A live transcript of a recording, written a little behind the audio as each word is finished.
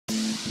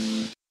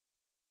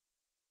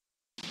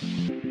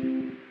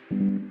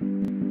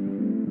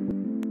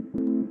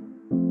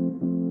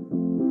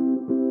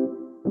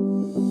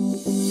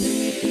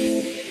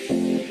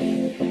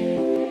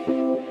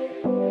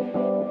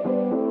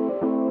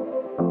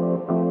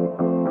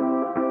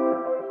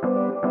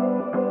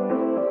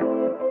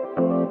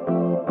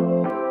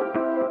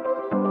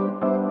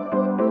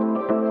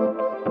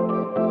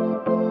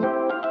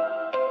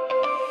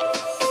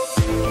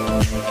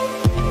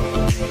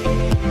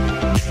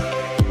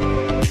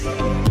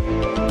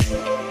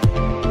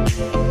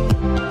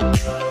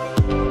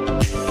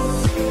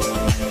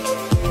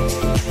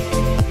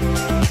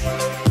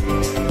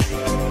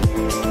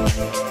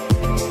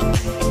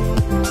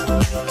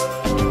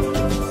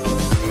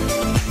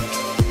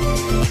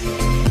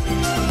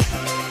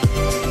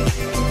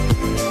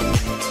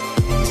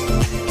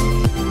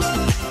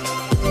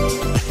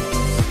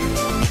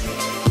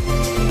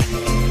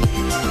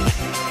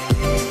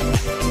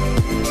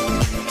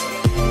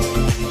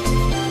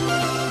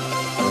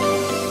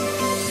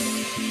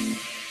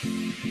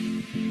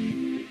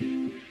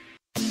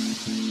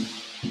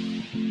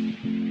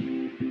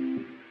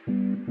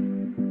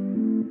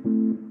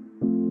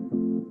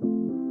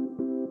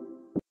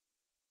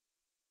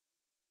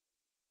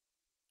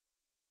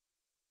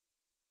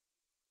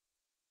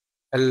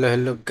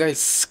Hello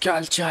guys, क्या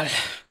हाल चाल?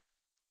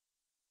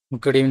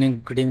 Good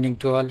evening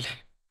to all.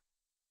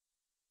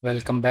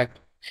 Welcome back.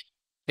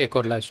 एक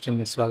और लाइव स्ट्रीम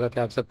में स्वागत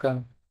है आप सबका।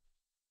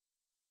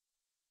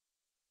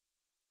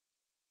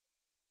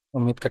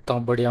 उम्मीद करता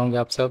हूँ बढ़िया होंगे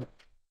आप सब।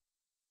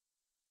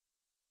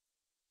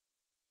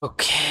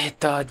 ओके,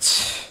 तो आज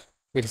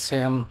फिर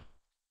से हम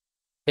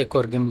एक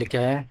और गेम लेके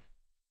आए हैं,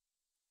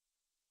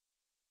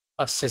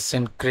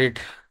 असिसिन क्रीड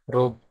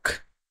रोग।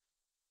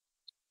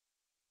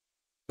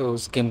 तो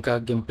उस गेम का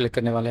गेम प्ले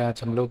करने वाले हैं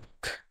आज हम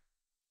लोग।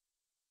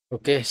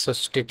 Okay, so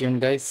stay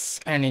tuned guys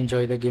and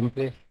enjoy the game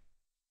play.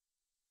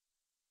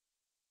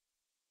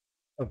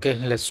 Okay,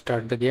 let's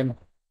start the game.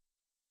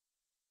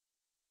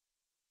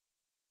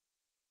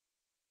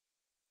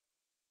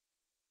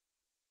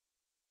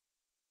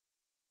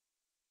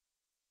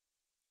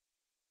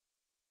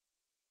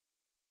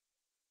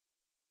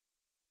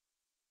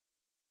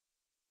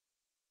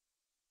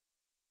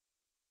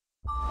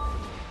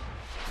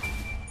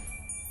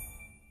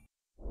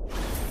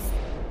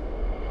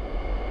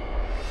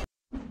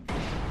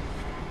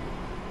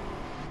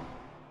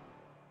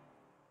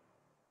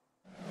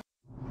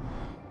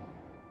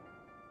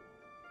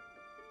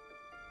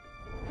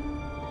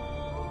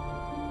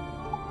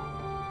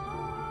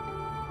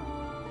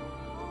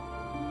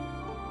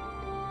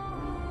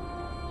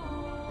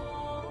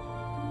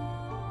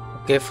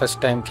 Okay, first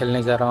time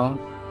खेलने जा रहा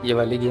हूँ ये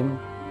वाली गेम,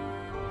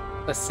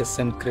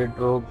 असिसिन क्रीड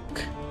रोग।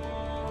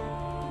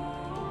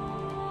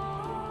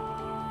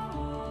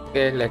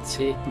 ओके, लेट्स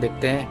सी,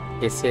 देखते हैं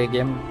कैसे है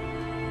game.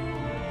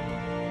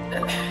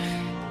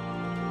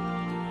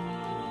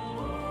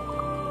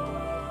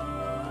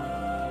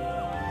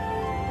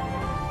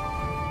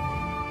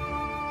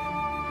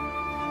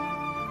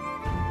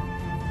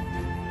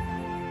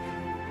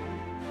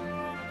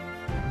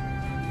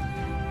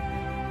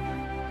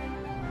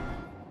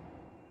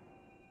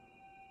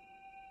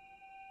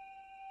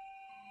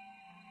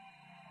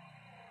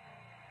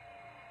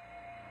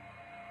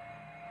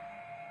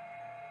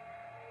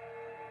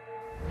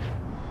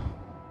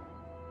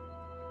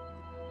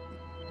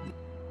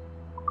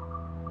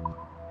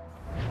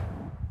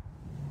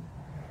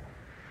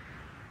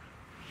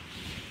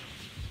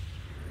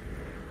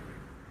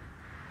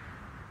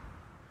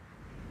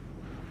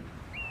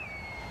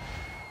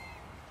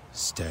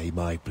 Stay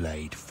my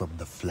blade from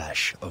the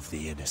flesh of the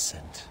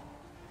innocent.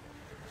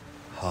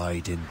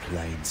 Hide in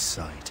plain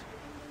sight.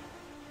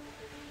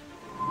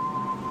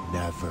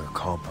 Never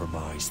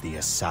compromise the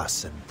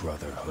assassin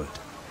brotherhood.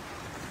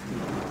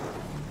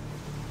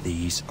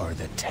 These are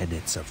the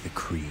tenets of the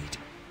creed,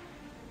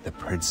 the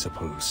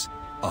principles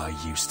I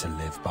used to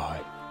live by.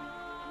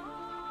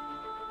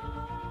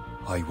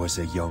 I was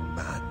a young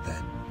man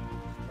then.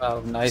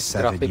 Wow, nice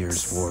 7 graphics.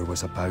 years' war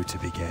was about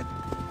to begin.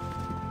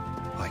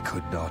 I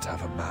could not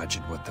have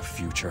imagined what the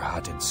future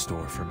had in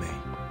store for me,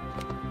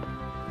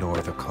 nor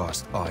the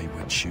cost I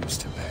would choose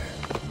to bear.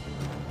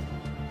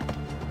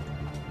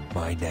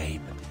 My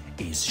name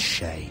is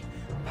Shay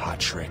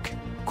Patrick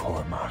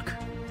Cormac.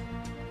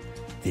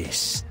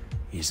 This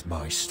is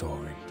my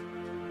story.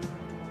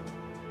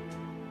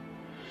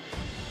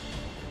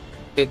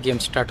 एक game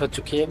start हो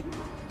चुकी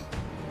है।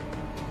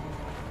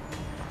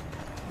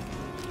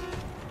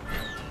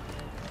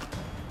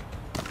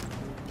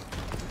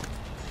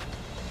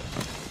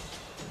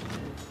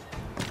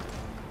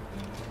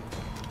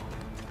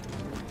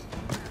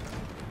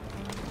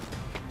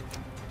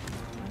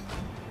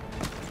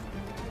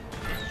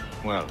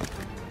 Well,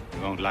 you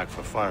won't lack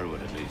for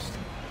firewood at least.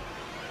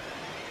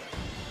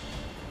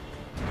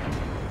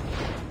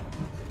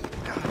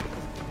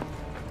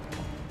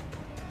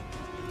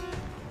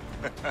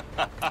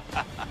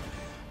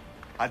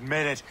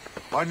 Admit it,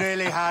 I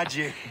nearly had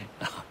you.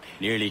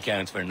 Nearly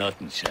counts for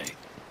nothing, Shay.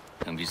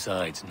 And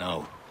besides, no.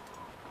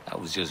 That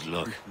was just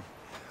luck.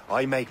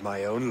 I make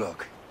my own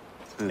luck,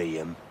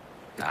 Liam.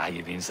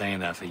 You've been saying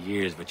that for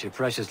years, but you're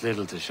precious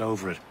little to show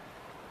for it.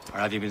 Or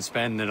have you been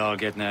spending it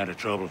all getting out of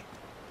trouble?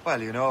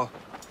 Well, you know,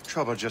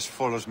 trouble just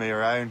follows me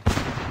around.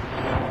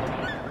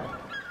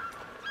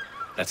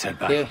 Let's head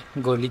back.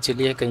 ये गोली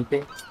चली है कहीं पे।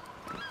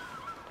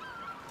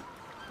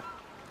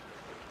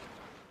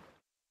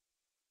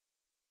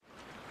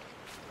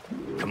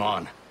 Come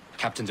on.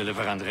 Captain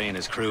Deliverandre and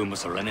his crew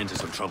must have run into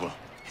some trouble.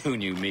 Who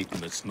knew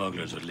meeting with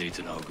smugglers would lead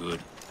to no good?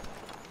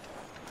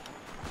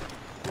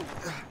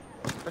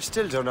 I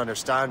still don't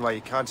understand why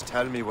you can't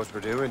tell me what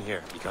we're doing here.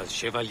 Because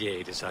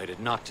Chevalier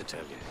decided not to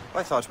tell you.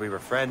 I thought we were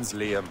friends,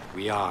 Liam.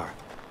 We are.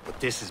 But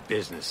this is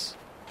business.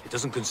 It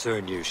doesn't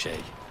concern you, Shay.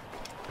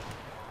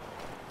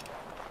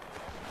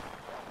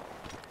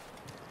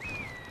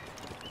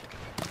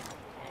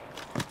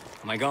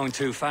 Am I going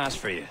too fast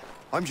for you?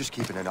 I'm just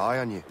keeping an eye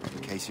on you,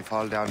 in case you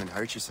fall down and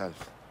hurt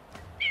yourself.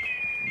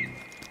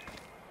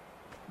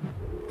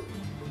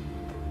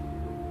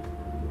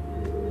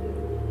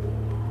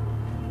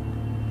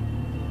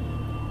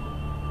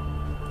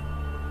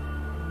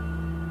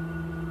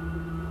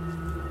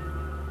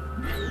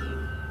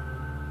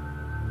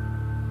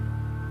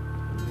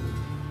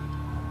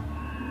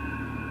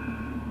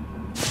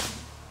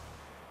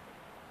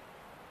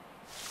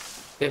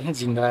 देखते हैं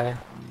जिंदा है.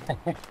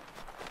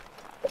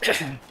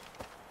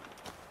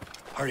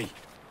 Hurry.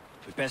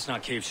 We best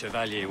not keep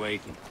Chevalier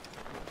waiting.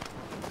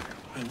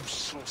 Nous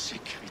sommes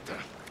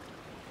sécuritaires.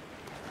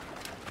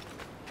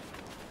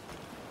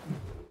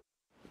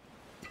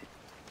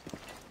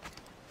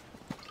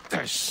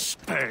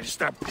 Space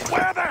that.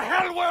 Where the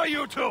hell were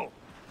you two?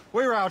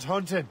 We're out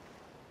hunting.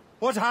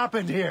 What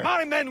happened here?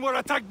 My men were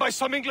attacked by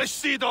some English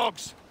sea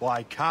dogs.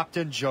 Why,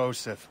 Captain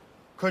Joseph.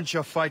 Couldn't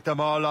you fight them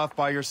all off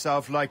by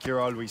yourself like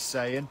you're always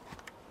saying?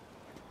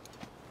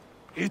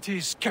 It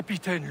is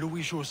Capitaine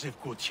Louis-Joseph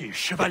Gauthier,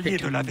 Chevalier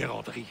de la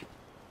Vérandrie.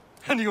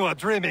 And you are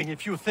dreaming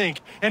if you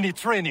think any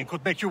training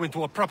could make you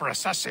into a proper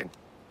assassin.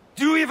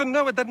 Do you even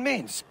know what that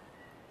means?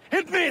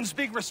 It means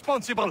being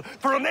responsible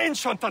for an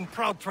ancient and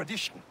proud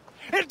tradition.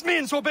 It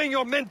means obeying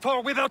your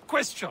mentor without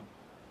question.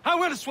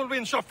 How else will we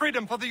ensure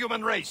freedom for the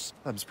human race?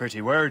 Them's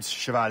pretty words,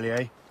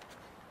 Chevalier.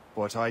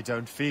 But I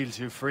don't feel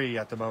too free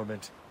at the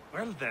moment.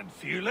 Well then,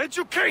 feel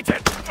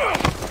educated!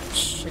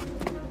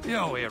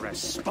 You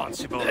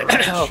irresponsible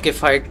wretch. Okay,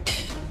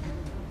 fight.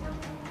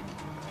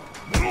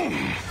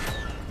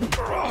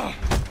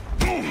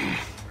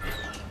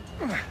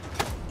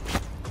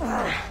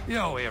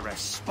 You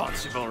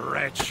irresponsible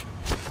wretch.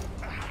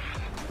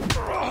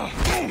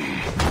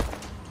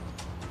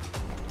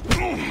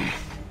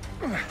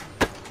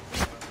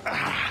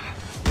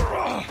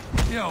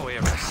 You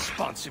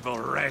irresponsible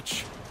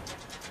wretch.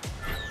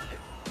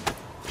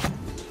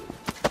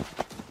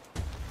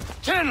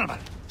 Gentlemen,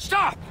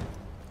 stop!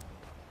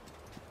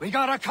 We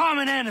got a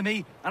common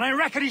enemy, and I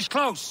reckon he's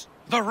close.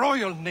 The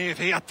Royal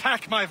Navy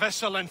attack my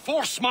vessel and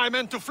force my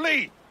men to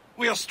flee.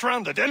 We are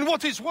stranded, and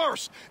what is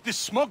worse, the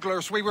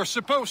smugglers we were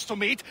supposed to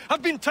meet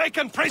have been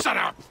taken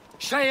prisoner.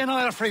 Shay and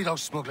I'll free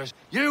those smugglers.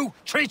 You,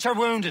 treat your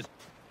wounded.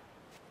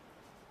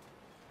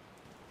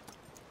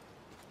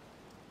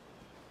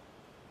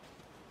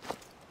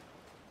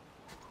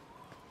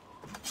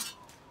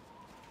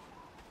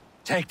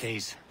 Take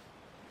these.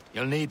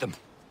 You'll need them.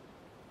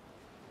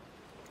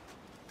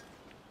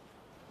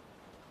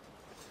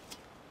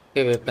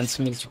 के weapons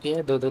मिल चुकी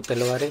है, दो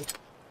तलवारें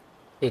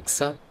एक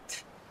साथ.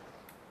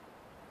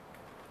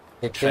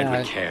 देखते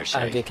हैं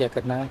आगे क्या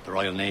करना है. The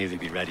Royal Navy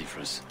be ready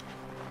for us.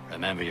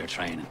 Remember your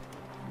training.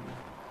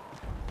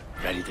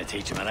 Ready to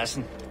teach them a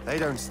lesson? They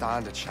don't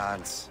stand a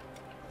chance.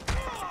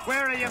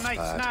 Where are your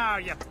mates now,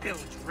 you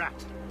bilge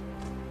rat?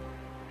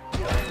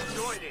 You'll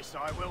enjoy this,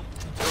 I will.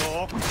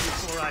 Talk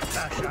before I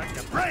dash out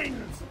your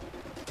brains!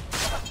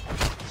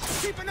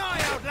 Keep an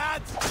eye out,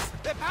 lads!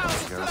 Their pals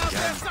are still out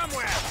there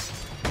somewhere!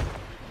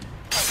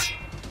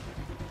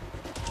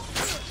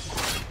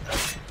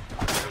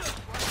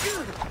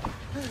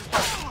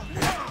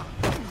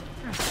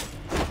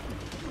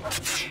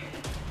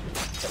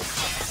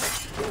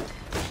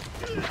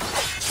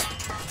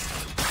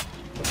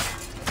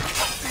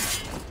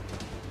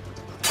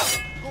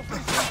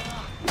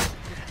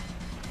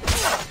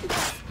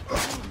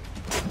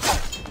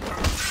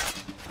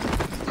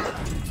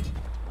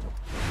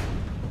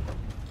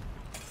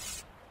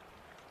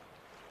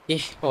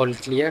 All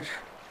clear.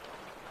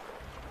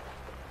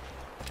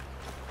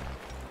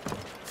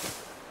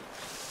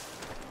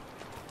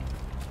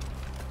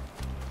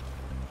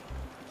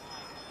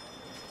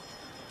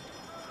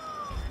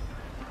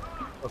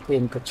 Okay,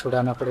 इनको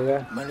छुड़ाना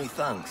पड़ेगा. Many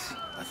thanks.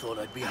 I thought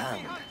I'd be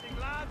hanged.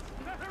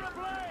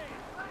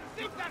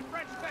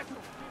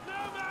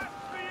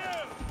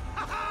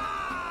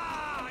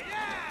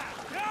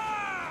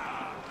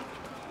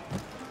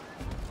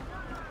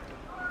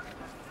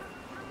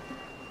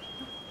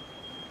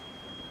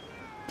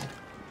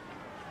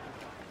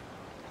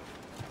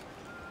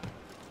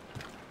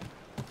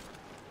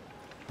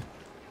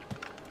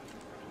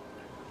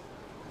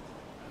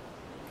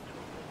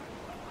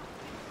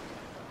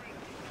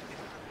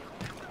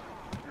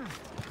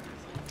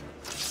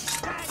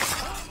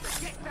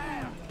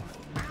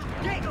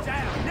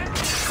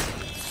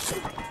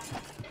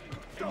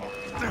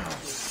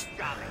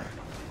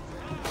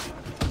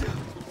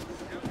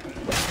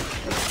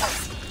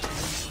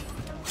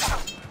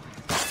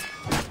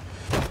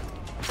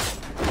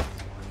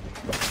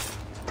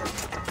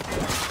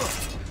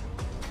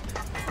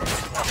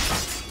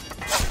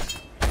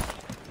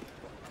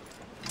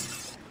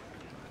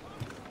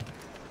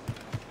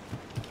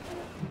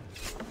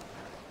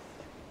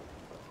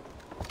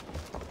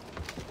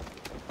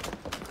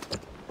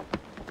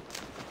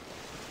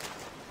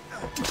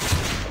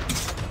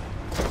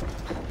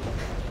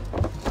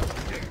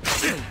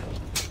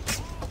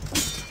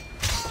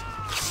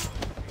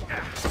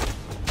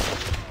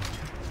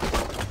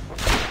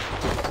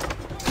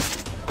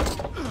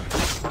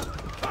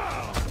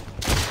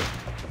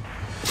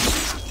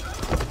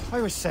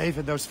 I was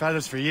saving those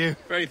fellas for you.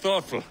 Very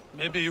thoughtful.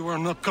 Maybe you were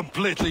not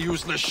completely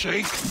useless,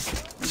 Sheikh.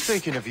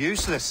 Speaking of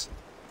useless,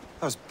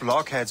 those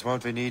blockheads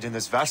won't be needing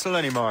this vessel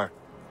anymore.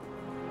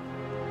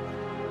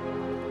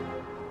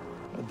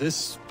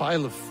 This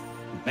pile of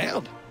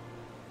merde?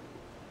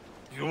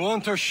 You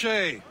want her,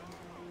 Shay?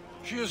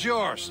 She is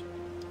yours.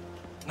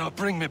 Now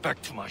bring me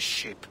back to my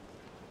ship.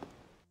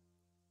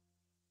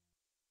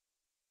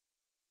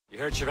 You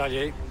heard,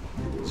 Chevalier?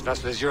 This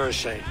vessel is yours,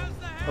 Shay.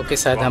 Okay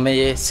शायद हमें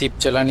ये ship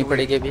चलानी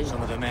पड़ेगी अभी.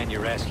 Some of the men you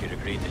rescued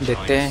agreed to join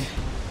देखते us. हैं.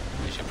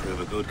 They should prove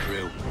a good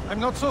crew.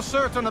 I'm not so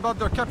certain about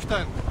their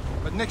captain,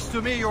 but next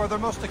to me you are the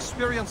most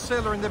experienced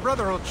sailor in the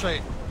Brotherhood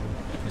chain.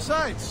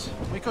 Besides,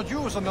 we could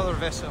use another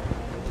vessel,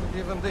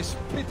 even this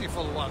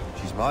pitiful one.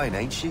 She's mine,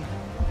 ain't she?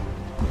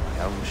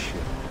 My own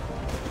ship.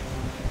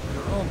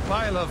 Your own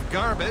pile of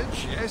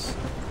garbage, yes?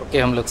 Okay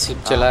हम लोग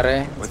ship चला रहे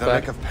हैं. With a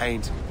lick of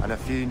paint and a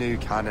few new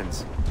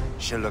cannons,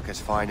 she'll look as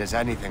fine as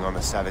anything on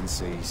the seven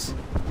seas.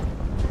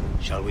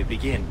 Shall we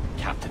begin,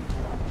 Captain?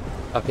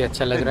 काफी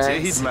अच्छा लग रहा है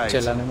Indeed, शिप mate.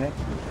 चलाने में.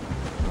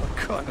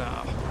 Come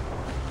now.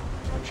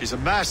 She's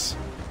a mess,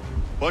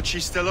 but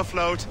she's still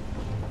afloat.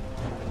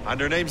 And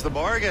her name's the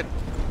Morgan.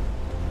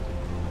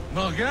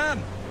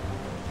 Morgan?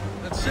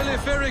 That silly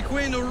fairy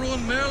queen who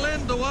ruined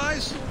Merlin, the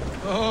wise?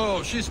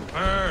 Oh, she's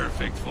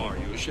perfect for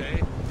you,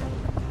 Shay.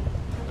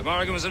 The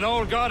Morrigan was an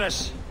old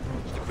goddess.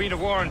 She's the queen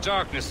of war and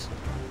darkness.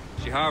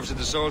 She harvested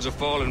the souls of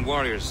fallen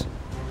warriors.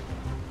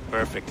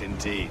 Perfect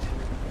indeed.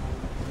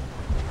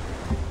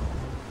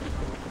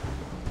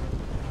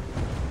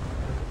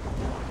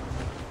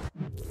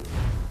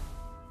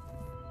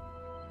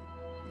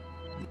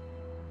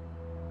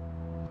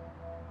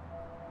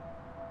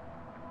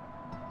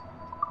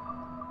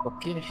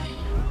 Okay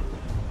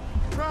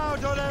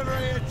Proud on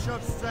every inch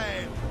of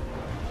sail.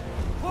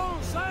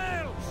 Full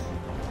sails!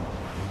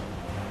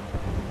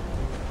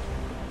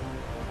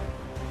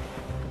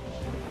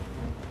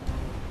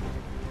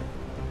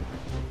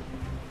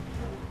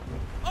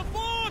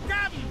 Aboard,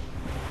 Captain!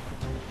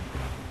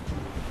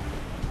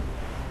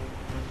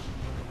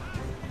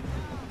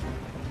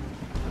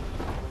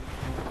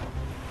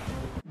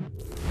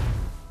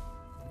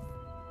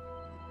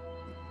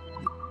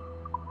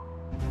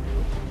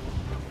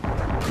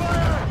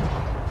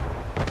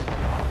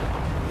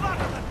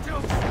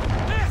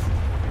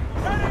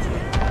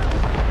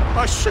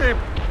 A ship!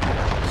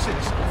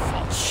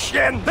 Citizen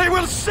Shen! They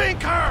will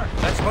sink her!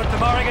 Let's put the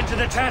Morrigan to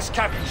the test,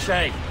 Captain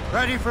Shay.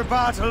 Ready for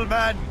battle,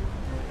 men!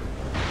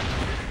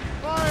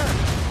 Fire!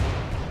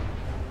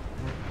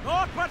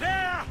 Naught but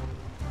air!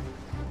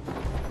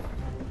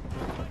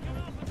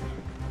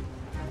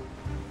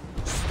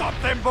 Stop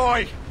them,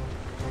 boy!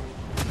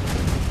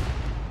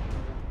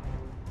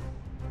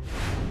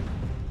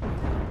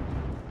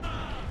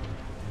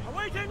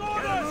 Awaiting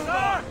orders,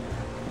 sir!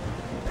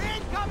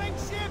 Incoming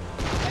ship!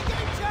 They're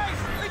getting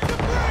chased! It's a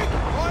brig!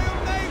 Royal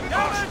Navy!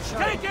 Damage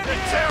taken They're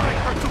here! tearing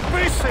her to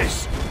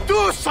pieces! Do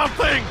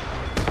something!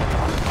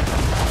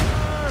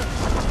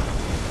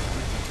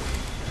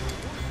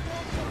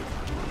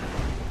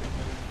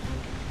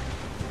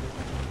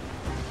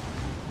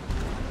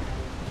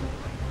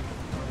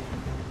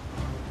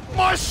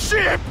 My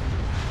ship!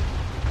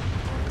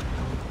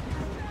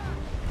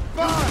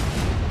 Fire!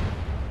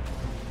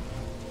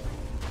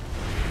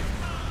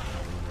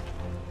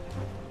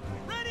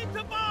 Ready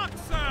to box,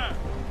 sir!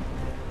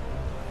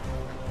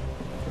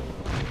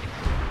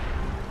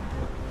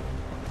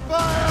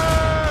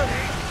 Fire!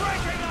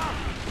 Breaking up!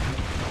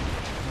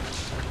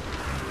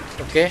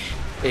 Okay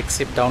एक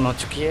ship down हो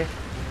चुकी है.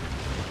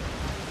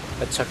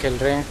 अच्छा खेल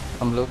रहे हैं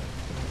हम लोग.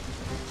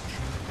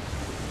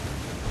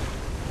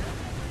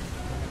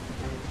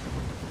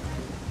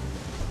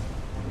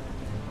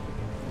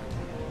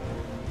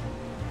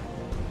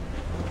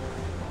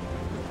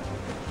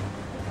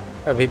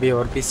 अभी भी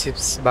और भी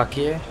शिप्स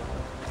बाकी है.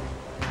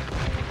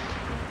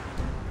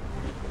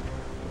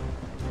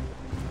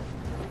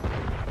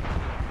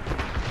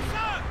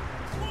 Sir!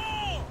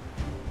 More!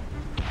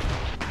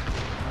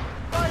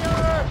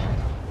 Fire!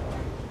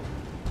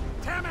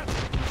 Damn it!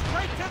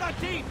 Straight to the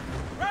deep!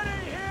 Ready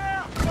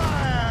here!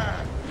 Fire!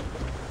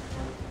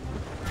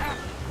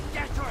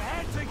 Get your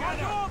head together! On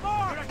your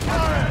mark!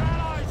 Fire!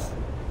 Allies!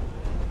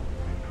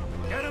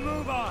 Get a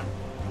move on.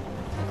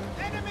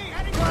 Enemy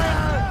heading for us,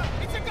 sir!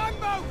 It's a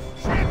gunboat!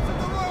 Ships of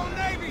the Royal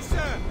Navy,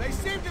 sir! They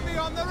seem to be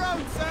on their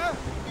own, sir!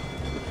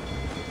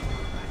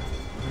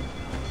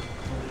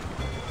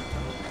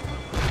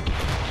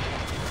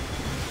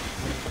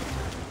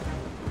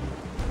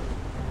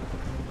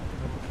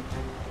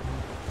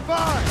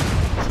 Fire!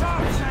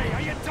 Stop, say!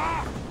 Are you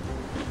dark?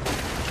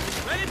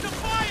 Ready to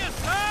fire,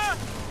 sir!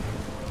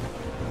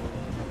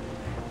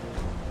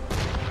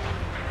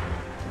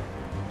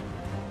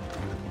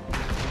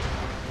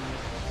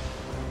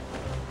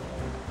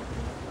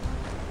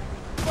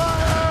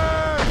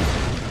 Fire!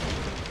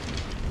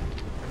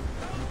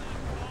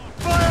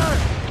 Fire!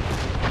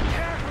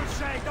 Careful,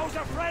 say! Those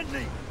are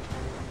friendly!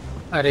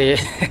 अरे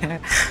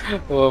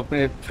वो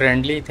अपने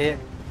friendly थे,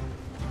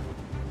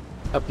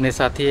 अपने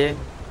साथी है.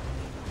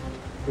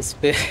 इस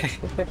पे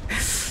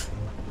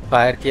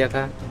fire किया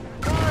था.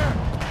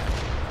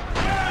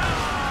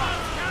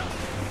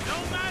 No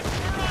match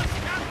for us,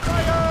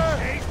 Captain!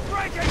 He's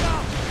breaking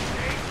up!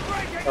 He's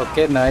breaking up!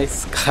 Okay nice.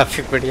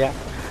 काफ़ी बढ़िया.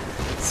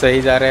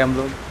 सही जा रहे हैं हम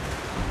लोग.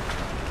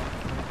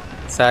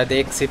 शायद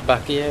एक शिप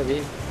बाकी है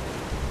अभी.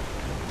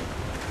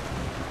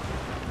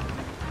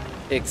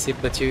 एक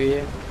शिप बची हुई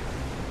है.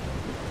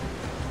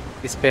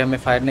 इस पे हमें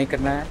फायर नहीं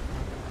करना है.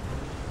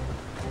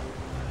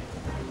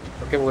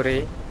 ओके वो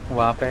रही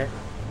वहाँ पे।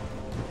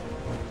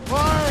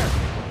 Fire!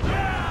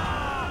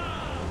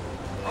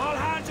 All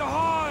hands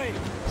ahoy!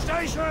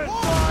 Station!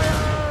 Fire!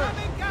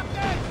 Coming,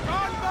 Captain!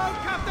 Gunboat,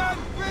 Captain!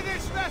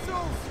 British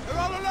vessels!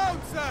 They're all alone,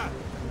 sir!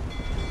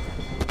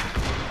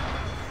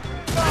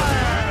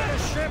 Fire! The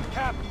ship,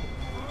 Captain!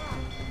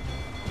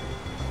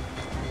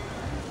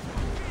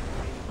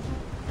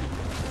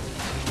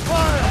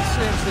 Fire! It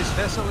seems this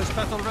vessel is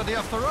battle-ready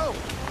after all.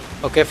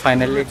 Okay,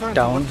 finally Return to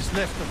down. what is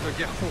left of the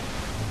Gerfaut.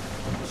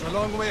 It's a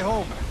long way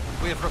home.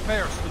 We have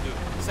repairs to do.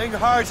 Sing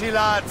hearty,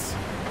 lads!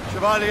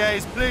 Chevalier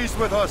is pleased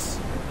with us.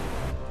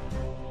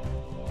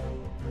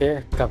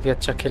 Okay, काफी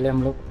अच्छा खेले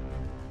हम लोग,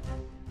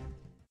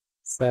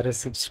 सारे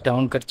ships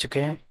down कर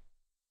चुके हैं।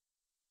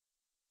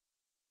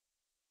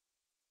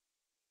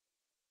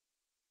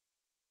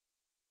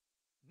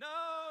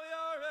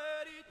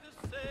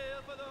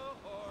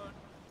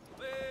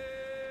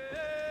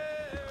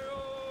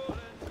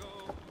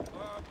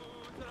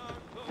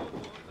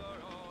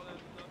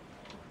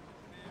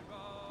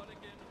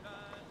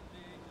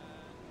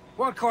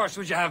 What course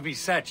would you have me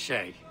set,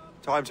 Shay?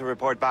 Time to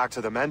report back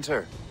to the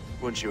mentor.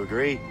 Wouldn't you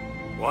agree?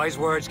 Wise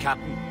words,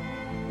 Captain.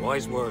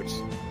 Wise words.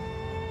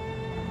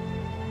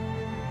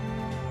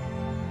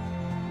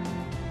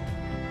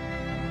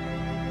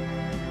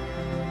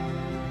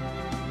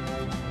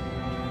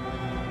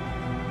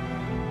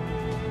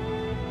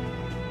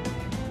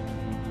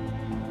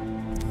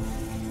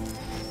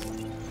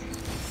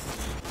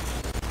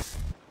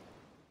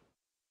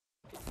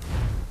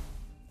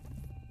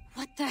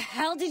 What the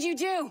hell did you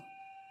do?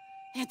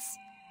 It's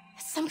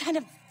some kind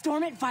of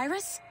dormant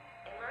virus?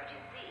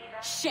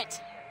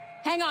 Shit!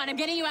 Hang on, I'm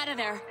getting you out of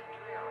there.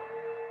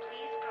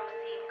 Please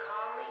proceed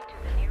calmly to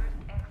the nearest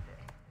exit.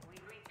 We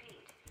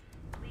repeat,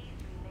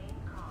 please remain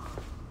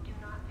calm. Do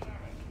not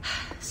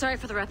panic. Sorry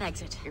for the rough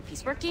exit.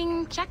 Earpiece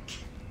working, check.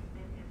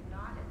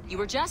 You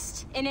were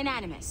just in an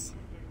animus.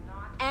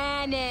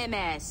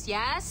 Animus,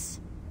 yes?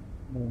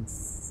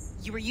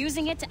 You were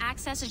using it to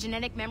access a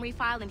genetic memory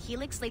file in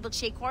Helix labeled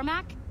Shay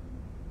Cormac?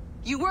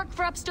 You worked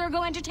for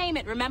Abstergo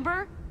Entertainment,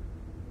 remember?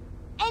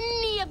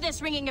 Any of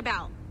this ringing a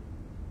bell?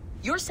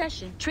 Your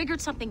session triggered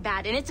something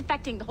bad, and it's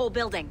affecting the whole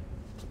building.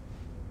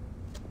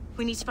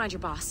 We need to find your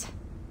boss.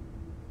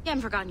 You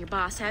haven't forgotten your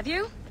boss, have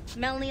you?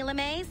 Melanie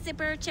LeMay,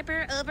 zipper,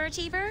 chipper,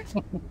 overachiever?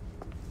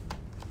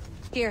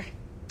 Here,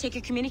 take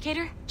your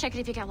communicator, check it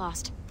if you got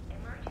lost.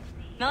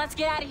 Now let's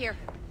get out of here.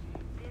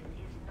 This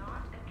is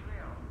not a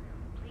drill.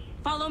 Please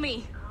Follow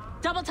me.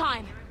 Double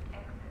time.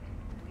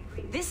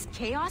 This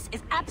chaos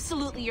is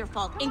absolutely your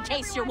fault, in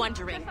case you're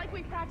wondering. Just like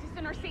we practiced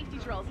in our safety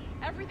drills.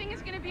 Everything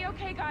is gonna be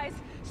okay, guys.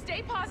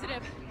 Stay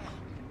positive.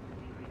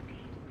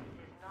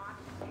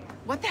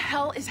 What the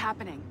hell is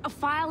happening? A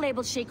file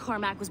labeled Shay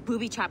Cormac was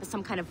booby-trapped with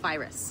some kind of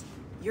virus.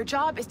 Your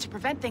job is to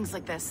prevent things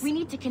like this. We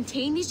need to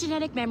contain these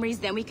genetic memories,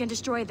 then we can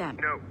destroy them.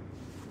 No.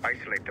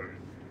 Isolate them.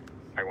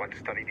 I want to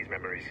study these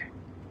memories.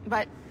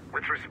 But...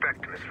 With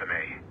respect, Miss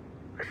LeMay,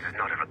 this is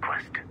not a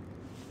request.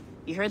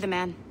 You heard the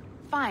man.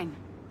 Fine.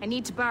 I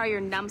need to borrow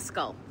your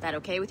numbskull. That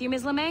okay with you,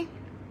 Ms. LeMay?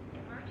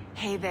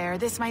 Hey there,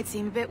 this might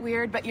seem a bit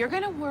weird, but you're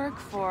gonna work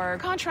for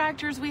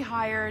contractors we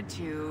hired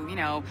to, you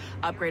know,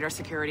 upgrade our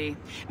security.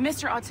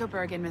 Mr. Otto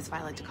Berg and Ms.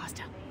 Violet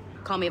DaCosta.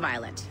 Call me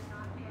Violet.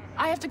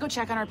 I have to go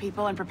check on our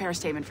people and prepare a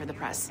statement for the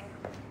press.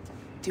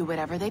 Do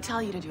whatever they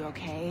tell you to do,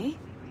 okay?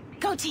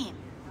 Go team!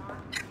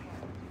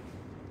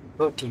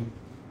 Go team.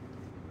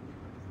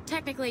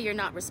 Technically, you're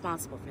not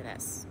responsible for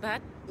this,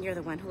 but you're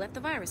the one who let the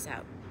virus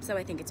out, so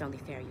I think it's only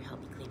fair you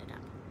help me clean it up.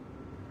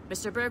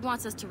 Mr. Berg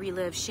wants us to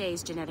relive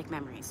Shay's genetic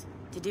memories.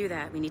 To do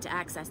that, we need to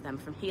access them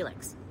from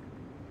Helix.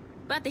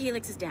 But the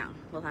Helix is down.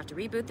 We'll have to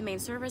reboot the main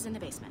servers in the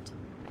basement.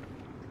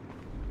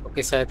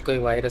 Okay, शायद कोई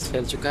virus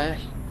फैल चुका है,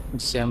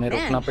 जिससे हमें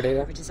रोकना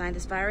पड़ेगा. Whoever designed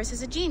this virus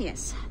is a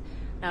genius.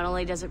 Not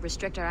only does it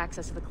restrict our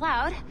access to the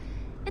cloud,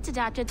 it's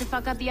adapted to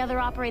fuck up the other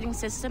operating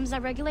systems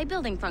that regulate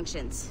building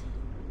functions.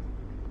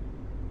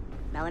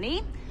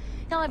 Melanie,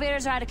 the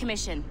elevators are out of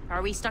commission.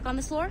 Are we stuck on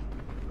this floor?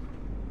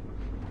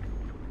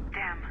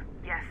 Damn,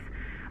 yes.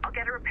 I'll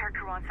get a repair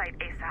crew on site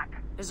ASAP.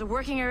 There's a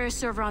working area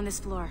server on this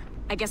floor.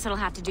 I guess it'll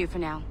have to do for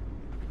now.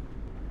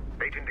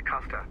 Agent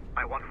DaCosta,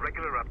 I want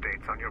regular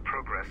updates on your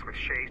progress with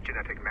Shay's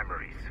genetic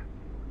memories.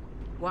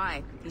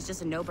 Why? He's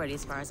just a nobody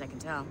as far as I can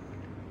tell.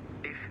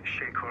 If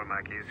Shay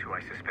Cormac is who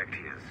I suspect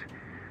he is,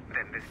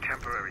 then this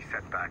temporary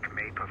setback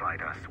may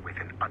provide us with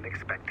an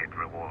unexpected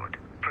reward.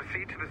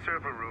 Proceed to the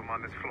server room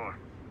on this floor.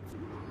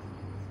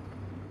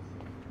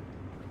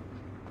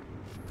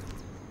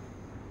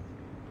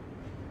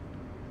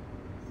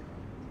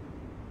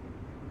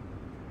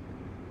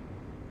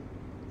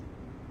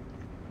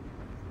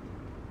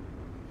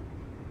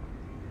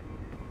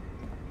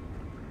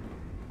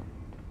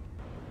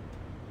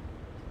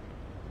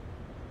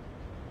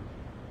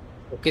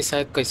 Okay,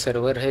 शायद कोई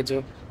server है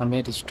जो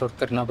हमें restore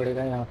करना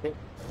पड़ेगा यहाँ पे.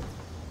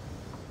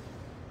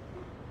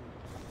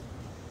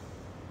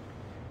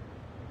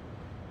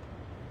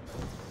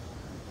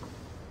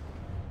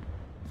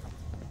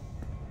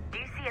 Do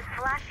you see a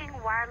flashing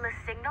wireless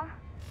signal?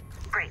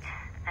 Great.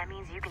 That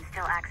means you can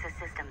still access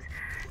systems.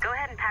 Go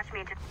ahead and patch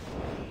me into...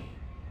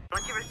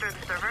 Once you restore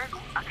the server,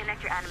 I'll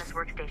connect your Animus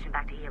workstation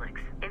back to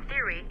Helix. In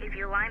theory, if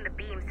you align the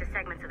beams to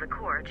segments of the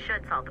core, it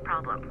should solve the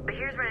problem. But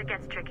here's where it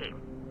gets tricky.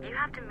 You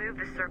have to move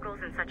the circles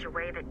in such a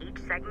way that each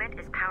segment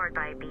is powered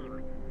by a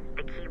beam.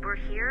 The keyword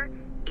here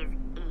is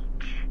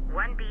each.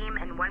 One beam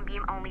and one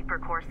beam only per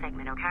core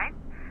segment, okay?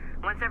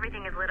 Once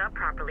everything is lit up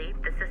properly,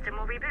 the system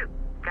will reboot.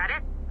 Got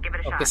it? Give it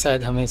a shot. Okay,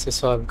 शायद हमें इसे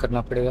solve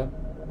करना पड़ेगा.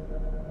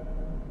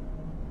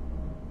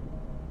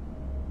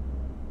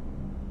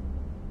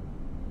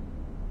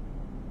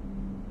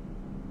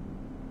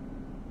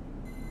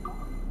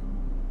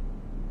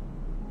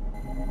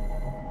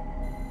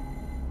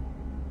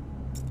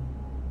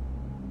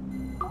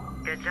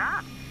 Good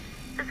job.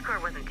 This core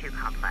wasn't too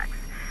complex.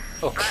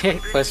 Okay,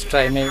 first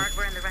try में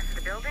Hardware in the rest of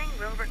the building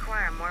will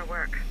require more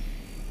work.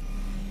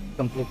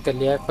 complete कर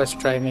लिया. First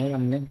try में ही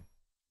हमने.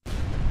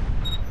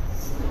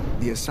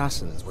 The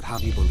assassins would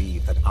have you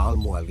believe that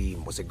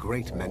Al-Mualim was a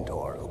great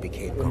mentor who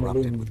became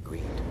corrupted with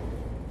greed,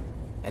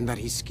 and that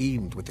he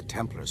schemed with the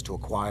Templars to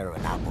acquire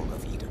an apple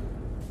of Eden.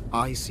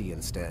 I see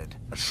instead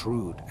a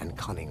shrewd and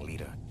cunning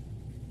leader,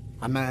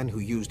 a man who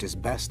used his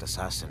best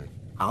assassin,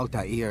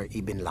 Altair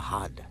ibn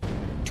Lahad,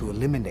 to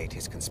eliminate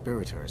his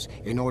conspirators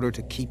in order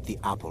to keep the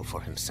apple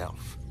for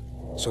himself,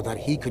 so that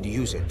he could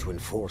use it to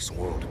enforce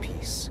world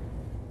peace.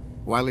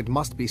 While it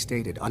must be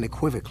stated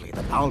unequivocally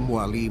that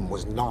Al-Mualim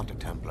was not a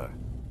Templar,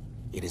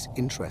 it is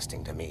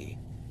interesting to me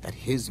that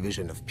his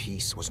vision of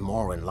peace was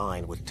more in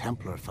line with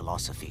Templar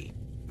philosophy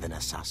than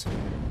assassin.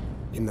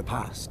 In the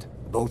past,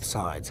 both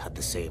sides had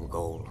the same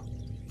goal,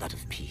 that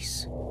of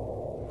peace.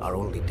 Our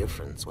only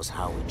difference was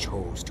how we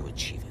chose to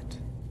achieve it.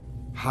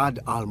 Had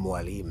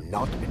Al-Mualim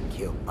not been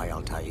killed by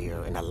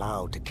Altair and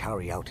allowed to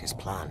carry out his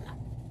plan,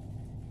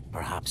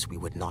 perhaps we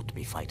would not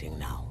be fighting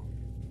now.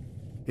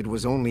 It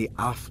was only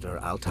after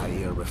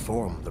Altair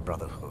reformed the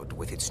Brotherhood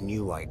with its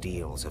new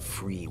ideals of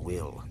free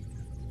will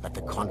that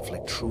the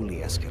conflict truly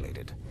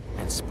escalated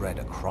and spread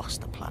across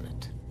the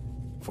planet.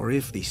 For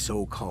if the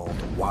so-called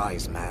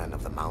wise man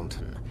of the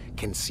mountain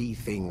can see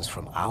things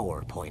from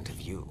our point of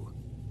view,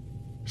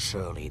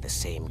 surely the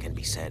same can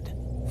be said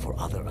for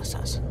other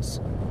assassins.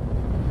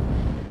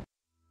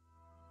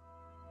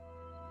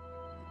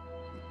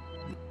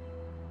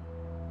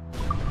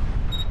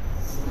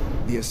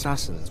 The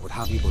assassins would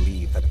have you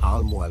believe that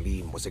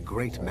Al-Mualim was a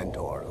great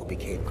mentor who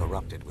became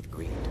corrupted with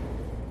greed,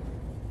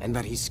 and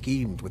that he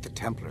schemed with the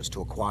Templars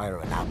to acquire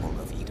an apple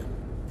of Eden.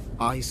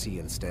 I see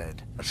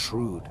instead a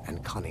shrewd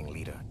and cunning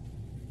leader,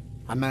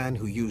 a man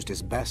who used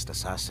his best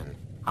assassin,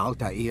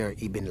 Altair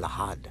ibn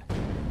Lahad,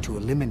 to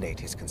eliminate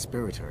his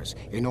conspirators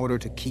in order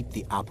to keep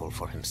the apple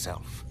for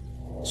himself,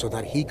 so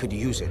that he could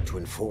use it to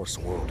enforce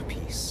world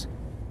peace.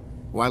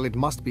 While it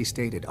must be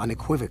stated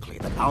unequivocally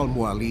that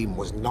Al-Mualim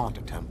was not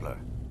a Templar,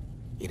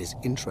 it is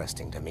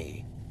interesting to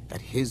me that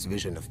his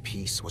vision of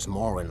peace was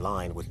more in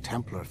line with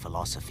Templar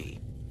philosophy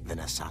than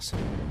assassin.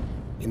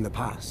 In the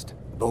past,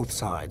 both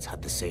sides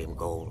had the same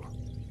goal,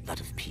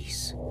 that of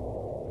peace.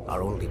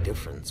 Our only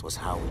difference was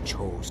how we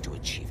chose to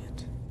achieve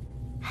it.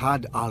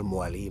 Had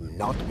Al-Mualim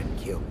not been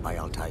killed by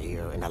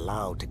Altair and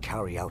allowed to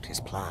carry out his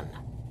plan,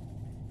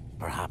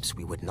 perhaps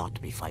we would not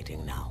be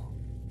fighting now.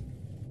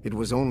 It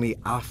was only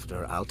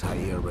after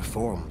Altair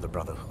reformed the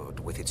Brotherhood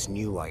with its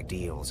new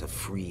ideals of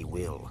free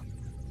will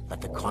that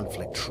the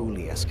conflict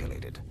truly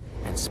escalated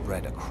and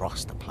spread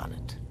across the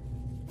planet.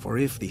 For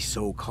if the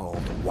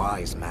so-called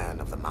wise man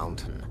of the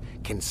mountain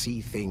can see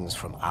things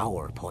from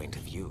our point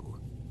of view,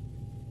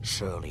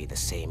 surely the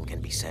same can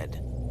be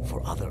said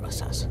for other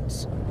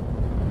assassins.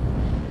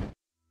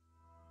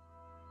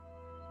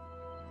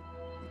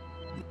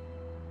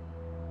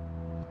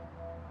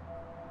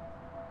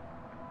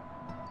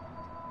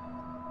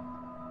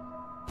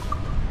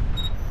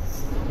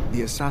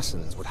 The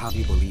assassins would have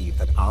you believe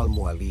that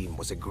Al-Mualim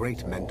was a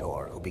great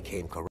mentor who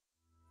became corrupt.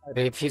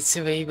 अरे फिर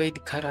से वही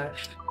दिखा रहा है.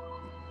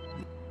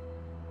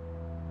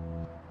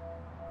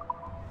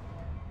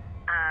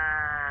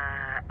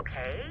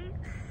 Okay,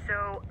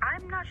 so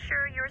I'm not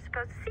sure you're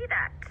supposed to see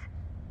that.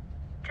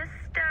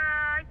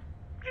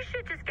 You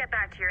should just get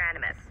back to your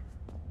Animus.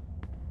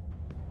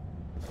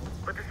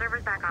 With the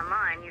servers back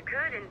online, you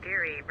could, in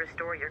theory,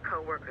 restore your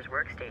co-workers'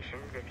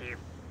 workstations if you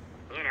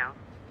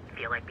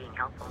feel like being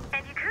helpful.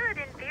 And you could,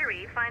 in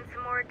theory, find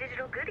some more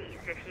digital goodies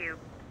if you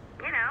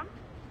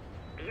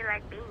feel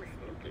like being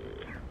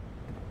sneaky.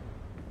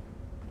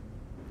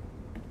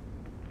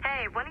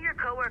 Hey, one of your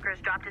co-workers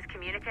dropped his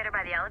communicator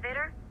by the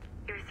elevator.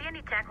 If you see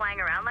any tech lying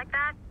around like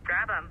that,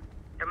 grab them.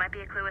 There might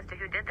be a clue as to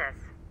who did this.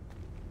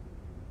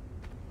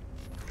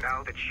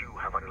 Now that you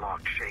have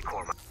unlocked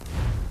Shakor...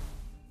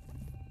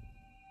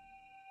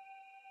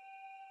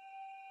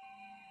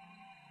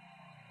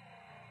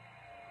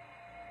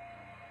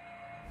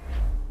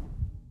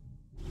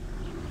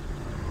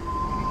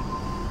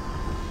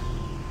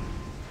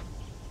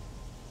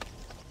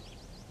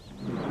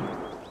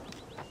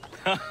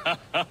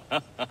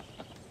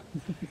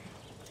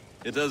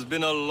 It has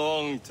been a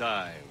long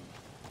time.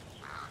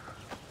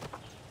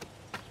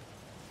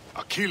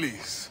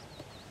 Achilles,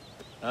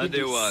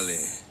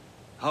 Adewale,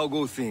 how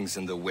go things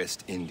in the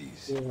West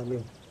Indies?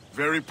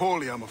 Very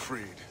poorly, I'm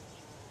afraid.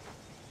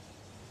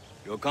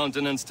 Your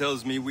countenance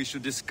tells me we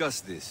should discuss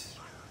this.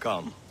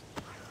 Come.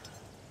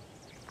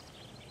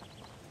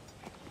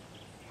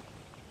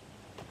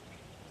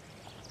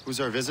 Who's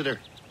our visitor?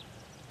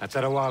 That's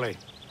Adewale.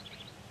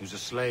 He was a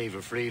slave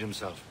who freed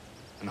himself,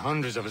 and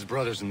hundreds of his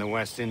brothers in the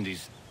West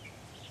Indies.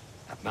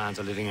 That man's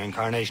a living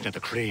incarnation of the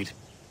Creed.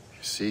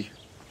 See?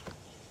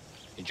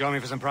 You join me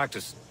for some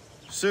practice?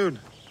 Soon.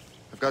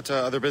 I've got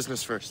other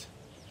business first.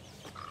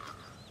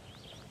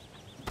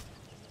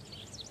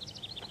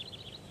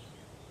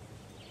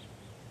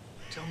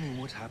 Tell me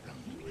what happened.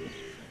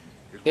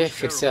 Okay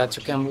फिर से आ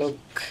चुके हैं हम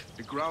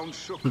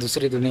लोग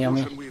दूसरी दुनिया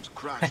में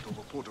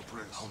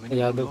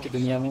यादों की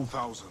दुनिया में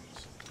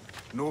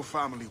No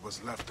family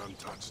was left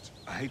untouched.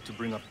 I hate to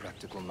bring up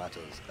practical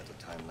matters at a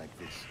time like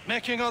this.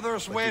 Making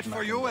others wait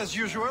for you as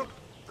usual.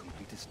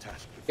 Complete this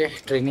task. Okay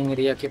training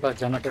area के पास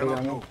जाना पड़ेगा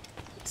हमें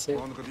से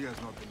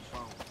has not been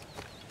found.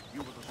 You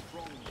were the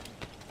strong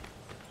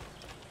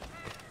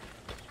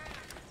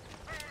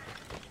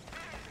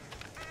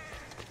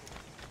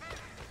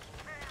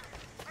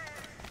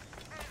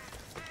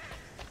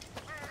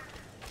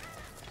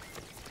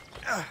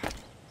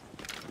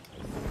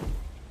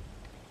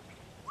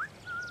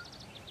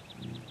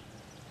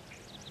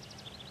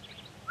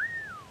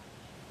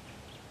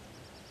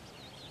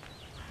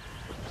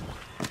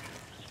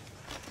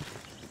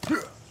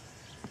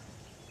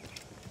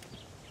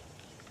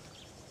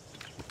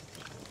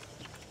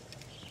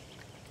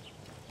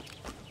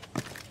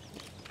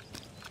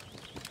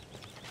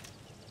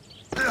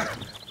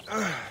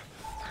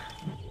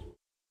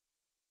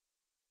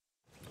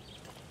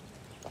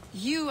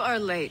You are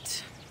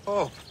late.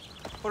 Oh,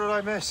 what did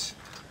I miss?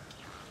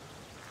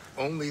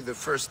 Only the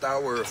first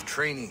hour of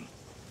training.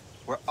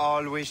 We're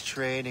always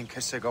training,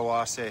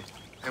 Kisagawase.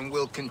 And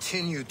will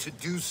continue to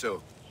do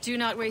so. Do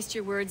not waste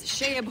your words.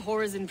 Shay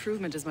abhors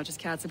improvement as much as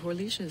cats abhor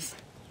leashes.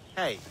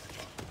 Hey.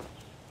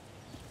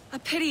 A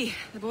pity.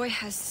 The boy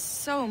has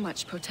so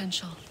much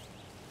potential.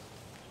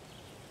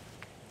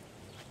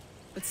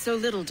 But so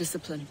little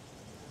discipline.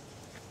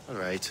 All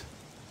right.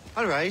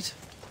 All right.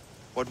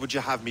 What would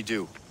you have me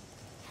do?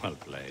 Well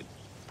played.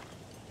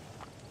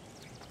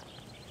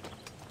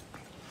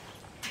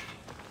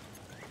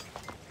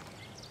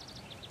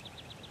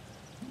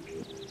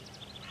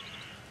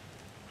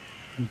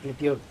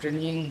 complete your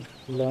training,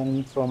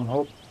 learn from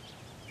Hope,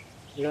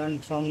 learn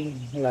from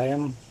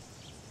Liam,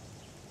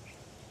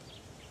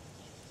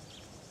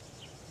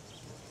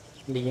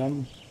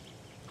 learn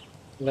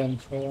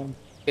from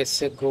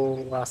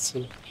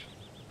Kesegowasi.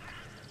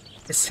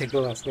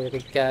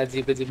 क्या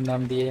अजीब अजीब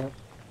नाम दिए हैं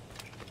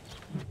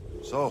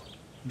So,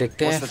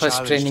 देखते हैं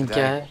first training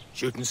क्या है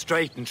Shooting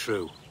straight and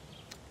true.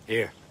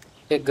 Here.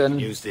 एक gun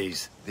Use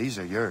these. These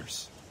are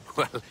yours.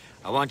 Well,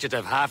 I want you to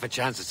have half a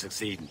chance of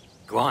succeeding.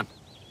 Go on.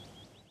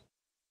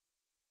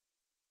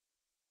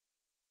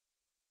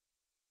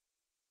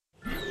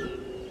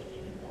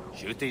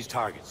 Shoot these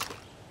targets.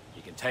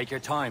 You can take your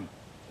time.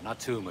 Not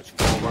too much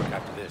more work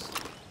after this.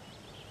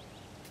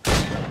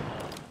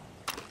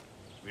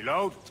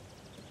 Reload.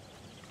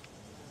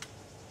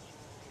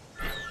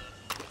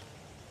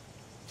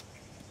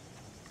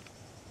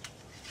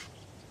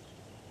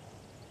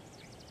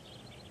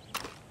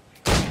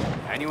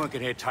 Anyone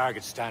can hit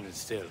targets standing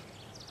still.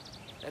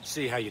 Let's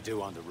see how you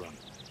do on the run.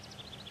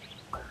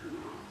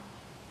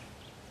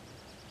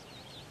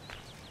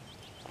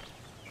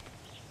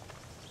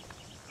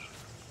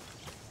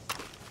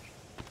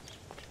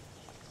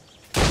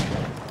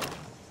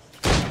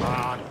 Come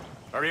on,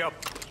 hurry up.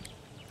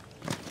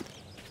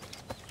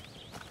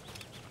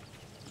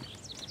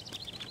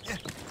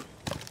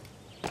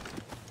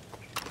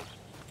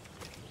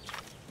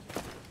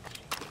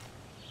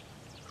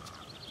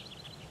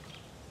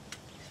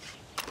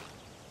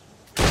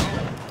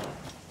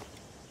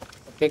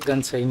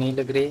 Gun सही नहीं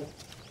लग रही है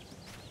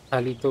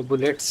खाली तो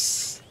bullets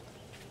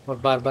और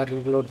बार बार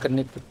reload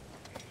करना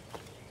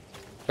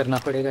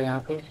पड़ेगा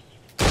यहाँ पे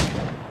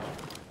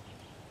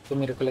तो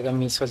मेरे को लगा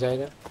मिस हो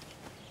जाएगा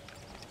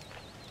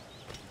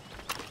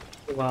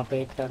तो वहाँ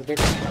पे एक target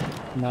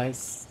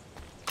nice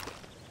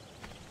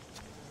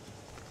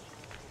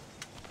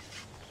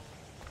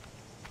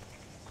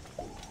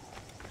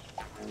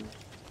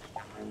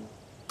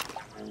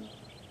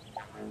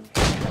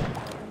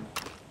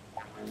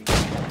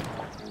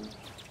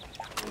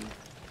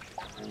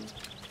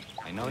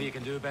I know you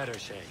can do better,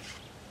 Shay.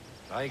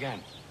 Try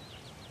again.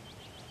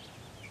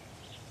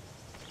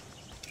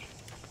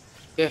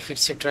 ये फिर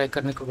से ट्राई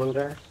करने को बोल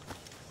रहा है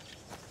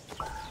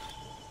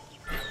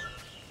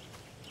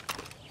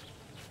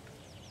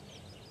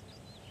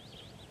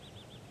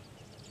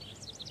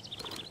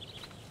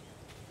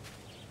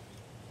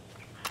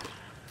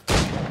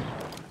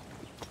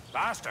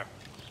Faster.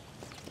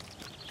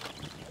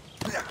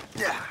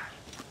 Yeah.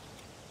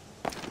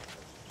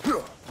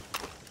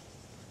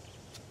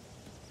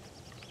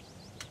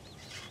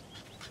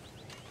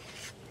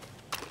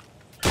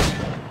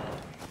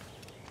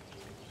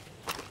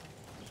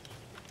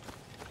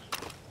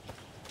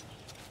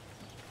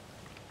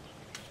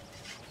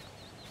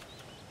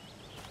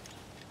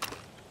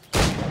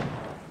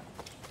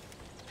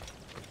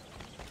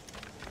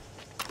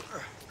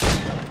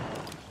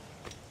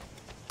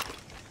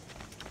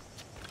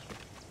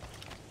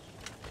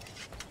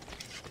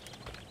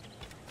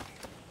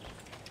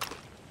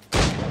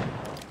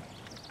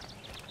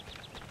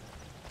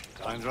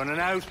 Time's running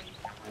out.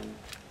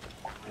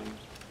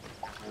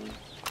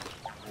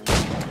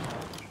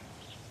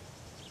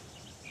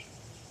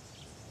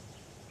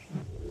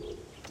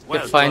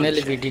 Well,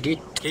 finally we did it.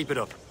 Keep it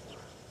up.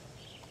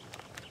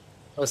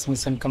 First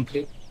mission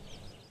complete.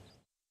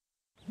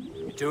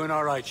 You're doing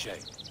all right, Shay.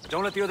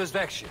 Don't let the others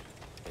vex you.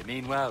 They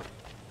mean well,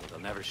 but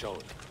they'll never show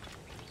it.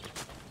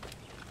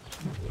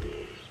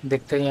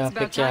 देखते हैं यहाँ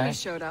पे क्या है.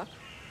 Showed up.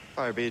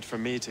 Far be it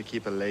from me to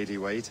keep a lady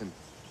waiting.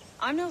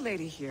 I'm no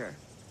lady here.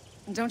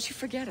 Don't you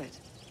forget it.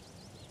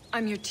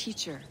 I'm your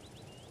teacher.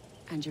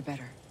 And you're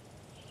better.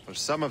 Well,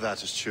 some of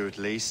that is true at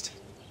least.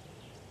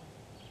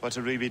 What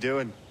would we be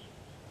doing?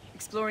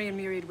 Exploring a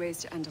myriad ways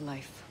to end a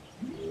life.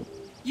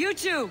 You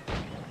two!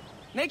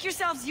 Make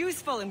yourselves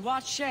useful and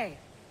watch Shay.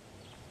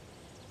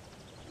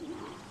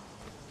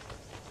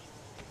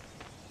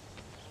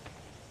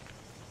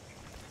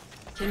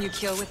 Can you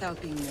kill without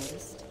being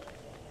noticed?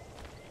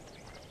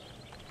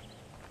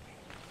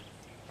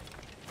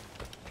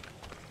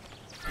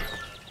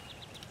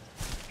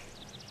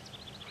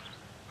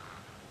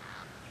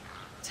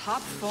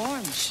 Top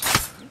form.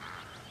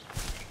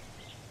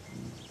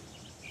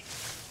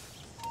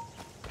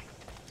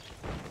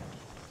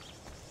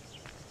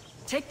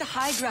 Take the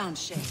high ground,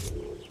 Shay.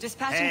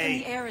 Dispatching from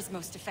the air is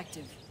most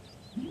effective.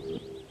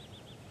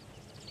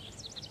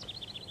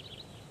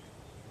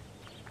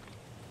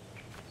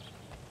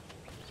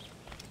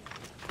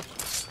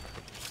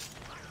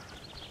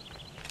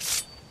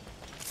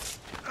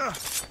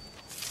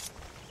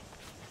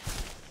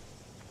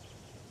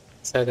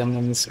 शायद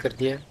हमने miss कर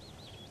दिया.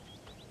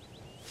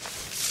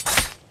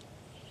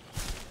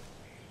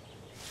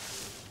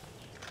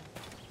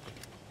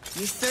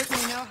 You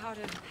certainly know how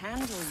to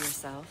handle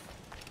yourself.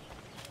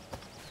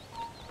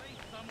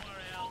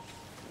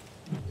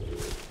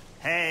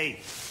 Hey!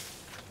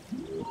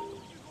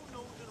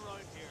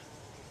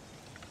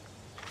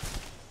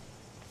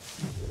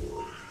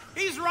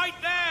 He's right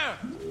there!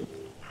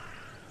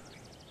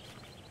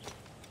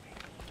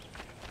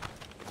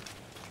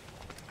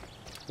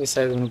 ये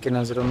शायद उनकी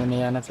नजरों में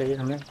नहीं आना चाहिए.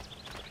 हमें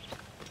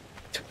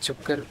छुप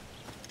छुप कर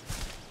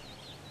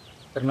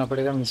करना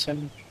पड़ेगा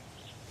मिशन.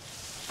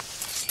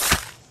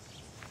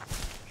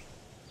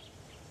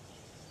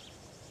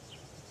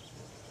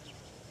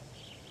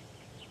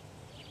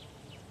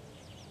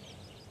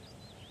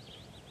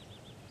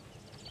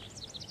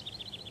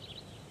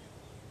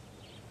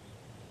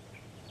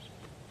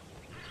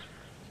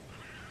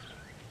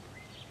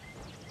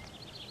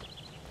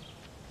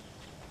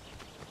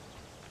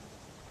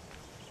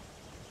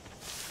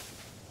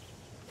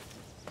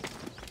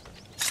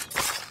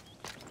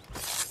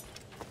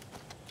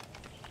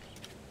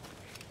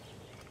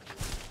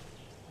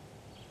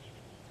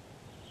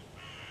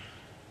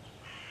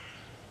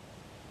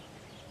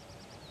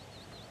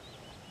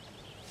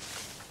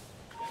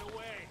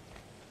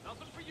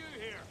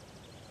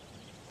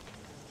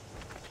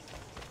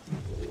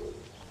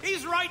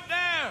 He's right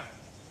there!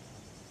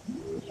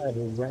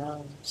 अरे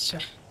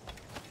यार.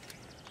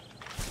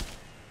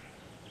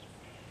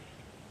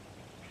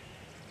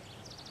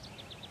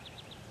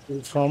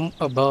 Kill from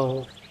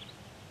above.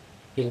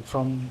 Kill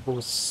from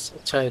bush.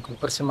 अच्छा एक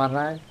ऊपर से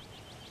मारना है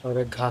और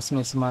एक घास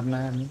में से मारना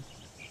है. हमें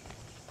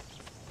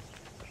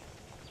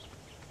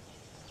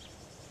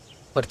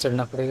ऊपर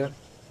चढ़ना पड़ेगा.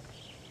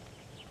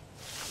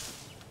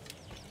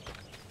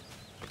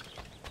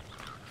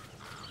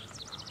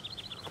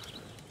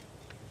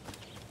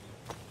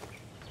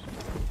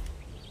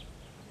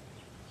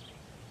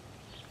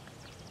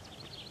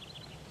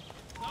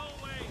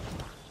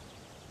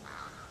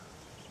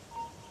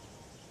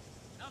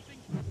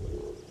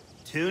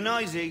 Too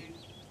noisy.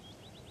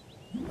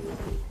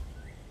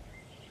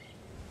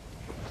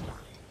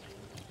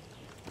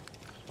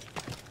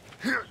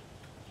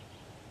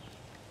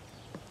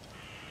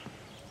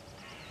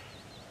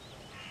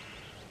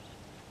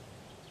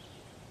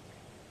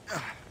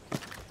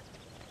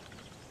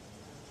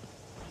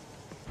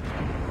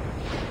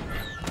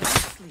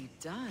 Nicely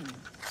done.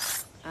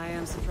 I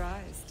am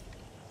surprised.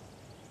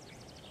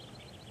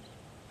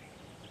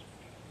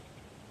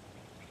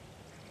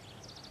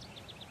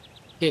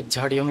 एक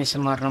झाड़ियों में से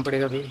मारना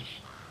पड़ेगा भी.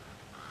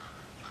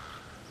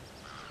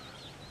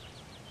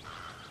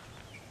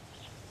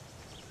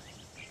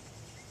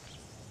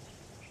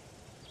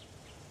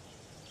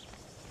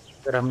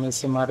 अगर हमने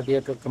इसे मार दिया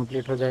तो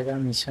कंप्लीट हो जाएगा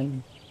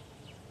mission.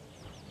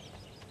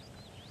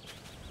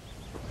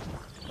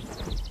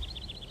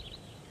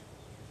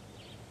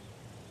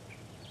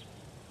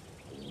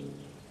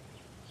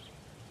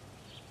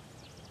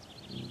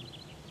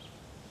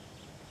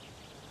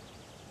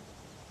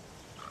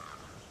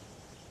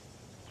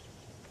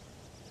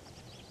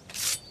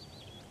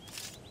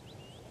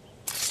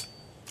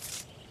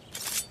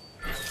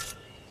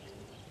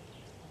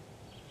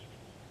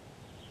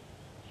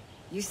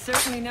 You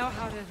certainly know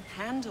how to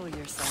handle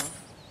yourself.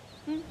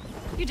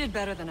 You did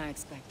better than I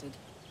expected.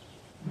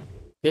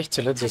 ये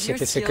चलो जैसे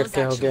कैसे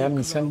करके हो गया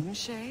mission.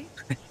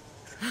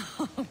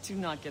 Do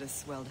not get a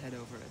swelled head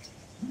over it.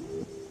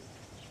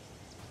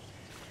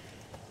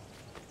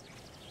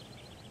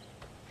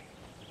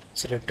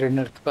 चलो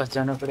ट्रेनर के पास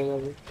जाना पड़ेगा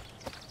अभी।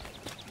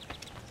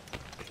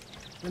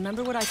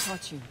 Remember what I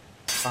taught you.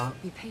 हाँ।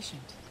 Be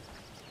patient.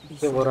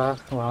 Be ये वो रहा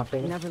वहाँ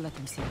पे। Never let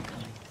them see you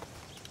coming.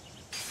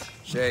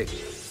 Shay,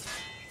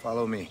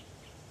 follow me.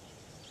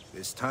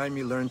 It's time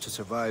you learn to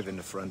survive in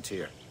the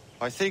frontier.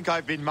 I think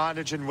I've been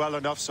managing well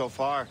enough so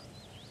far.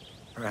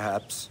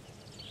 Perhaps.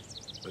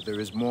 But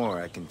there is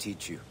more I can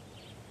teach you.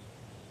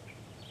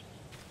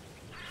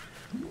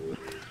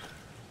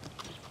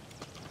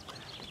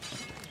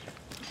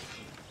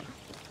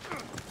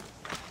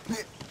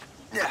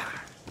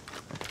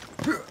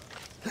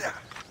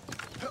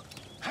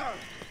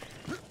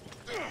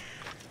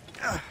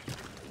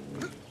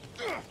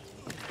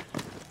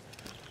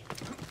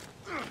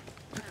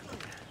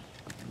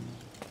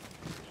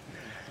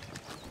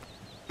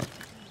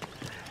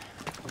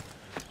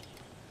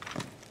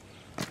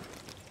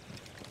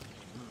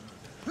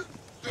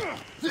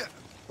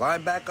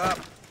 Climb back up.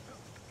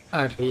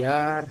 अरे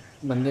यार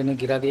बंदे ने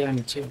गिरा दिया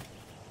नीचे।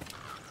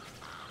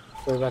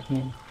 कोई बात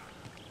नहीं।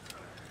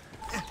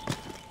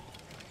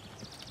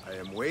 I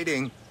am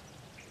waiting.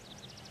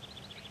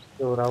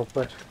 तो रहा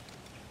ऊपर।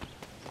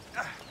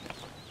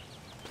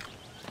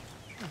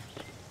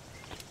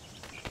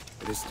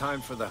 It is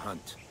time for the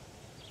hunt.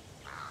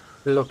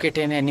 Locate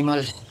an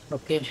animal.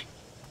 Okay.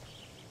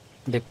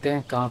 देखते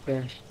हैं कहाँ पे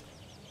है।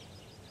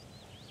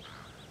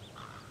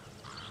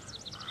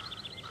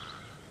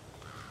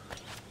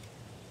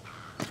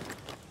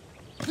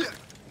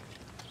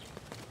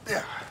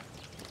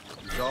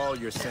 Use all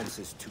your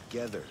senses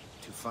together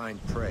to find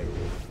prey.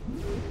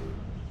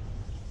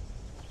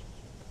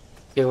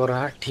 ये हो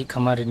रहा ठीक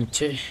हमारे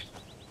नीचे।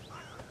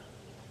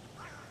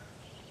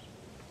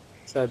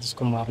 शायद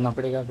इसको मारना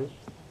पड़ेगा अभी।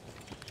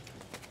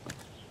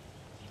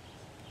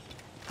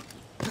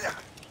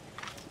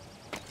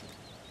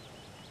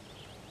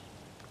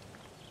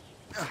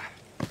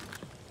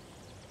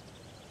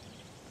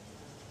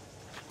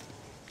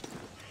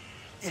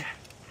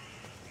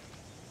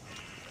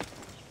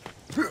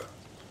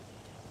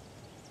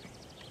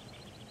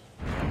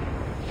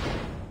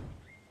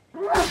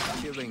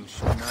 Killing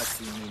should not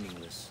be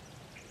meaningless.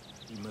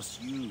 We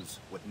must use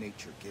what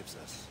nature gives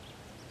us.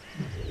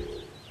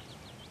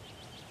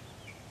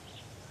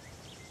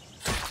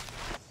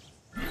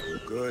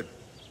 Good.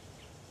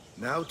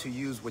 Now to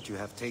use what you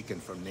have taken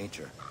from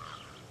nature.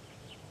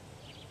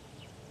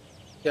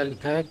 क्या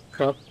लिखा है?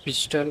 Crop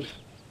pistol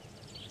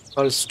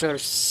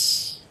होल्स्टर्स।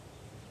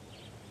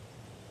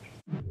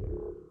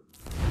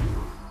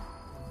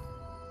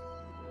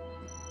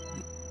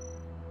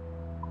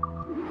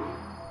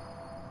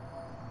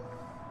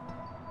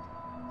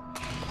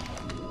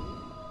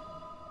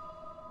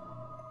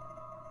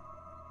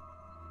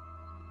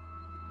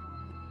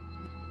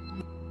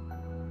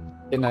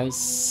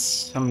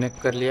 नाइस हमने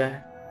कर लिया है।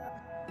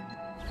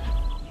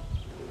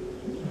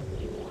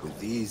 With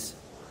these,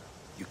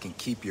 you can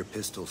keep your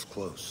pistols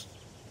close.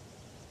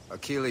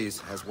 Achilles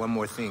has one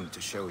more thing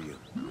to show you.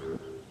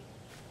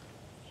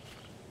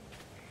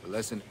 The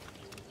lesson.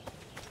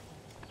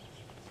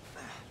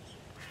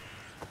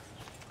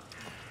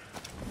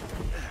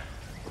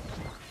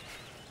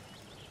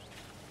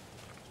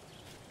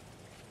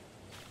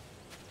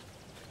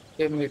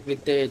 Meet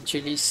with the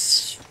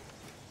Achilles.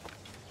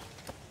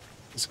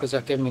 इसको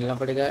जाके मिलना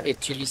पड़ेगा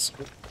एचिलीस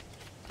को।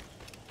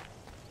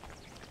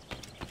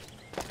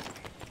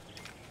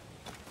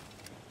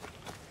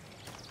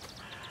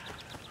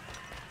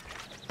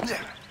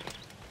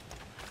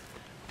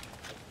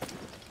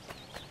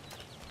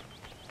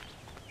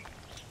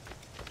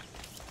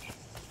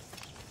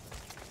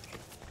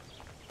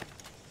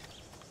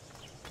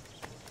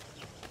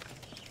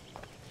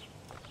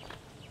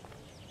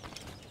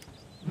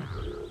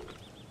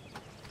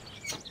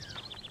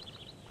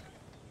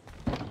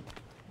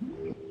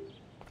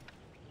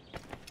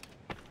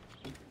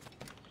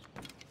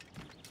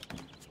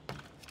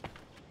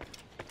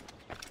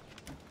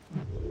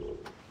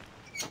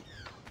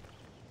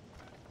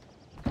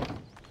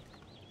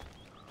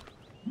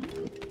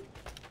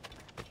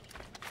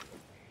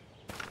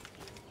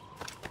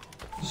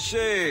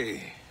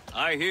 Shay,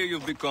 I hear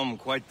you've become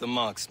quite the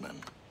marksman.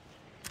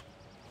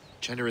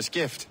 Generous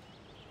gift.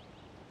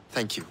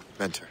 Thank you,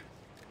 mentor.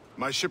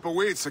 My ship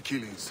awaits,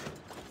 Achilles.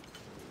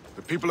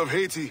 The people of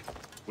Haiti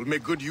will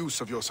make good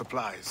use of your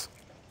supplies.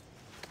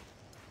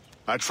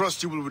 I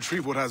trust you will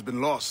retrieve what has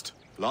been lost.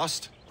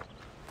 Lost?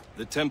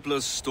 The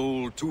Templars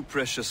stole 2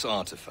 precious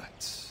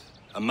artifacts.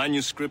 A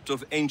manuscript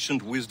of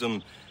ancient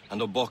wisdom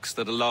and a box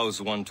that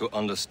allows one to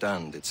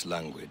understand its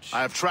language.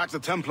 I have tracked the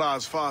Templar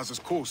as far as this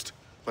coast,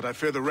 but I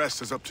fear the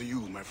rest is up to you,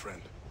 my friend.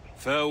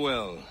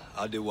 Farewell,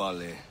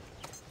 Adewale.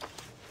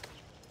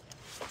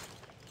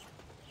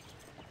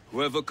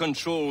 Whoever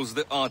controls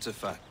the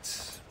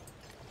artifacts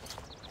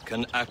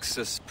can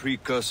access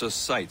precursor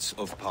sites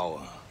of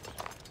power.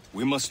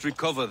 We must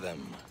recover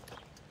them,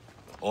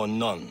 or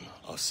none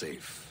are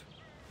safe.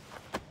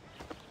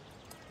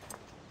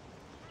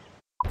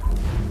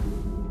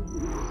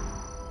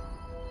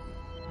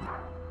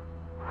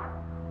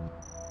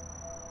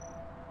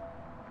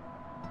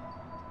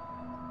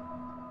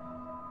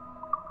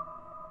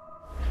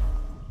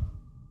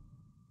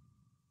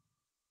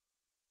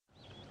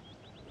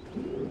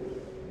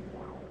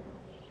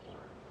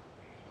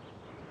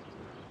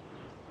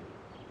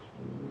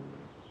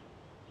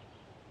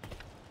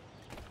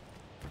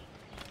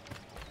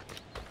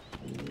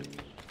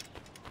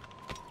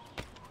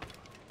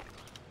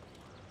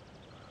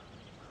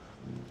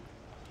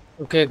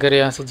 Okay, अगर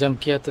यहाँ से jump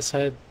किया तो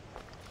शायद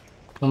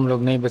हम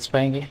लोग नहीं बच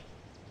पाएंगे।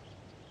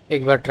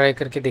 एक बार ट्राई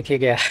करके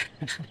देखिएगा।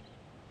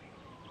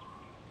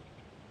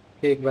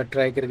 एक बार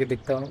ट्राई करके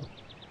देखता हूँ।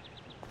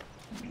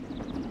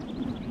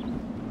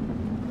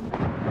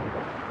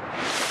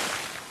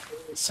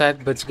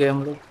 शायद बच गए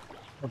हम लोग।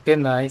 Okay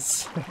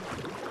nice.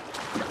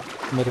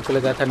 मेरे को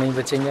लगा था नहीं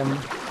बचेंगे हम।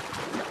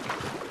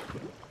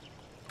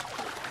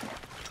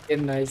 Okay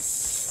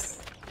nice.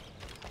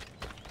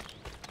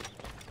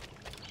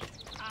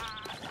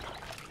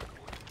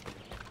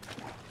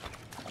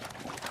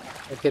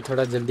 ओके,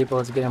 थोड़ा जल्दी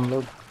पहुंच गए हम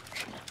लोग।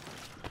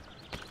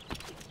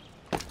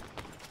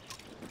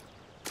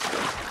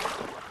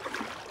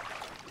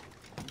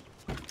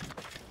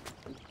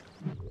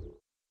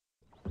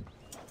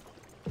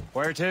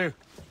 Where to?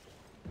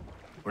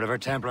 Wherever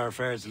Templar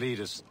affairs lead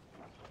us.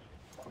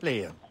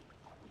 Liam,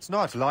 it's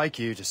not like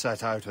you to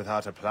set out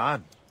without a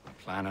plan.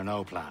 Plan or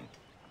no plan.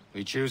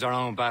 We choose our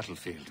own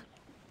battlefield.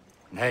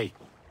 And hey,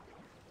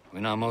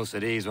 we're not most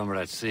at ease when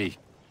we're at sea.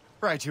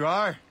 Right you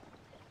are.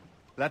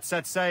 Let's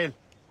set sail.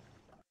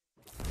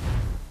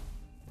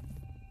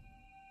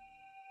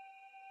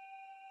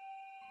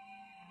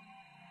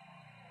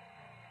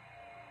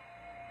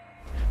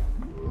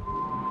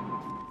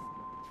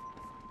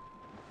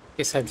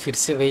 के साथ फिर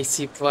से वही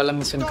सीप वाला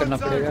mission करना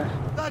पड़ेगा।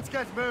 Let's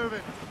get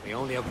moving. We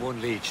only have one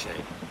lead, Shay.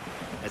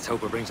 Let's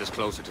hope it brings us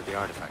closer to the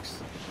artifacts.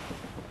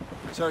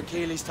 So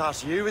Achilles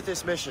tasked you with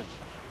this mission?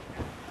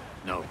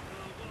 No.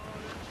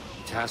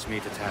 He tasked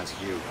me to task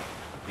you.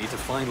 We need to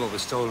find what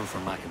was stolen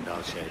from Mac and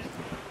Dalshade.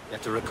 You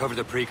have to recover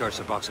the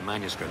precursor box of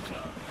manuscript.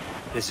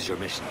 This is your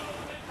mission.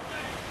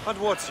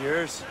 And what's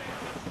yours?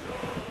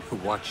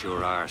 Watch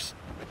your arse.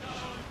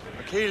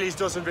 Achilles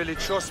doesn't really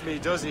trust me,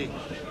 does he?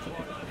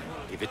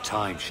 Give it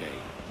time, Shay.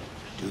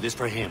 Do this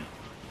for him.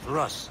 For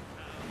us.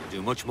 You'll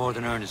do much more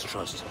than earn his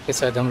trust. के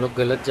साथ हम लोग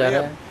गलत जा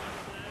रहे हैं।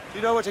 Do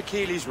you know what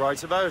Achilles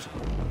writes about?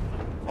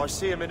 I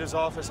see him in his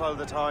office all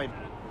the time,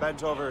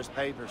 bent over his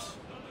papers.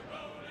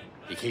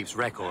 He keeps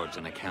records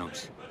and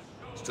accounts.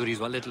 Studies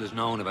what little is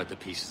known about the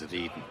pieces of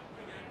Eden.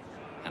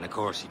 And of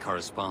course, he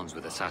corresponds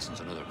with assassins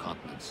on other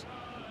continents.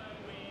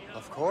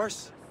 Of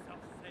course.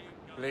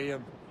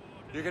 Liam,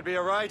 you could be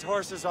a right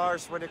horse's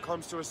arse when it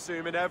comes to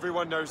assuming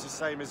everyone knows the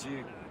same as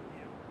you.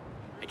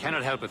 I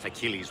cannot help if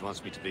Achilles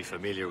wants me to be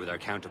familiar with our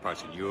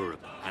counterparts in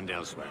Europe and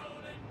elsewhere.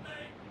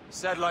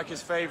 Said like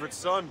his favorite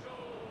son.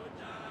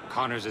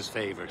 Connor's his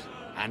favorite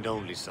and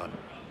only son.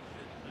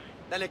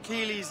 Then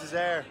Achilles is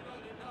heir.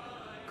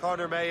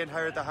 Connor may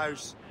inherit the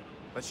house,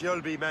 but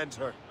you'll be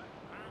mentor.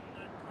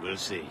 We'll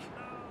see.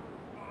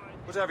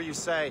 Whatever you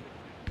say,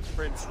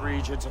 Prince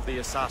Regent of the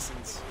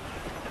Assassins.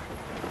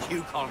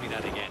 You call me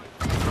that again.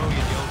 Throw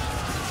you in the ocean.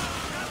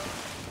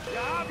 You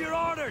have your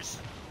orders!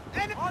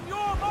 And on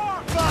your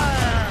mark!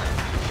 Fire!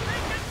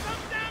 Taking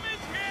some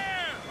damage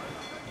here!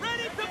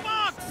 Ready to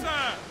mark,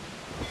 sir!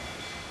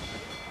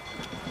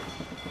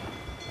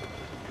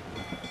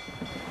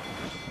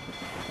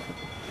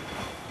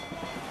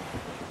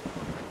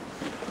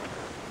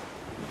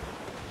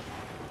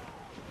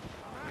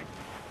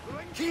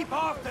 Keep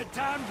off the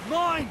damned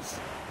mines!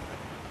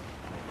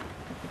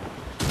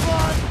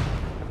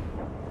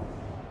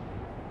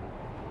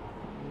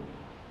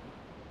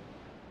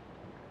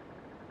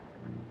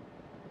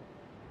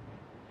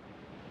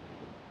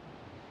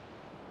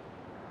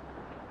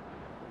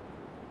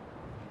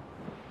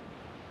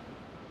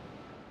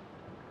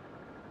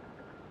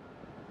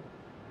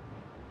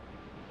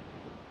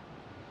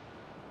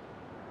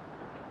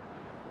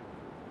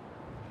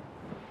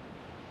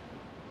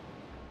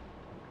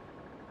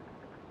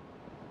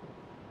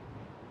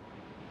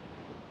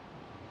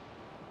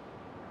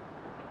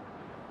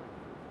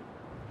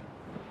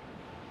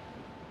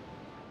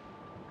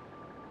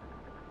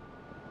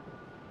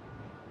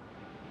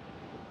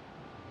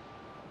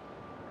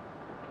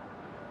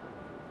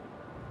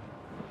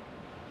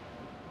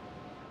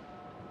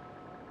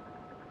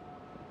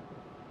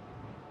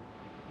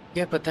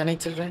 क्या पता नहीं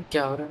चल रहा है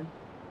क्या हो रहा है।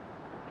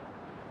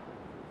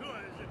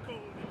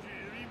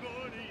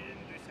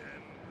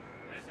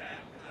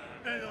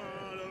 And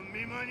all of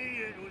me money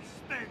it was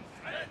spent.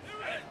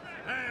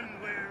 And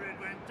where it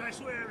went, I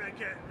swear I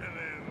can't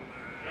remember.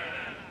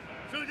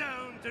 So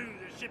down to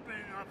the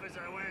shipping office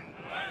I went.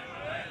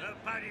 The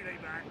paddy lay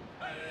back,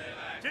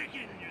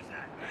 taking your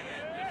sack.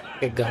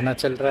 एक गाना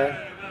चल रहा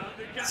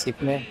है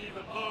SIP में।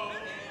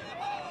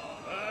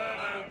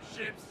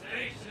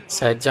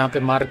 शायद जहाँ पे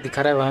मार्ग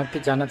दिखा रहा है वहाँ पे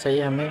जाना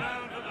चाहिए हमें।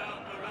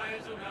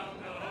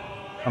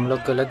 हम लोग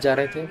गलत जा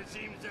रहे थे।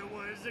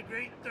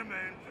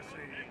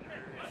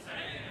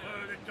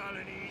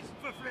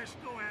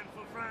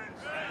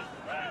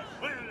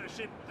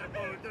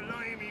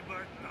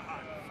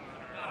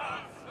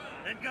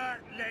 And got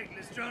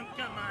legless drunk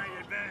on my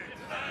advance.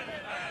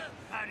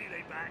 How do you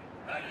lay back?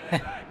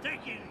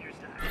 Taking your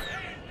stack.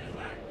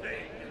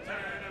 Take a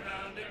turn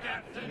around the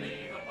captain,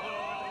 leave a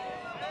port.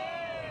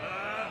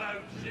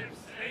 About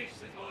ships,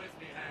 faces, boys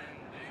behind.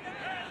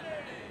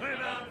 We're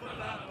bound for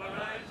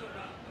Valparaiso.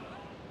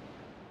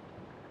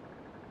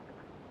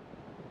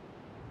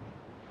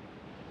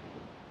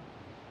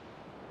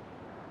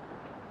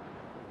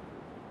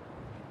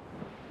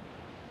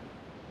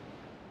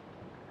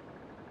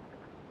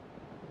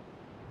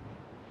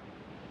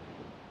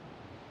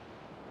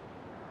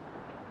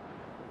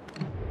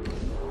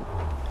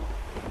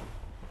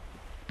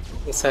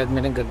 ये शायद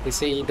मैंने गलती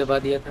से ही दबा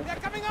दिया था।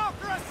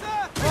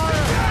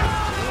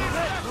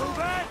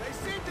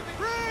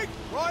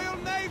 Royal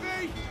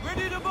Navy,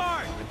 ready to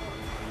board.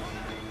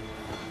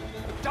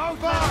 Don't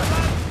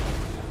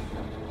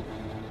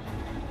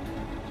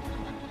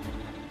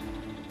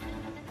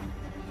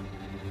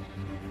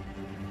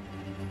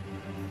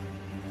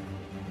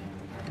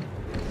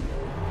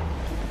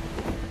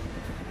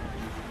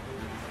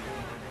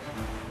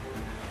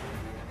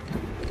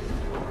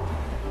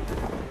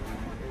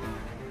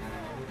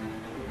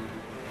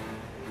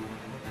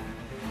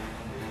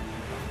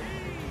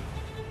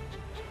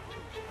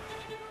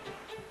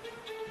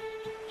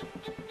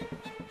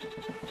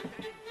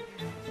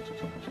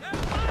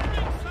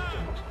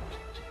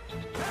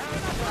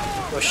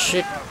Oh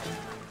shit.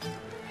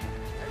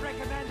 I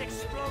recommend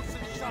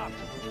explosive shot.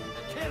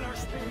 Killer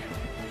spear.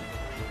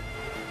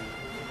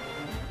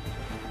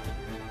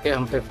 क्या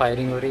हम पे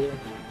फायरिंग हो रही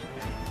है?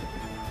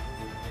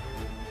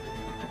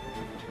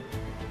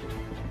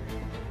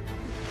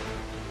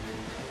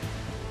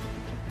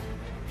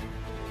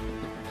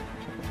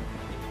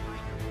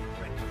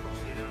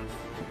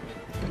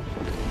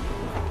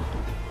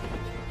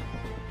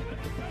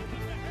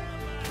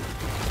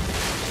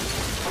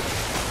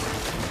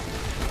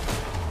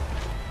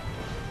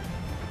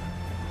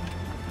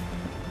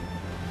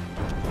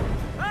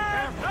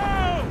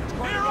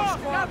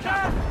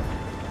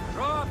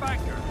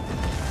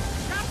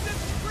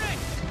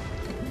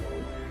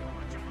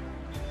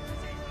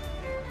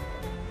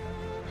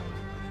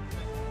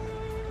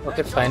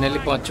 ओके फाइनली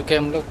पहुंच चुके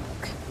हैं हम लोग।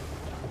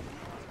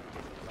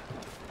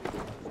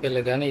 ये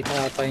लगा नहीं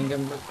था आ पाएंगे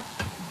हम लोग,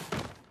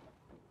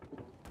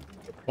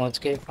 पहुंच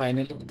गए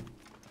finally.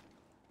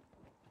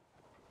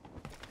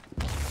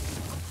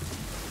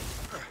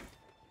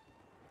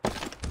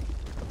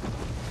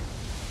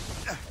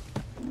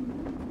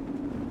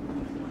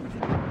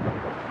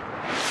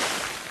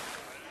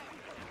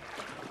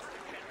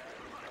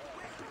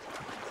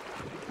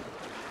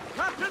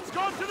 Captain's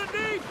gone to the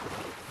deep.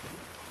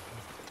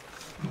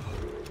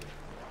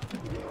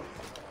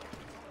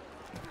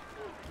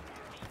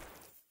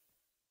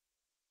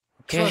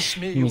 Trust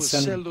me, you will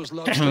sell those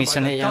logs by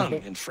the ton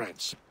in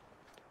France.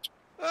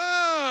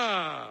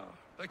 Ah,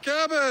 the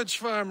cabbage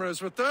farmer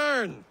has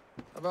returned.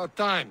 About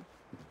time.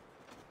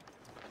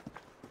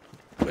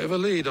 We have a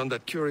lead on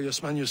that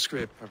curious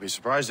manuscript. I'd be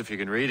surprised if you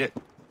can read it.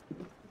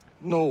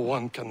 No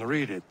one can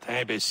read it,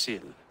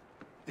 imbecile.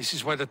 This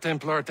is why the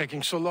Templar are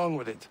taking so long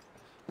with it.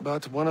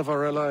 But one of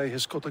our allies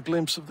has caught a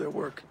glimpse of their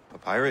work. A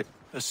pirate?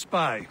 A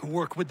spy who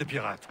worked with the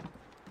pirate.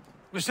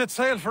 We set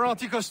sail for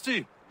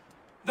Anticosti.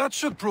 That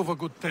should prove a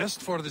good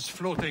test for this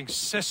floating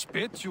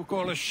cesspit you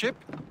call a ship.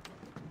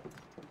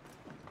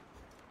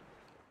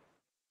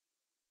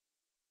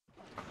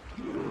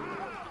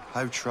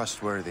 How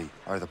trustworthy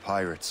are the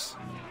pirates?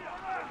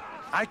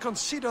 I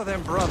consider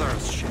them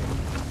brothers, Ship.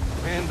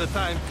 When the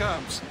time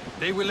comes,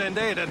 they will lend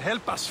aid and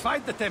help us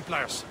fight the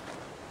Templars.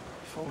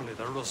 If only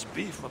the roast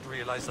beef would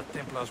realize the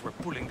Templars were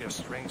pulling their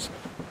strings.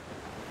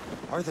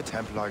 Are the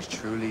Templars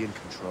truly in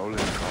control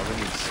of the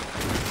colonies?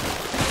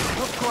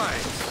 Not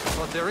quite,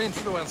 but their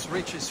influence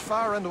reaches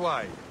far and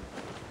wide.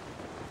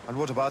 And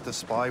what about the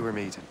spy we're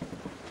meeting?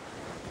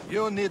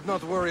 You need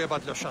not worry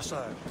about Le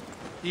Chasseur.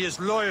 He is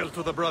loyal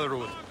to the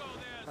Brotherhood.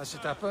 As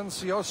it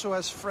happens, he also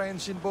has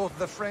friends in both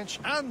the French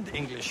and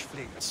English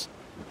fleets.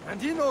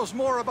 And he knows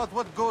more about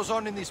what goes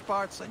on in these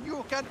parts than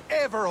you can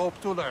ever hope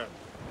to learn.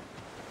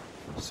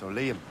 So,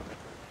 Liam,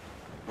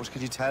 what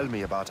can you tell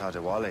me about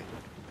Adewale?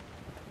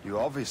 You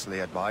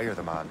obviously admire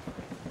the man.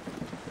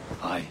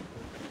 Aye.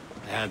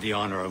 I had the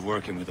honor of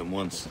working with him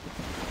once.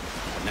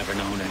 I've never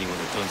known anyone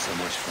who'd done so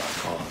much for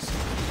our cause.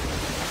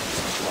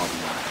 Such a long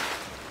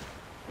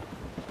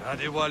man.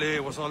 Adewale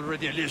was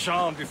already a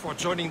legend before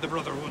joining the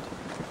Brotherhood.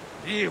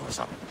 He was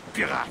a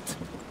pirate.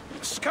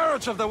 The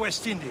scourge of the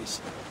West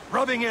Indies.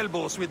 Rubbing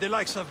elbows with the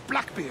likes of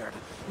Blackbeard,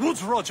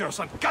 Woodes Rogers,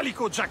 and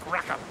Calico Jack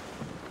Rackham.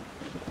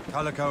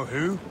 Calico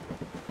who?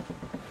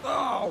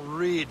 Oh,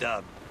 read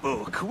a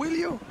book, will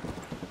you?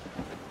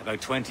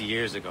 About 20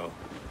 years ago,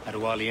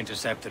 Adewale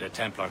intercepted a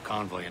Templar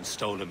convoy and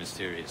stole a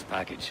mysterious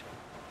package.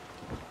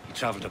 He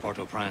traveled to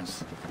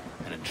Port-au-Prince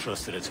and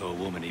entrusted it to a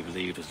woman he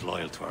believed was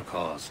loyal to our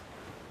cause.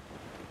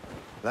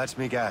 Let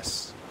me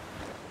guess.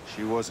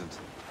 She wasn't.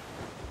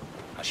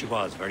 She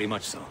was, very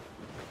much so.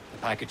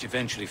 The package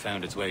eventually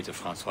found its way to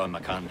Francois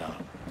Macandal,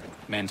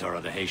 mentor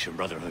of the Haitian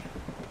Brotherhood.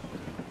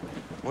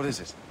 What is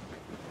it?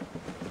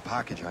 The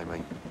package, I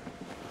mean.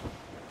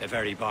 The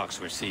very box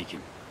we're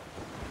seeking.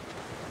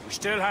 We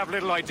still have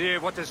little idea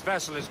of what this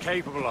vessel is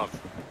capable of.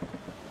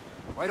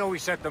 Why don't we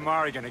set the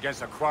Morrigan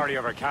against a quarry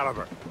of her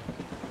caliber?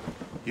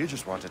 You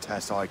just want to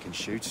test I can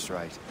shoot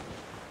straight,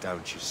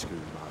 don't you,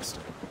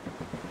 schoolmaster?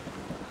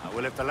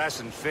 Well, if the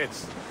lesson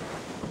fits.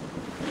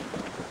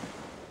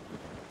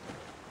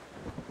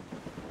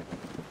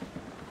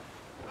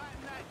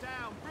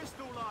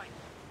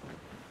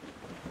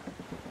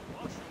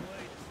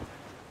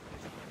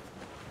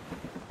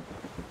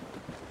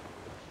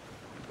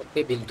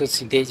 Okay बिल्कुल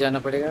सीधे ही जाना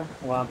पड़ेगा,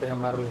 वहाँ पे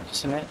हमारा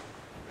location है।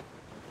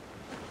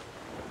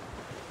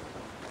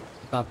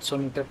 500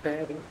 metre पे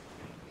है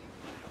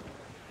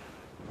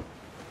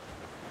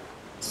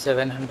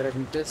 700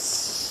 meters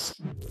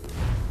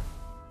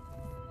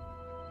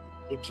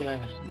ये क्या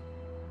है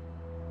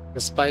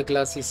The spy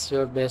glass is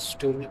your best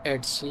tool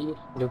at sea.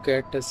 Look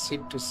at the sea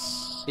to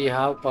see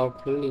how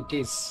powerful it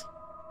is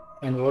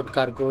and what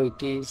cargo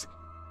it is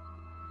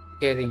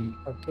carrying.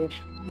 Okay.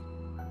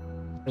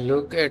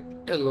 Look at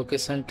the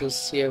location to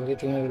see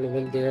everything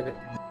available there.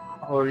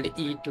 Hold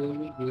E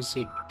to use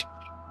it.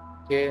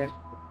 Okay.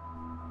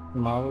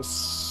 Mouse.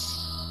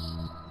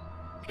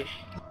 Okay.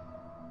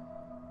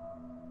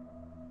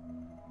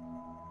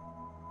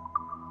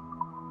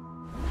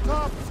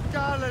 Tops,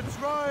 gallants,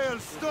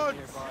 royals,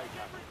 studs!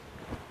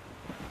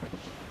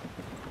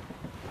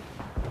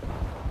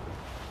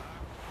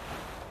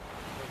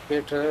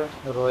 Peter,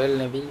 Royal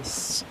Navy,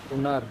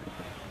 schooner.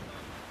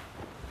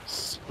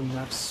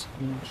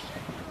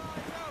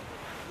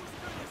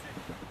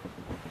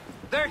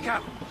 There,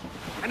 Captain.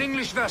 An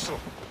English vessel.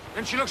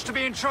 And she looks to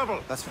be in trouble.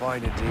 That's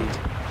fine indeed.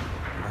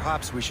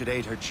 Perhaps we should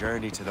aid her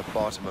journey to the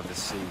bottom of the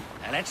sea.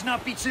 And let's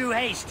not be too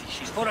hasty.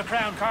 She's full of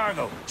crown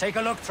cargo. Take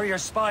a look through your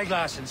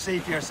spyglass and see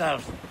for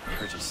yourself.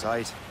 Pretty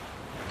sight.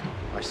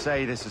 I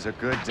say this is a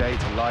good day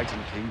to lighten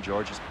King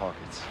George's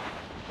pockets.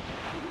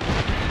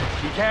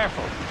 Be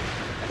careful.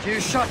 A few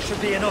shots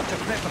should be enough to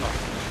cripple her.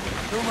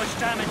 Too much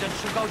damage and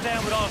she'll go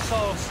down with all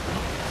souls.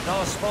 And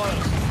all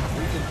spoils.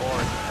 We can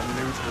board and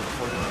loot her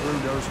before the crew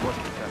knows what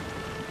hit them.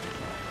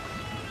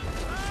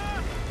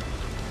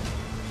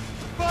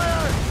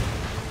 Fire!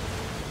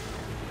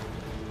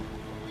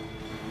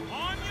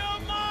 On your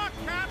mark,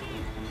 Captain!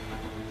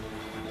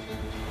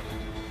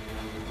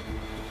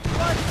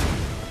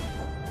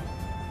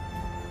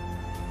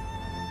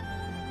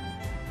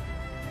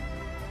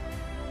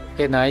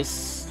 Okay,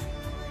 nice.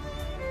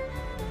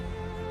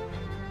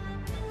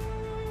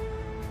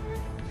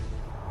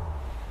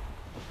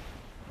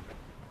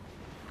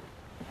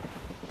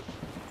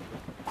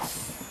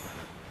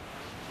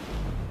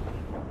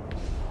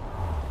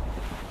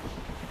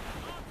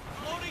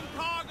 Loading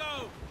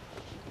cargo!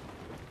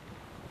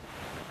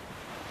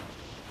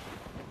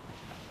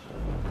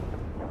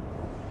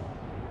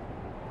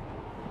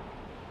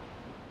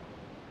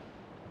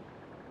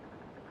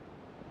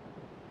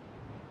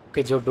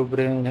 कि जो डूब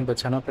रहे हैं उन्हें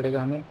बचाना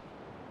पड़ेगा हमें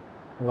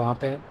वहाँ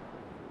पे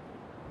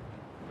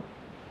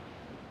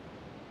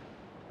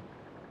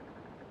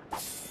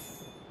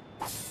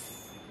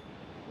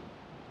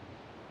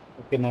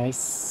ओके नाइस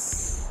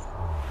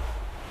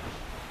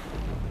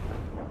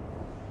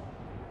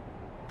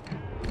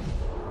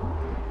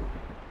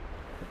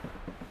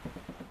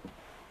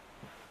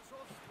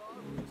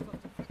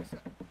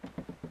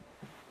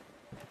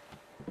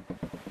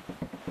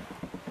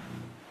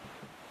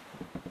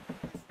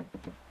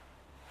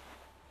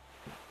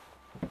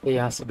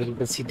यहाँ से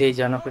बिल्कुल सीधे ही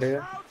जाना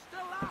पड़ेगा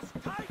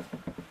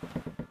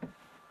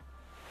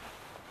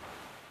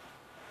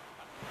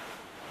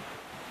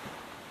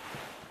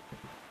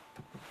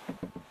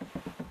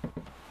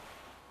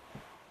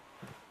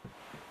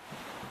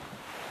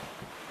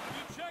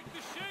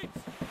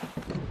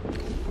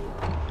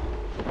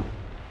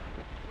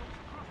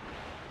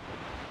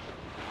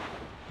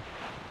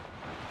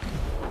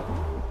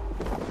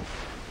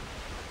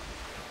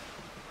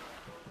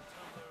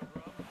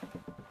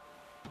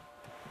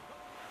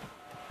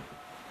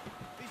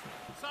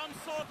Some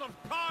sort of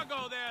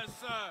cargo there,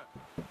 sir.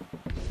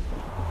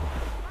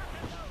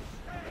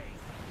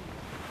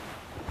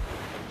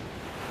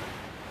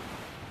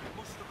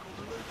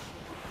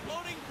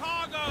 Loading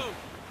cargo.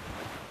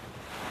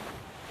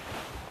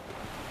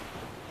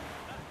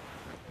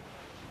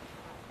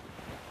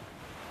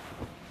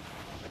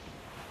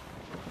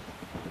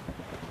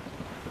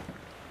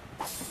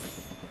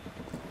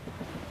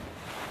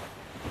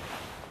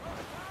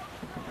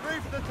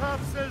 Reef the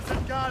topsails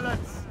and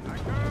gallants!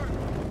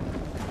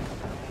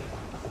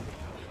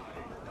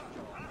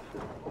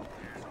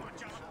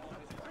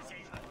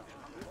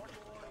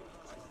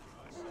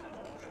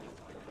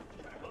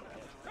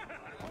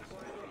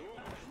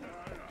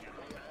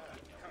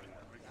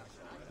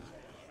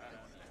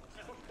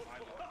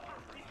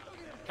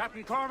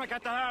 Captain Cormac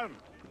at the helm.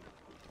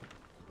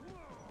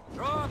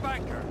 Draw a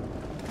banker.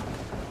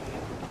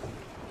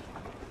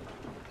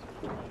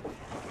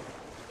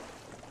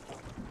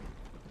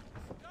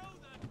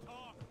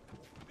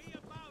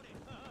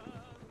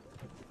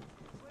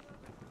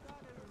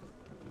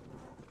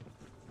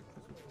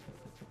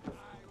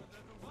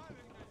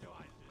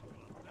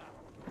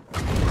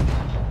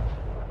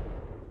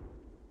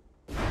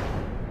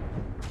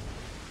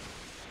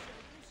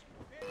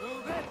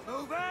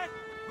 Move it!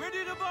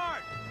 Ready to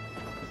board!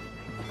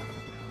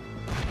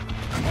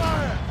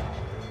 Fire!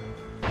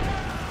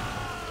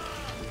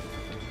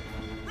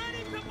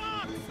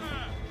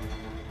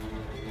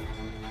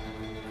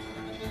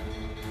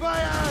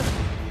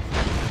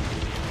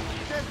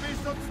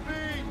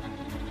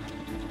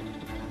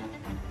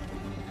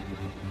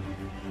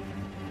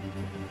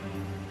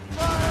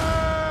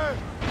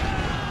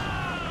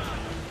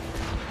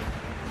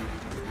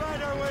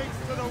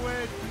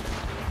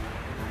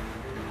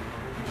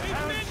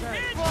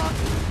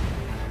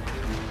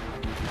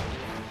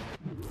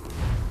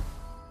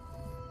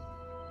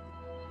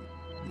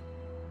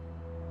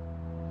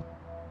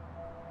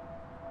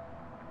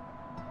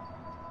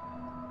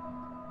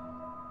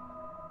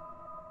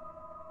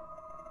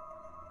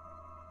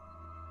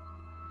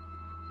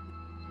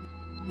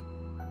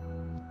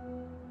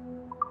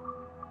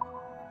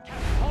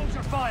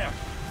 fire!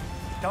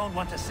 Don't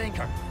want to sink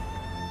her.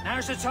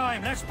 Now's the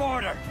time, let's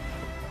board her!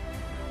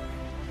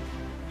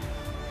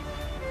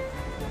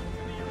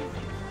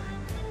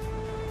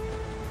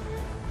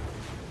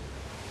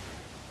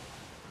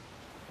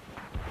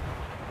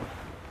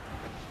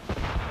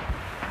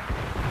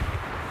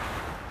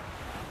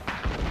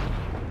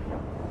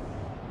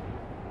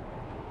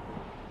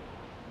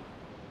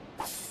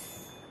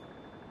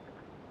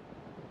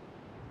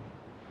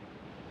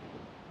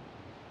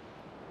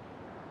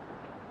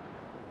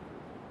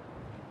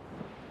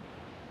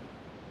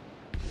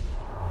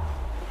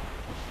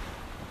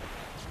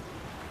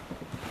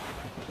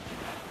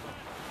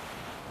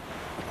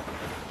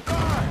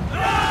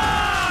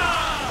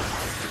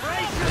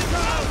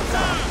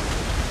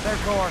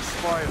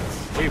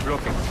 Keep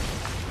looking.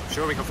 I'm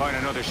sure we can find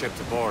another ship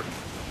to board.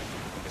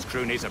 This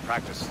crew needs a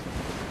practice.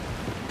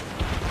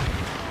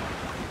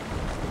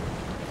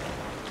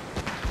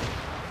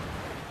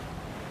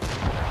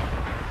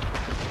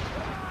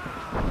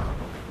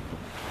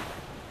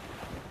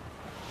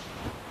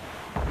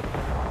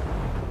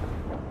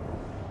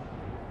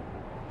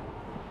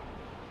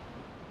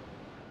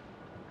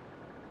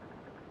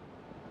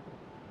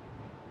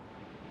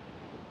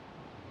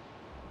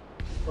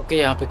 Okay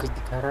यहाँ पे कुछ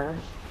दिखा रहा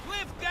है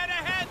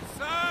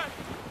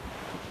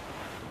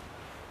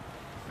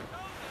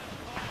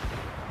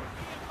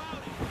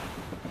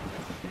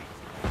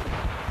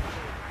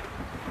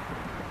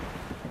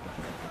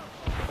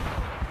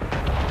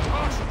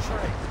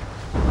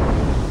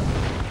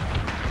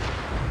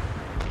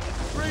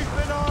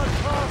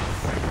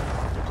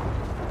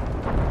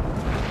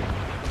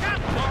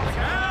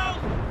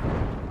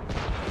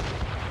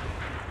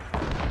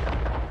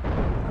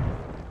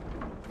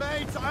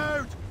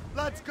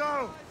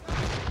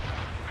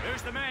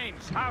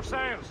Half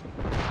sails!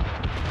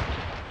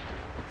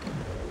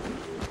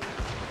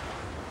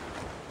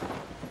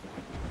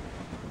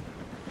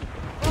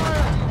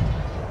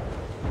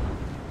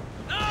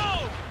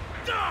 No!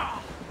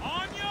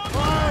 On your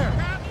fire!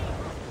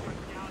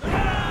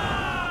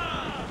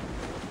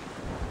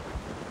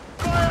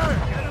 Fire!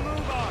 Get a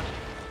move on!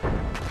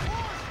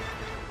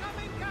 Warship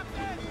incoming,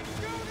 Captain!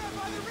 Schooner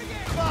by the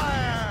rigging!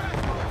 Fire!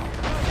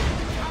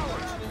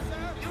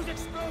 Use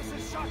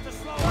explosive shot to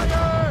slow it!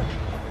 Fire!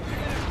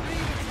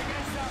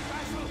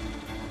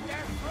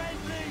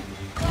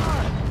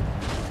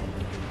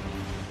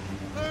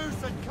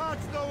 And catch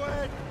the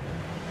wind!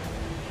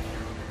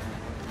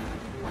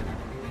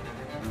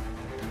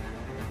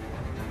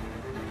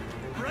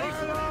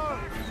 Brace it up!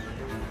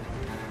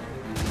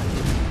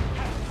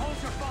 Hold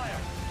your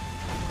fire!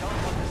 Don't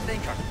want to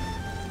sink her.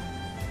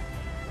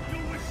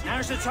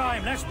 Now's the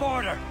time, let's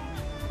board her!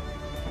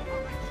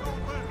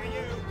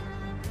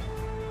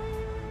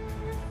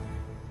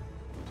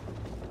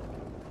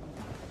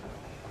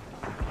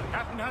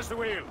 Captain has the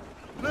wheel.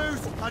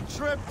 Loose and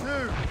trim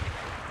too!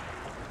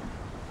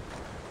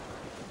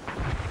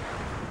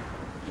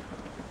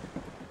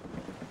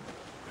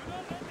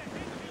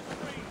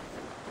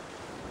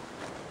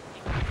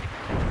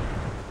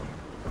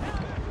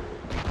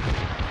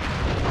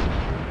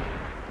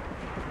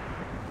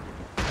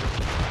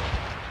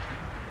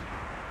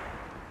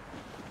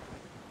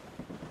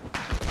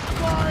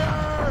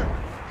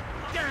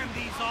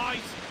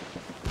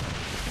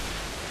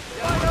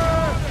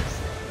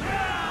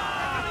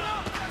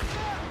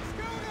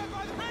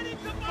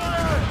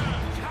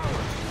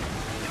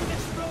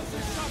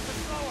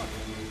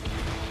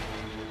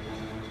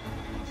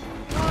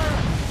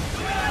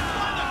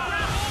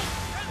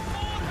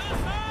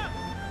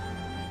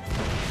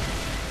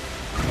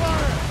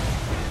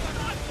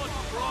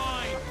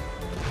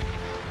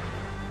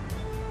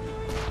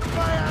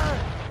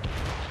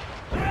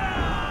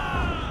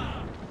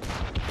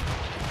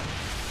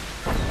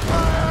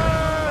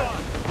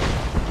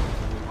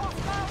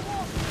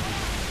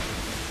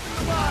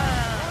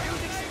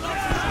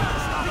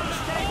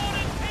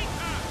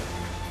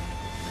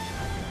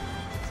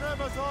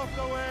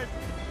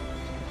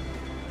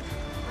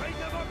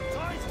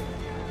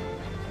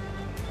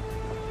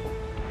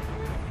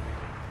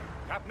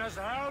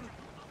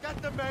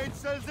 Get the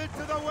mainsails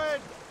into the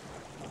wind!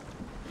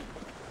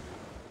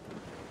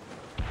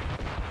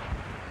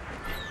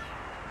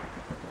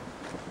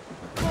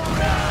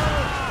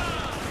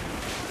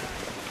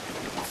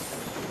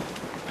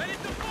 Ready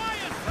to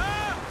fire,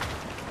 sir!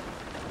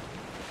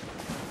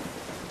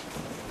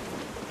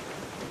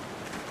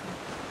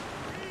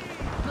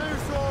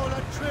 Loose all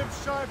and trim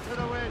sharp to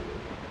the wind!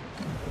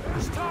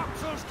 Who's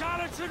talked those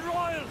gallants and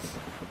royals?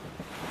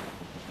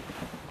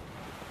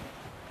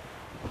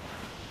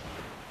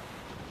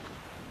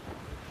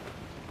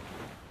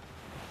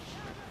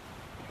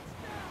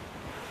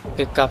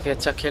 काफी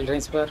अच्छा खेल रहे हैं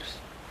इस बार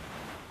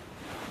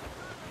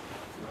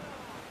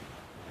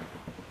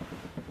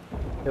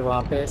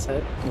वहाँ पे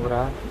शायद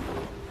बुरा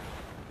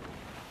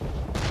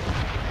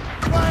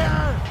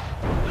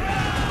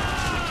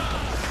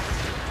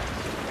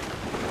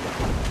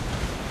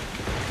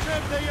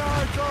Trim the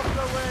yards off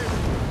the wind!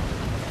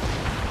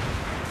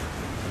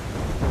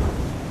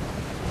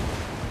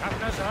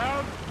 Captain has the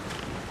helm.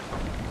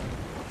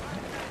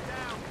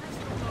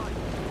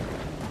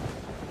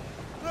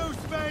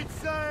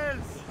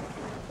 sails!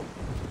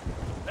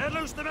 Let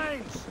loose the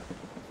mains!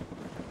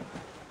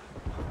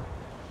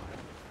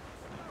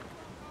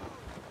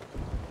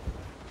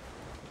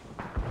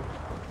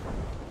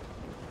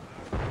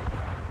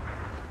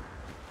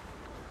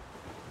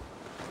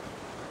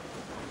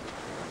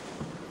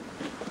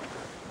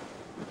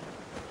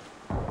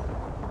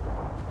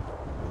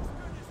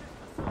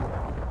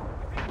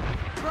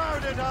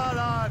 Crowd it all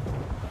on!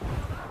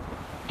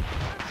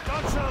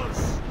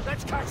 Gunsels!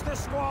 Let's catch this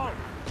squall!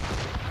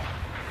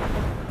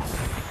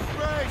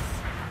 Brace!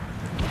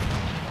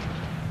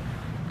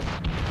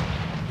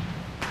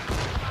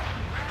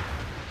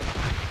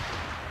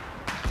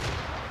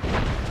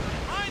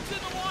 Mines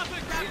in the water,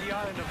 Captain! See the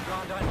island of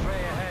Grand Andre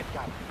ahead,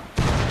 Captain.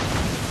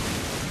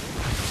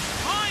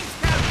 Mines,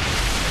 Captain!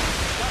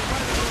 That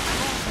weather looks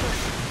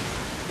monstrous!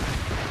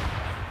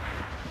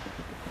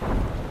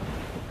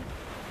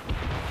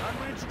 And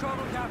winch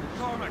trouble, Captain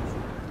Cormac.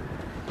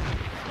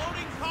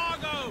 Loading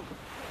cargo!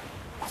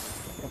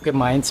 Okay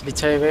mines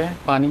बिछाए हुए हैं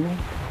पानी में,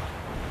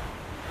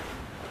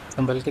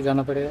 संभल के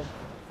जाना पड़ेगा।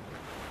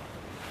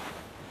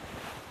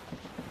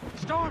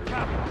 Storm,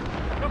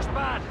 Captain! Looks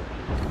bad!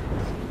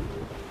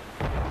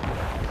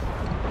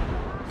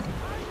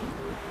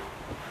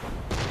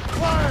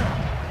 Fire!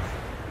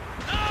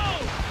 No!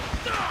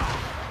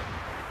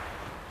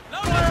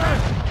 Fire!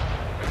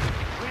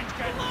 Wind's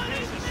getting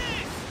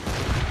pieces!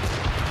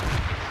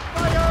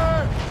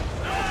 Fire!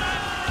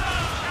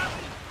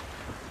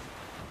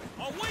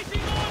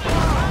 Awaiting orders!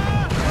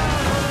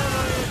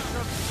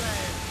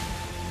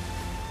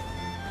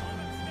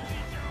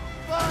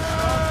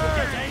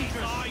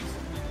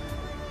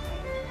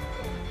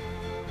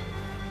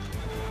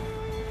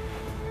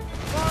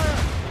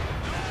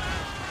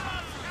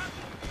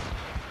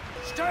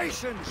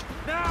 Stations!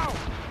 Now!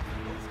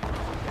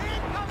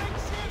 Incoming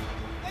ship!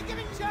 They're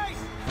giving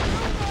chase!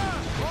 Super!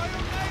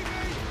 Royal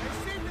Navy! They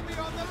seem to be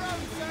on their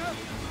own, sir!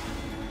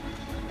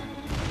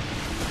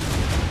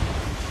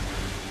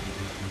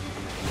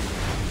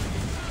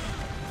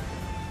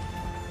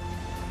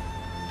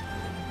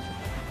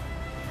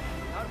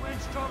 That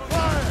wind's trouble!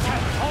 Fire!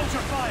 Captain, hold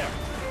your fire!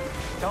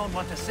 Don't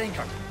want to sink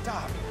her.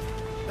 Damn!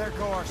 Their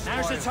course.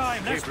 Now's the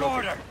time, let's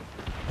board her!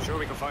 Sure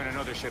we can find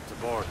another ship to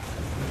board.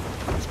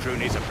 This crew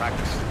needs a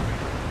practice.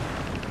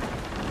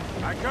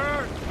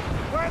 Anchor!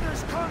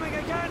 Weather's coming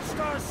against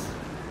us!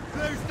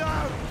 Blue's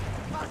down!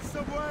 Catch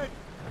some wind!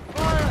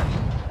 Fire!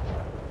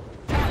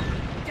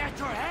 Get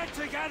your head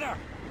together!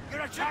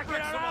 You're attacking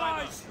our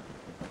allies!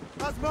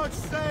 As much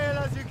sail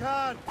as you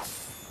can!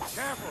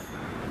 Careful!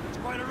 It's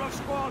quite a rough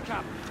squall,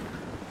 Cap.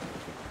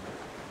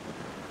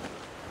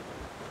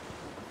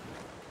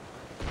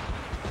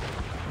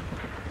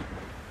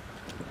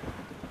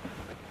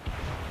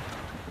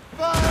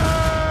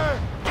 Fire!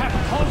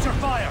 Captain, hold your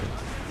fire!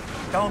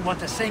 Don't want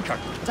to sink her.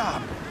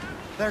 Damn!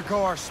 Their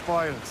course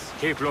spoils.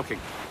 Keep looking.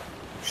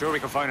 Sure we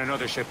can find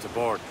another ship to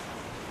board.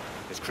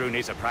 This crew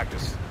needs a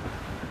practice.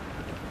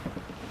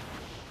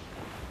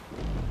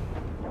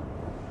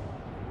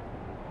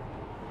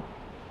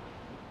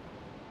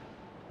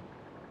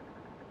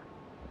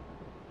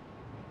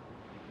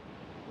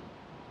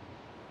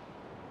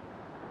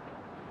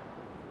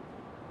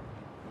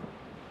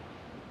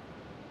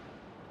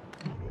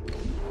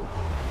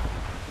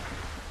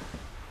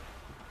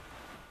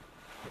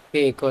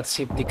 एक और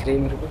ship दिख रही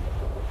है मेरे को,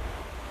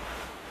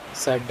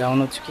 side down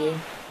हो चुकी है।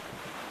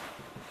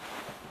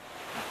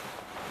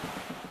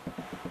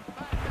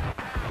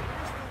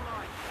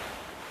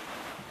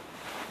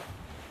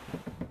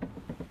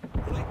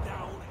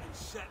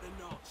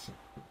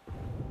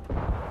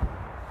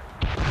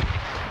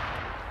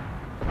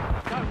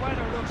 That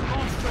weather looks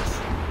monstrous.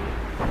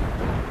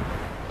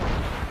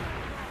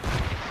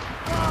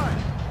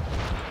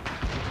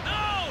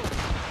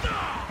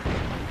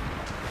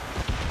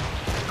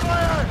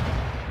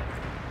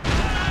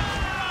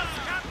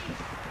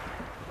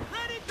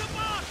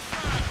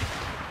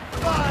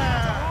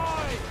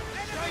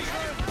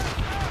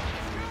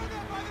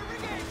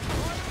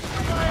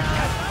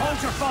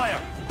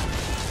 Fire!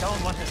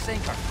 Don't want to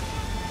sink her.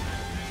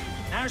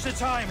 Now's the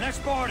time, let's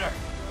board her.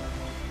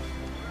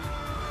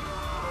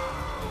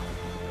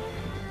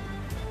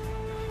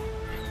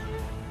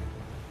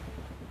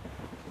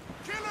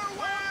 Killer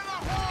whale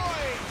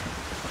ahoy!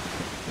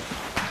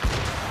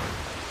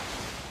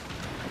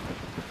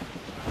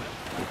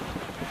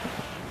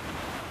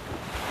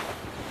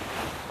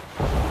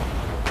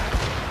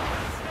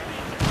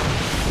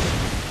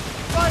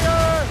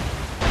 Fire!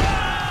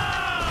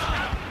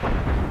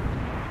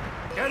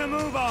 Get a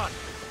move on.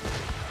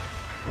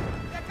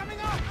 They're coming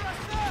after us,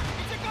 sir!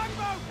 It's a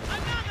gunboat!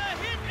 Another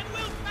hit and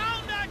we'll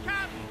pound our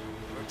cap!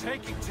 We're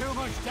taking too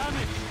much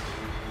damage.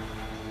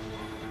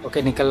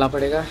 Okay, निकलना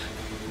पड़ेगा,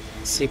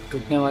 ship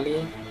टूटने वाली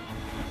है।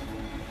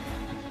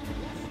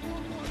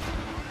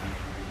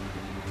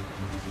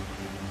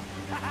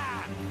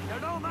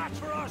 They're no match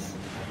for us.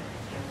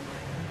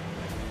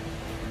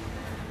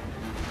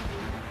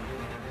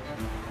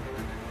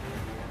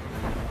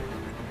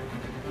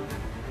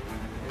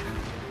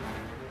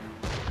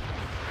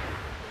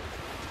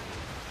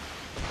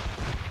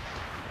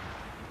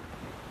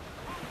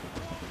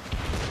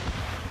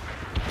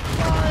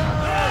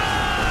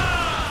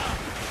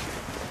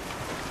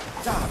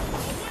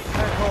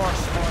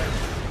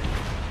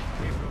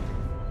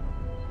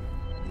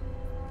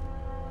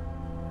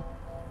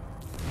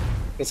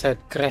 के साथ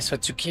crash हो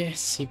चुकी है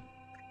ship.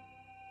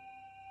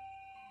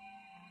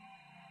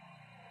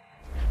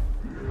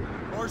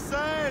 More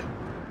sail!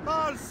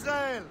 All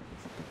sail!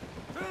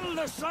 Fill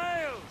the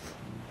sails!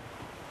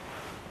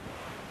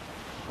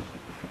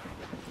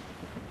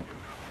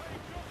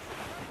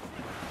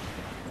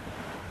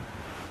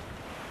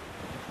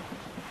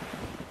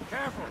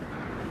 Careful!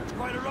 It's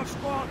quite a rough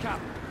squall,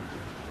 Captain.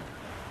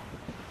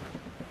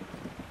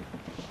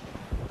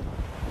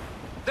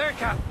 There,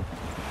 Cap!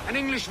 An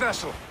English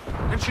vessel.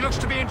 And she looks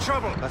to be in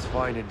trouble. That's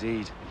fine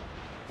indeed.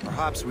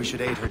 Perhaps we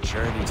should aid her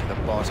journey to the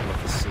bottom of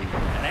the sea.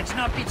 And let's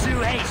not be too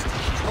hasty.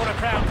 She's full of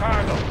crown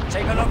cargo.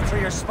 Take a look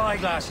through your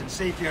spyglass and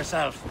see for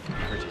yourself.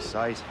 Pretty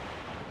sight.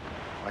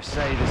 I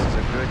say this is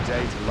a good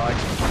day to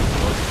light some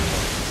wood.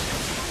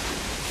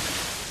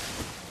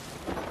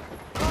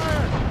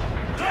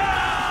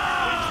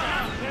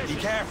 Be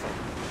careful.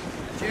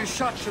 A few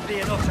shots should be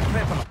enough to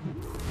cripple him.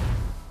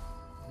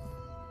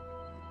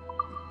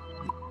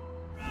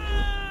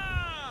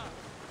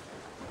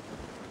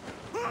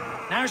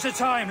 Now's the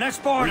time. Let's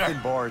board her. We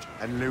can board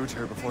and loot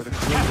her before the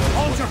crew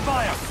Hold your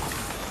fire.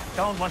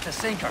 Don't want to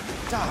sink her.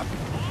 Damn.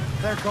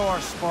 There go our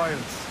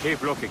spoils.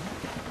 Keep looking.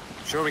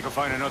 I'm sure we can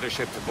find another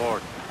ship to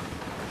board.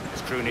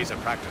 This crew needs a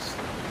practice.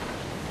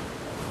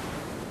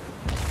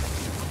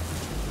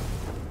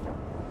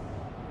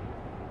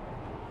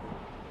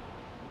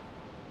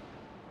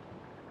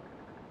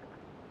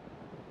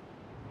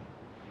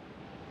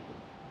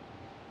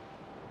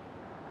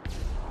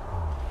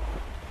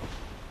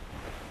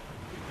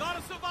 Got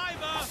a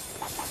survivor!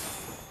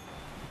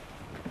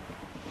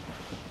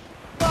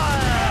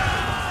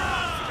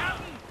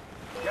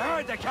 You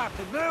heard the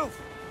captain. Move!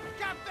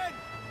 Captain!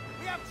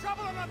 We have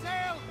trouble on our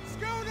tail!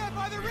 Schooner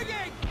by the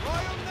rigging!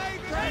 Royal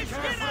Navy! Take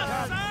Skin care,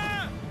 us, Fred.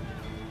 sir!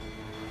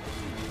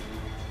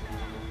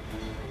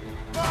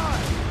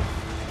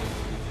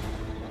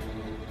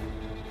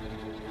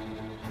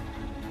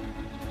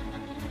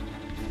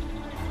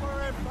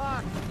 We're in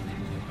back.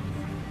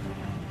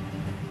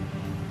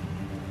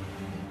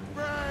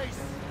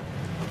 Brace!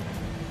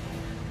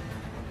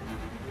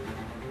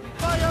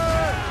 Fire!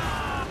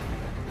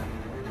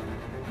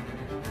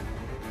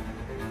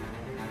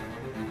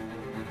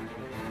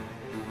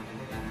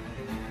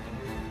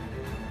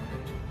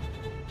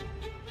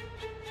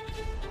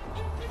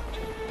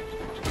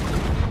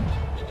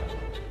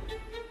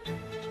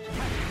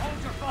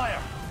 Hold your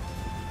fire.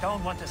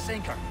 Don't want to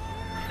sink her.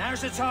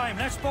 Now's the time.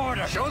 Let's board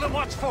her. Show them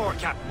what's for,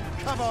 Captain.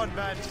 Come on,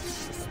 men. The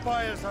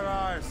spoils are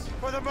ours.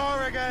 For the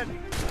Morrigan!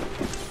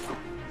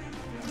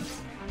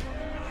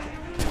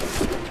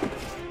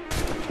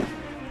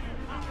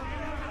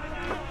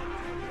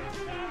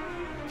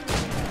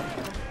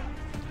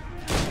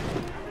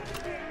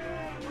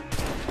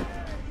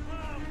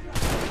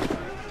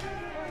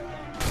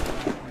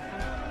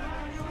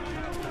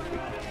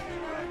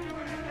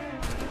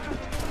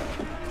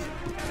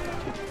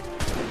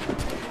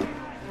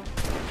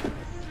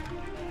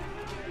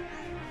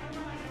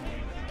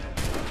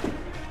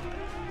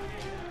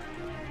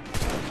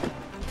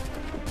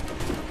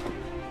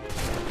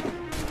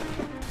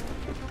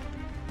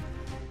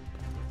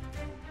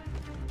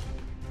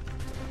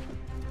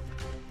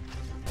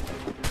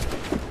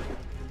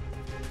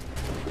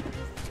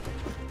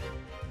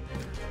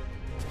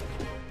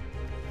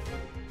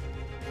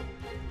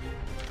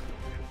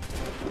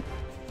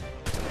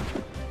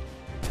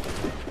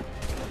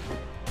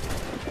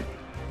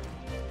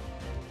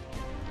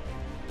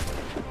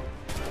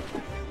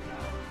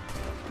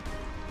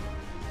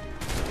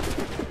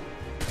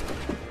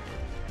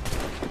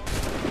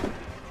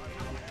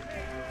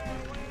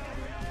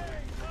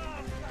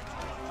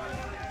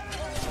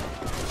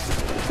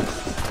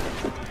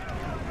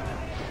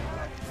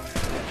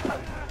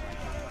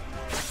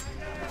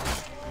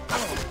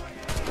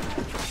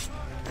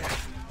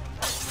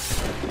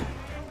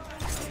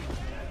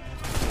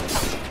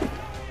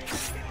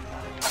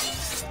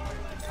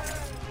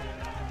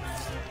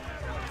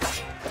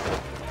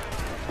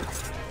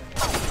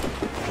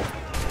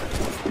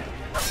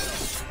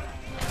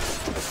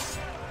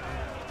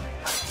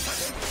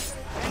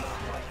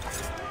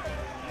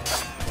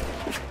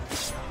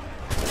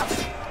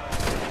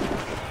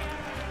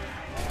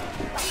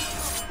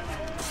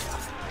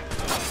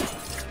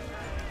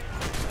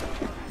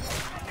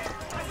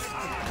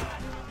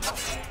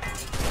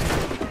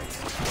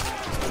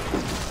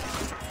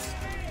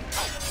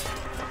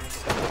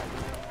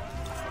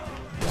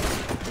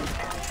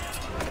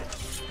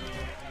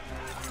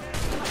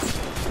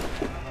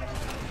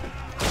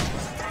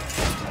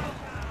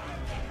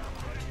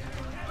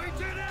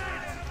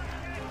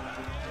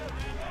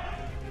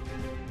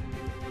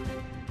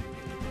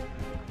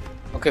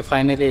 Okay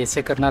finally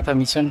ऐसे करना था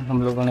mission.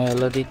 हम लोगों ने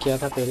अलग ही किया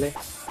था पहले,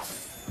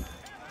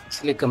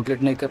 इसलिए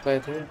कंप्लीट नहीं कर पाए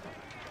थे।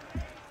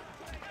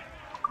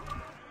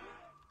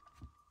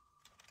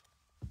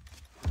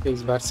 तो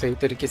इस बार सही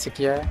तरीके से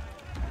किया है।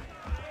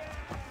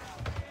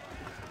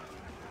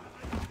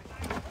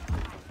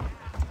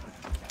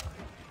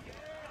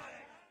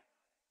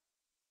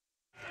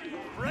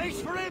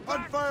 Brace for it!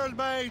 Unfurled,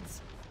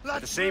 maids!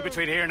 The sea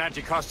between here and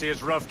Anticosti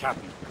is rough,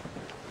 Captain.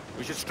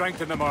 We should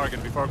strengthen the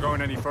Morgan before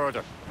going any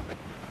further.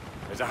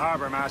 There's a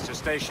harbour master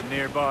station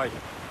nearby.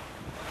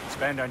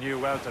 Spend our new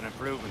wealth on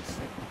improvements.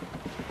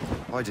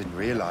 I didn't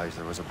realize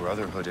there was a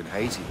brotherhood in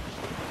Haiti.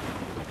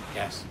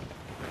 Yes.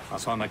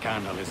 Francois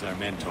McCandle is their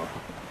mentor.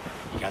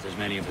 He gathers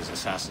many of his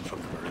assassins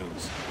from the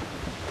Maroons.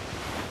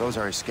 Those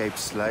are escaped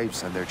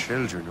slaves and their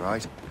children,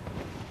 right?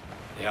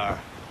 They are.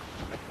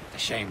 A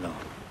shame, though.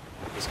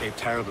 They escaped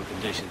terrible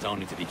conditions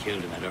only to be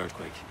killed in that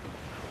earthquake.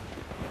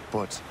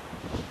 But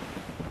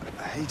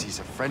Haiti's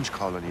a French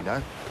colony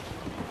now.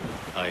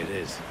 Aye, it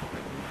is.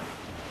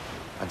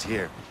 And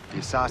here, the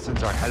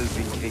assassins are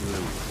helping King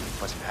Louis.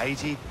 But in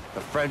Haiti,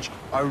 the French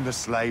own the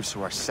slaves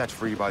who are set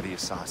free by the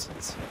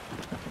assassins.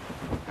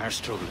 Our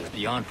struggle is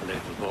beyond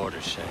political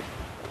borders, Shay.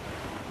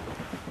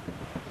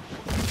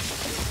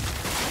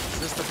 Is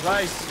this the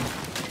place?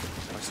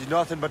 I see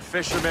nothing but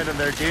fishermen and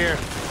their gear.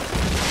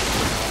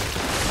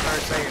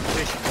 Farrese and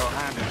fishing go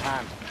hand in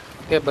hand.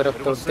 के बर्फ But it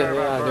will तोड़ते serve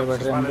हुए our आगे बढ़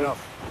purposes रहे well हैं हम लोग।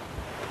 enough.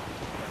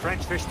 The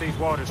French fish these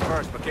waters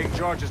first, but King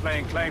George is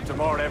laying claim to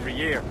more every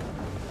year.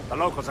 The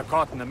locals are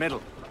caught in the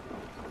middle.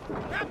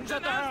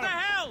 Captain, how's the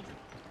helm?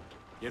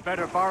 You'd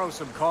better borrow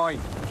some coin.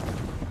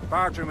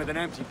 Bartering with an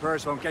empty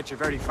purse won't get you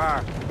very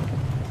far.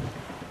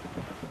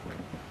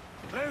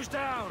 Close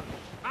down!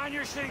 Man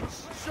your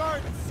seats!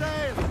 Short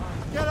sail!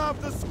 Get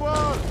off the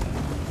squall!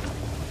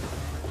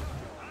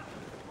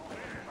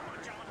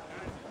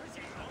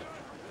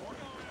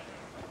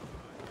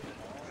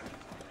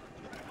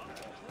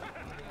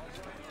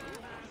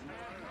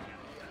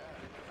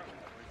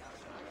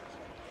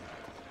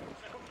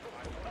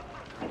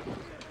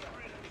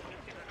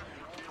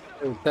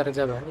 उतर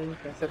जा भाई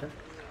कैसे रहा?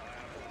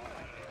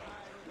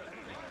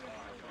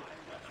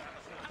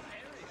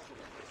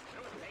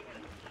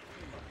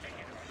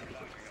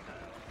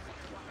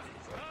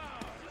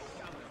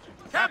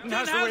 Captain,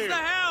 how's the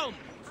helm?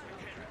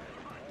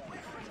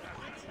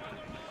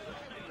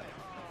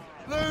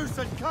 Loose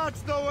and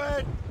catch the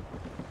wind!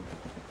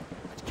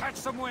 Let's catch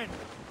some wind!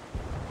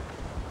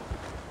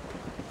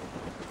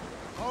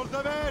 Hold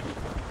them in!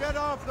 Get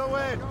off the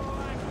wind!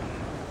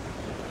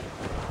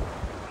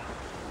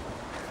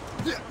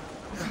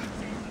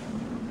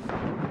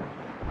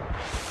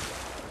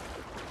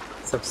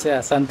 सबसे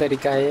आसान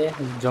तरीका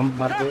है jump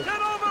मार दो।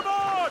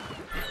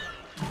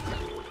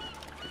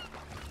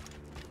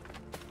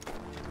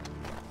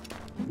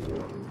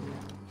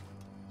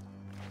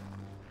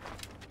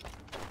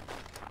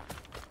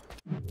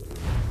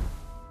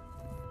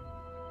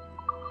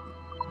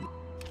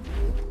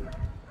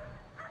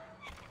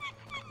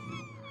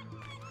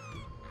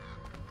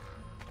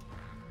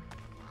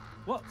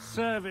 What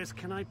service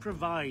can I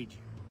provide you?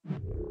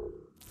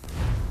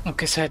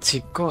 Okay शायद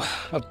सीख को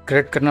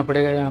अपग्रेड करना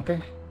पड़ेगा यहाँ पे।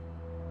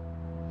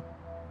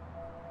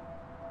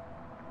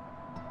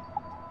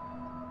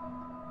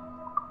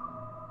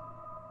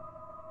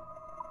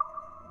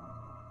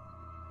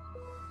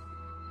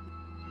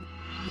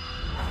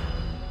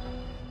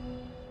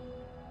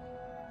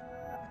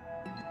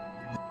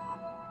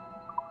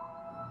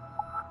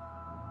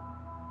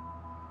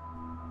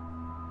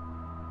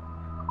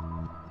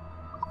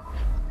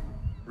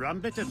 Rum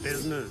bit of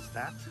business,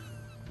 that.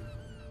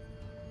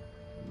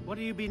 What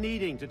do you be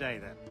needing today,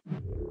 then?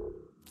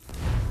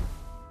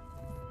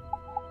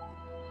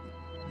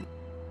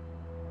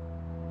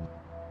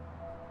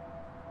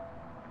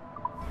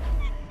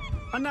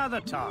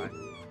 Another time.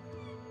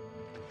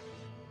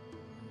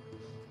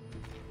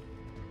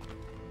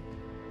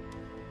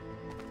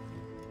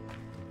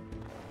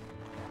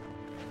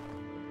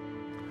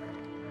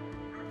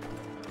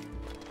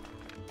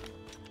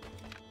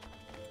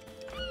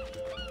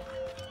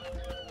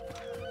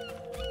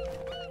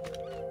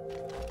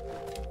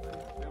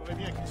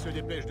 Se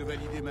dépêche de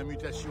valider ma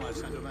mutation à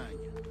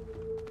Saint-Domingue.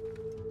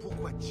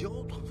 Pourquoi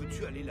diantre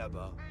veux-tu aller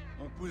là-bas?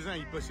 Mon cousin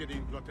y possédait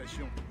une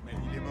plantation, mais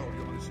il est mort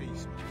durant le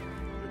séisme.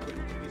 Je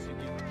connais des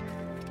décennies.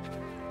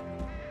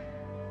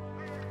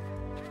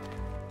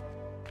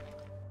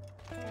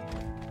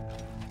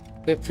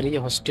 Okay, free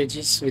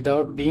hostages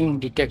without being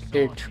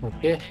detected.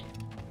 Okay,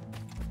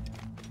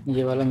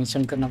 ये वाला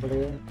mission करना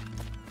पड़ेगा।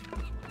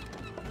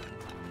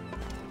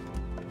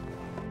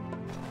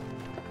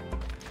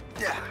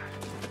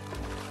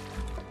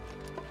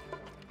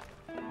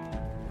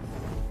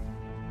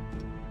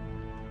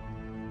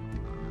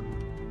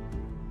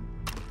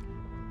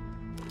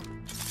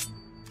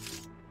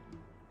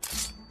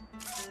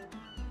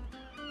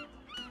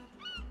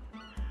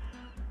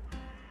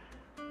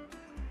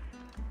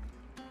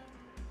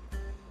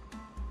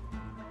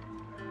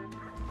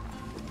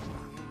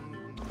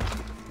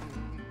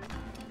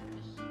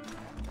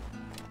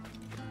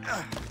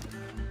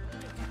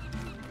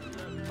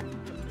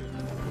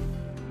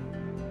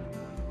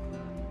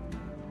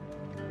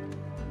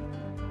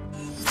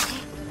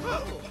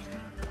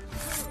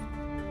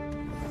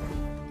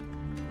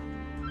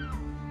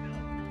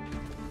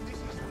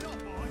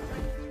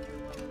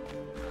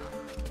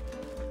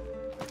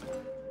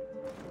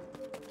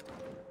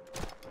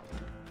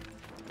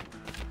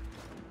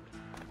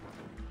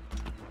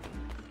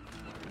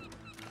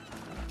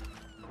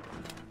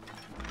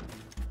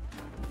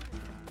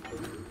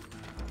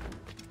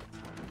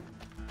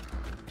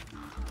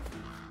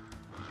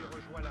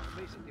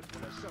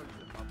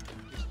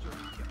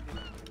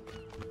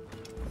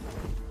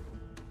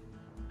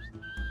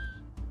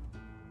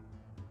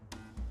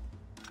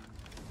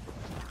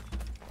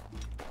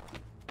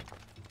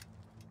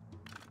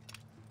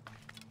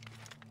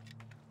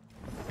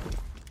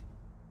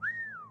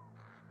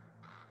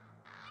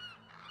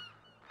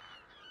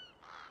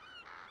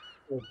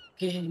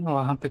 Okay,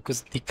 वहां पे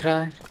कुछ दिख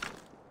रहा है,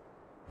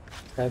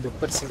 शायद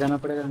ऊपर से जाना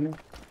पड़ेगा हमें।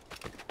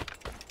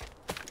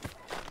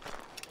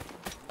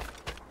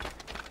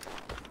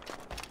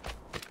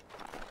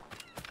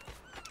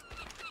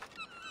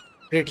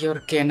 Read your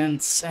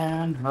cannons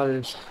and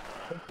hull.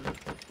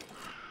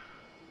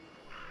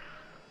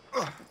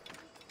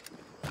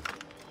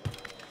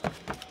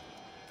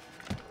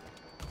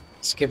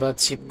 इसके बाद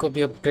शिप को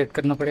भी अपग्रेड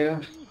करना पड़ेगा।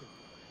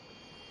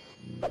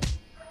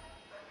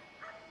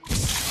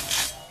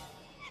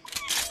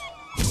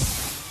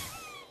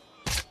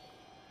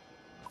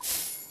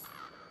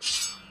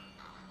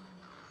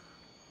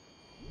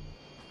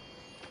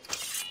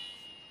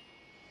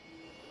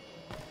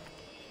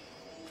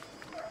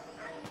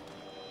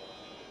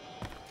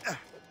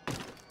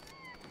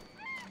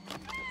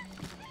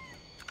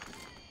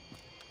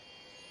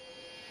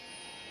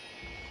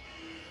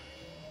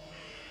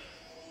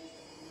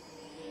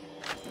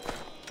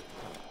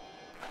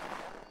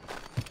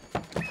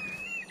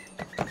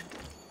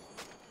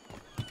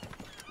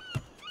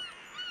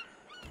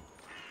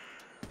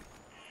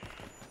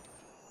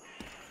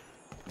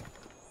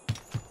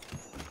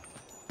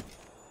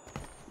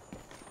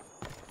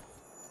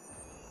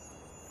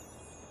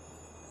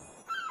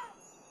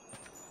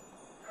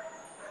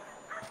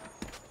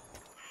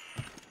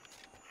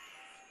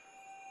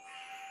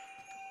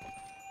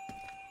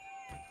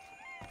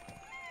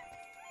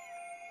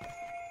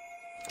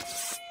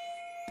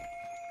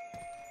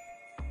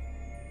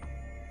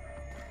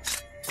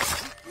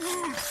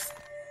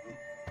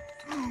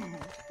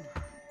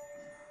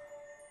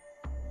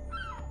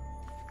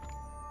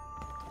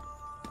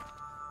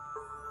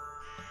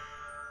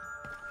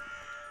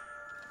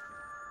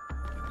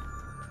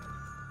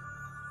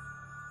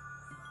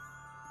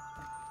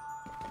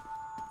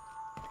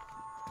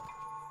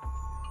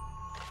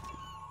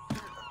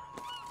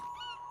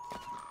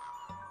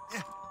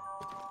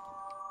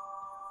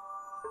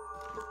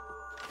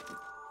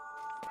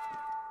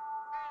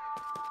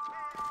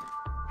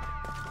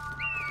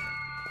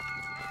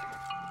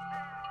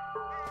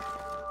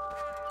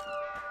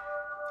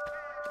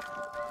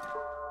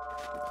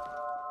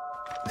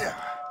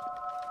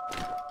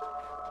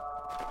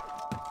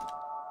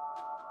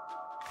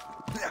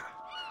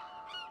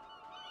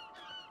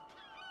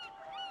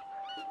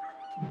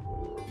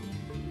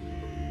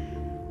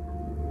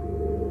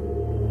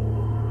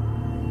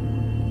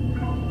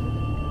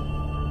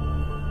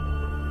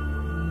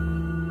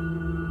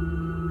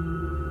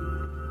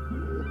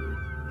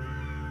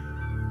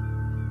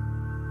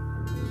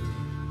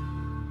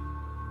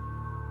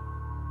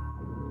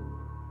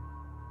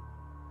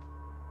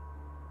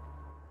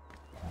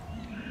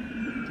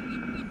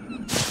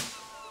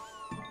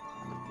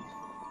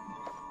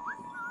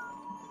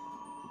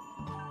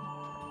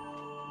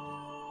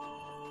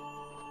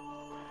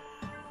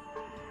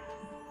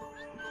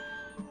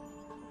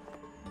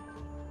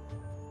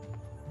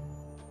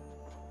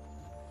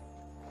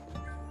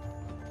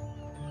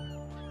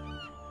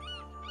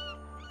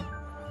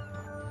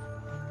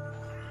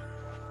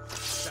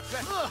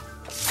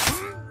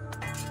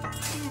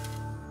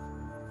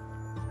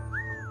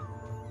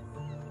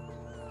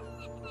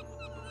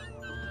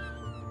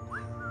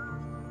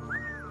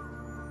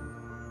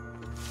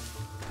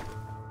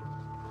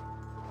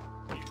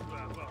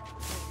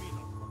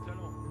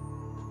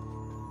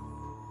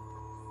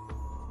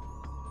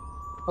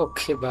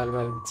 ओके, बाल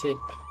बाल बच्चे,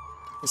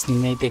 इसने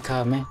नहीं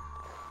देखा हमें।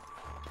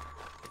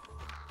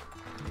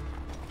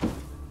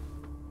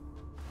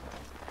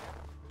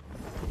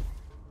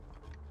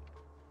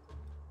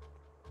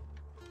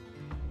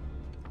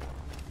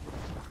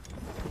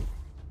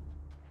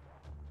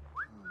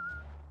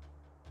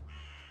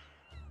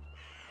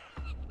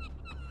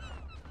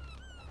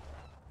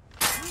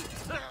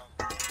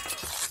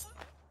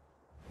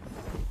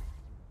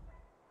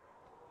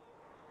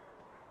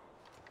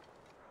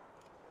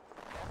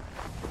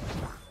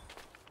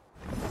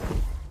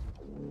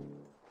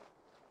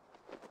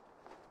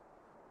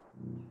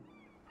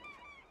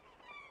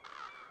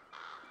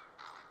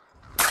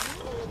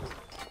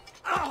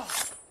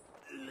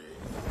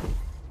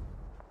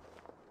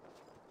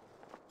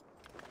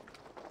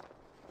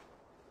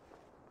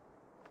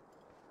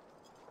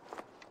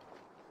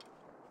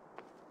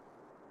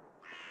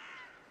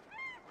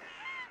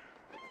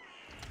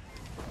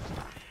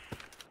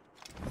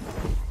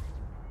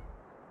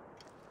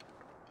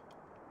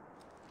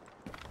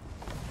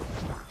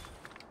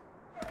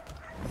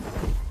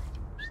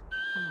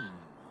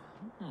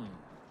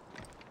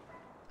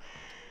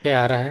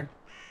 क्या आ रहा है?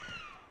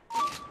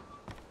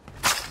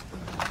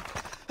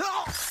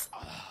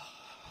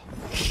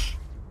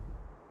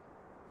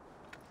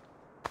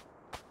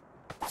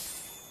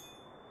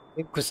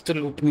 कुछ तो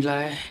लूट मिला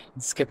है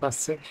इसके पास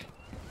से।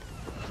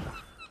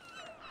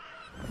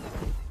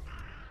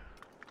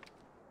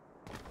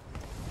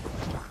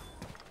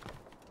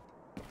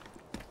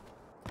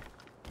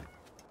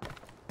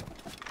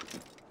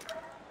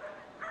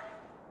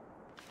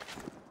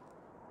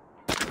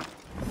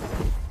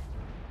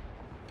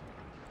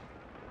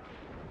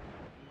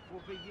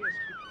 Veiller à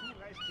ce que tout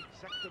reste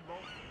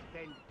exactement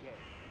tel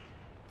quel.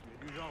 Tu es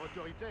du genre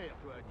autoritaire,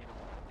 toi, dis donc.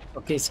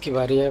 Okay इसकी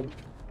बारी है अब।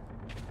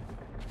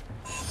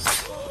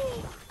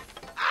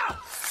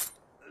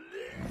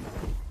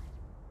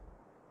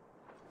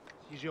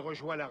 Si j'ai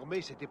rejoint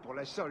l'armée, c'était pour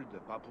la solde,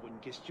 pas pour une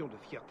question de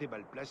fierté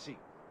mal placée.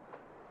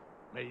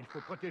 Mais il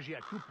faut protéger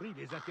à tout prix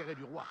les intérêts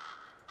du roi.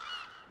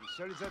 Les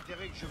seuls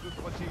intérêts que je veux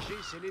protéger,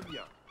 c'est les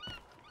miens.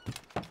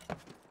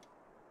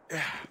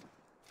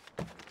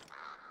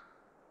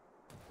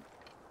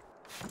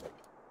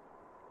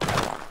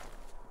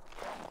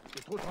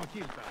 C'est trop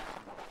tranquille, par ici.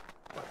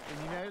 Pas de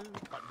criminels,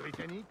 pas de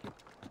britanniques.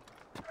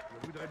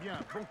 Je voudrais bien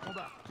un bon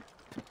combat.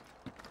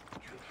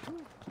 Tu es fou?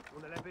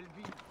 On a la belle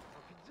vie.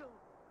 Profites-en.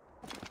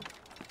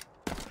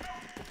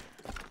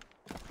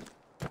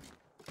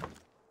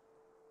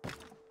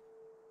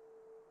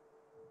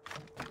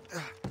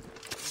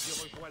 Si j'ai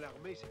rejoint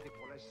l'armée, c'était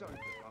pour la solde,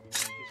 pas pour une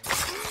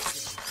question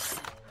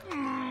de...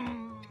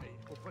 Mais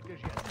il faut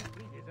protéger à tout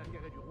prix les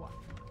intérêts du roi.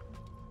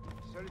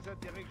 Les seuls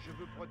intérêts que je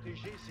veux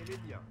protéger, c'est les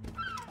miens.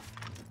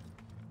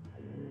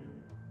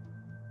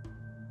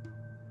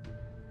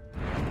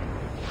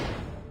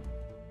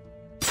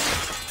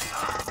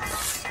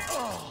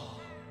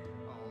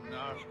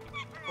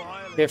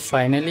 Okay,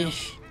 finally.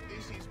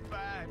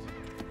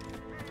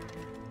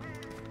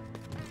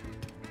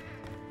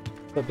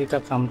 सभी का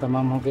काम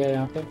तमाम हो गया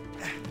यहाँ पे।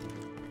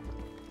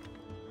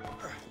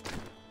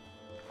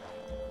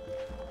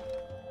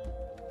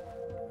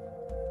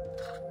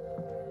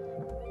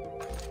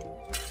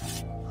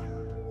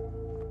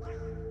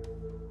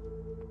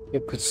 ये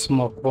कुछ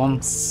smoke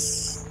bombs.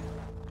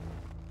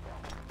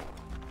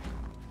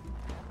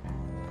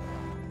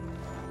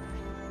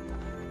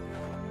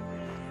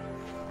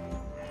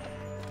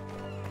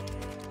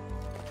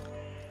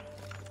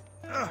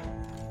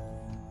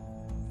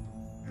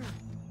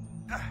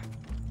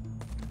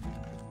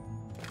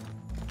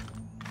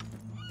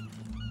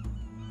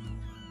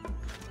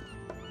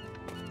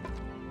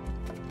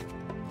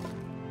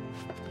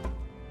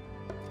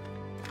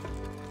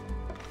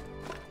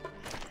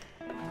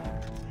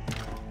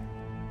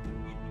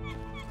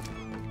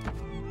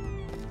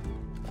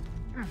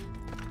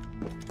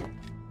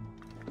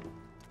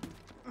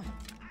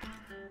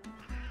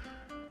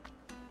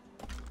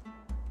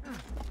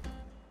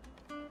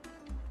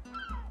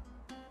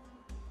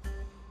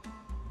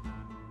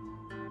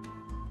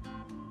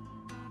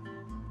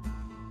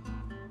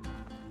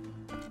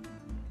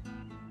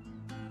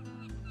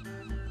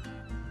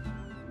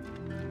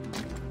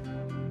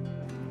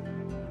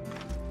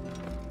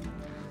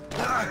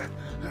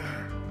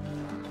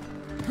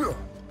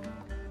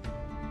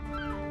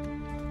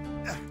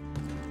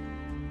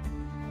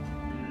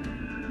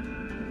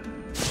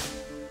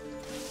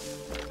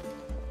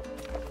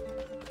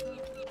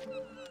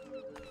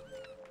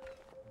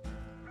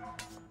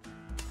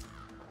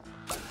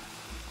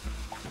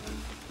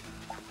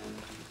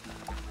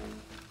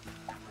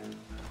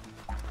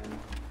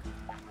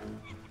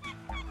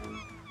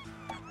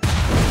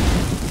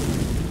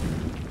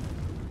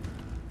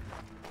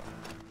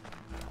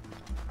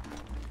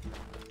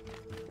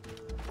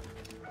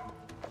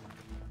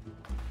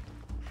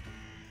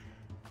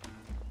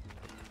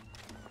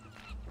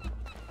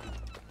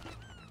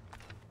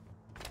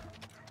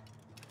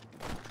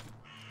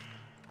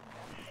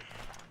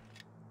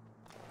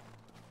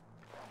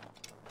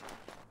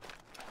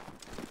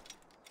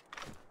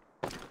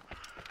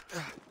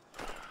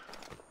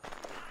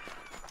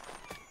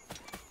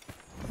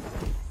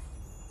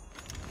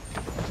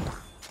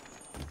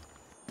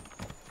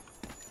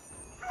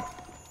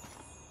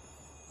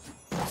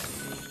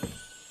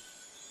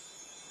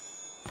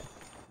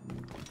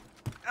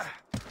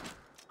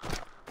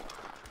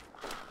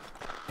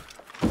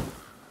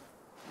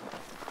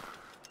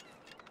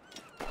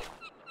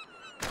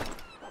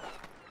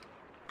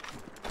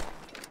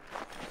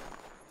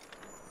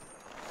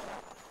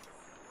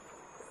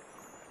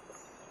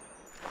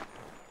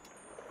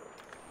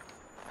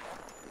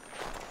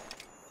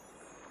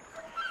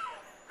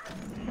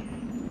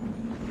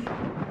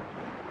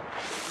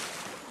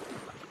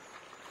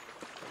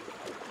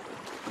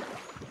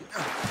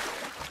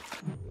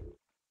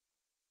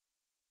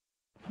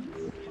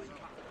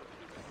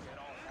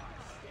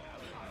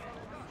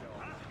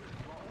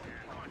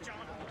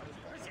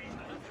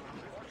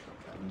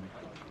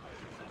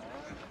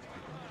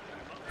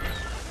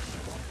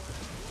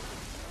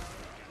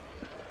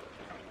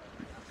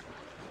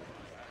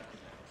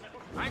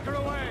 Anchor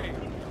away!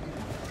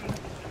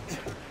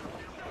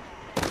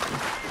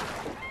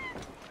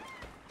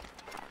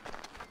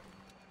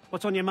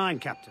 What's on your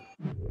mind, Captain?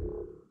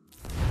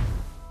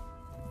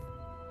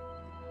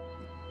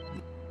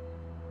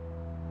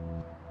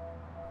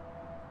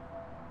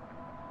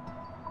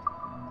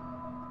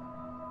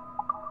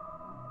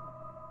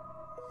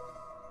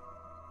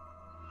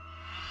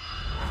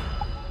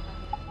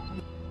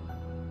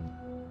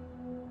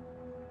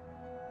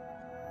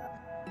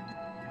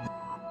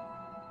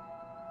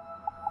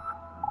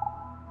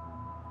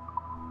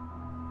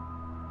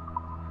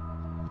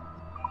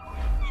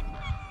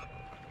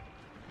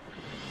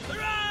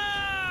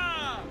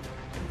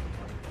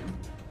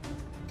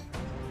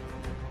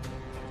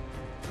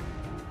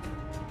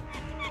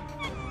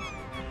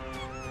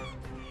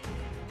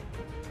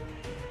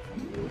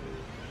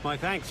 My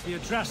thanks for your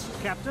trust,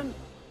 Captain.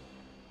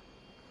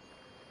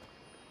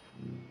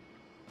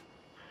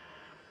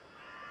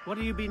 What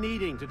do you be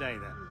needing today,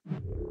 then?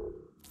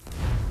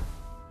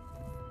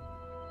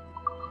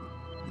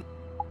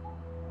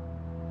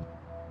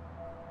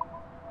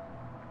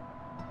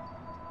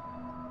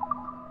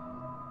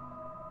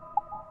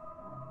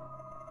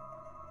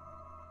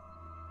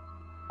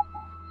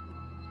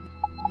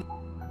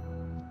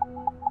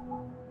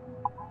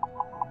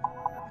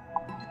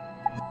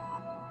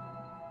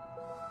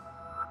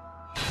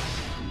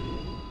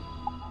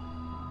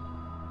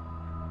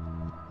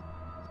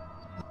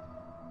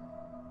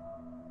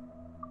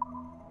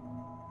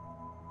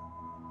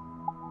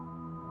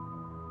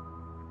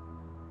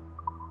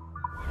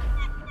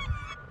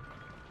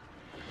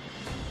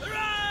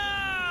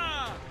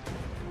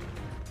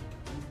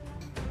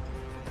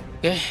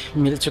 Okay,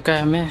 मिल चुका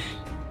है हमें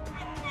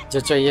जो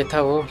चाहिए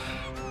था वो।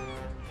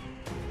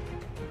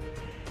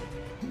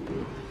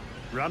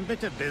 Run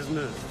bit of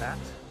business, that.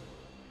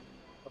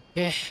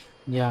 Okay,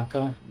 यहाँ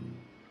का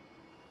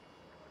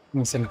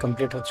मिशन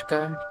कंप्लीट हो चुका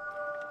है।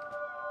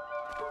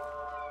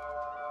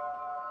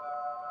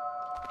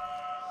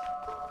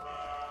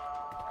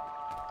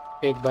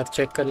 एक बार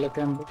चेक कर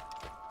लेते हैं हम लोग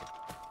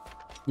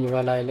ये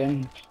वाला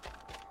island.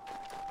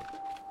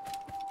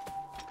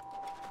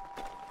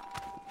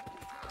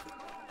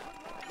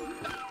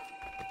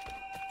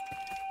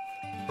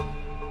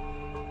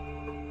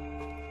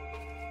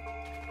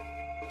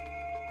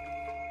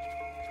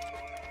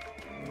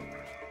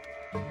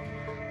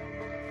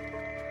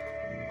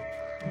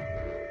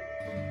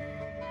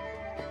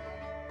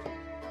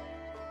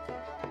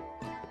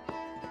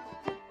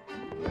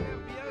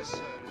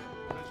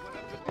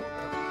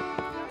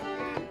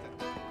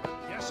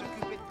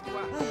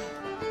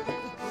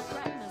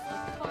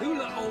 Who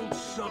let old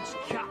sods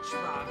catch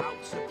right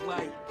out to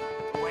play?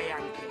 Way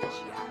anchors,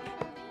 yak.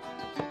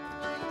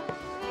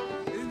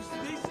 Who's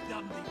this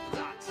dandy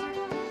brat?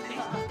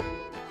 Hey.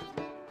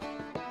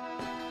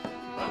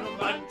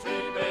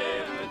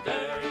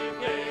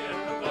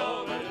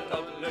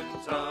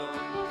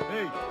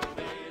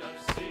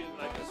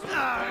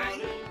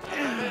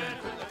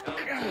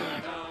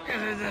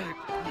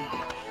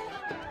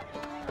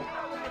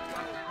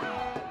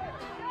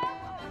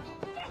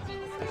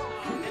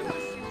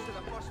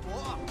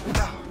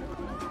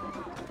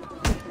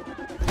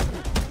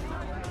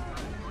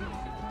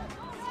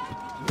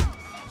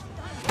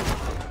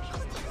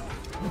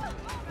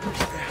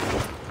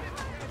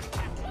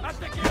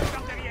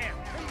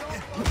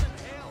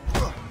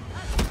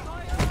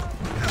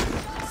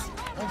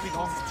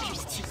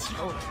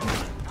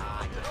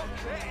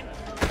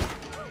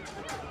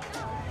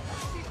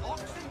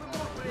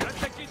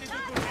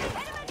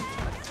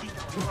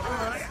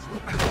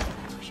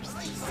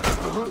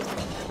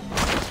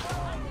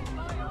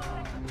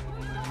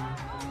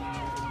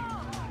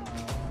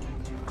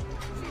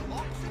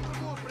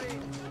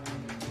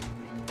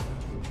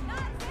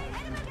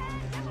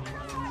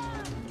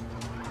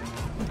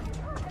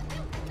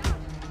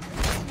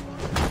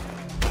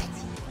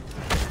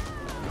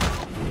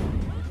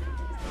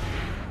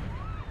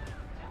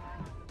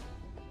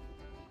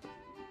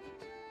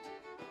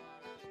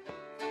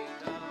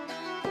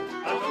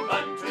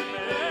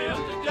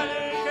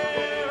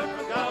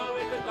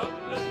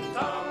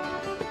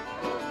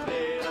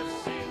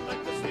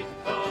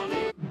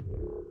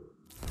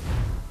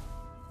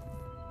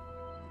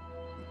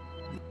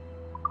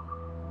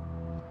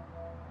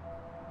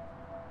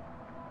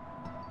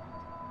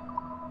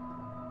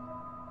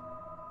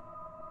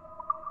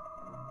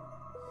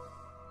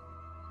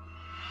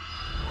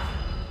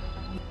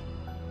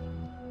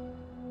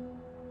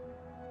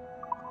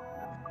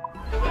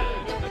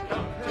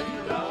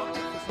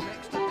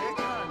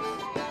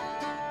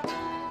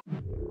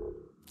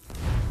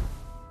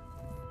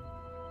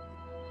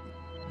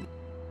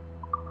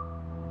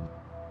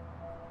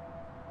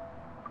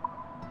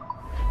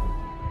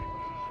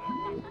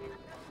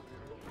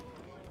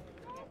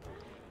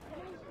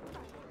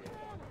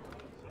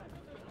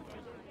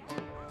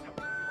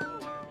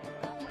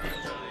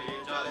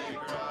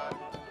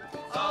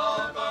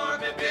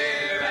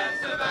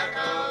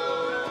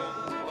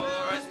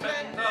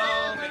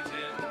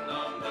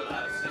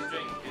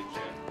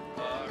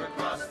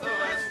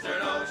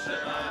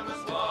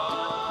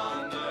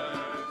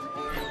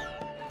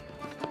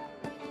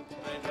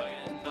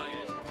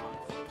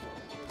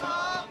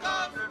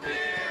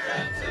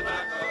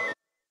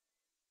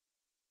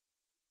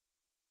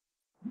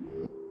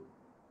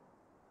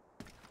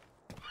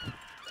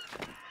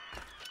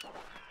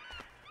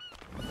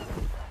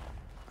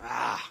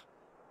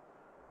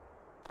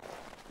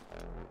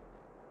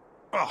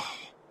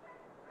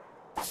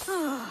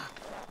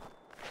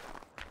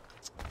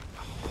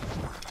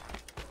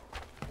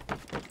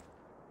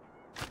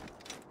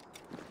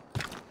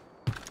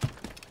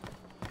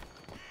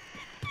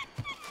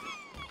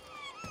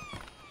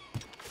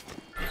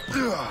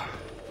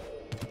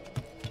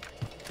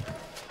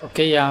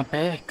 Okay, यहाँ पे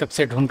कब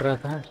से ढूंढ रहा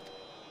था।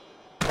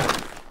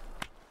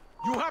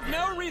 You have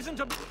no reason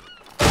to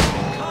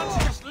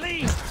can't just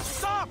leave!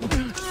 Stop!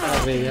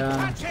 अबे यार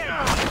Catch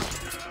him!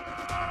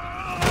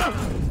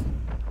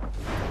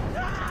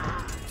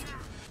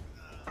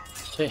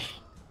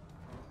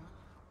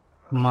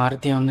 मार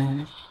दिया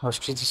उन्हें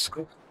हॉस्टेजेस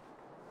को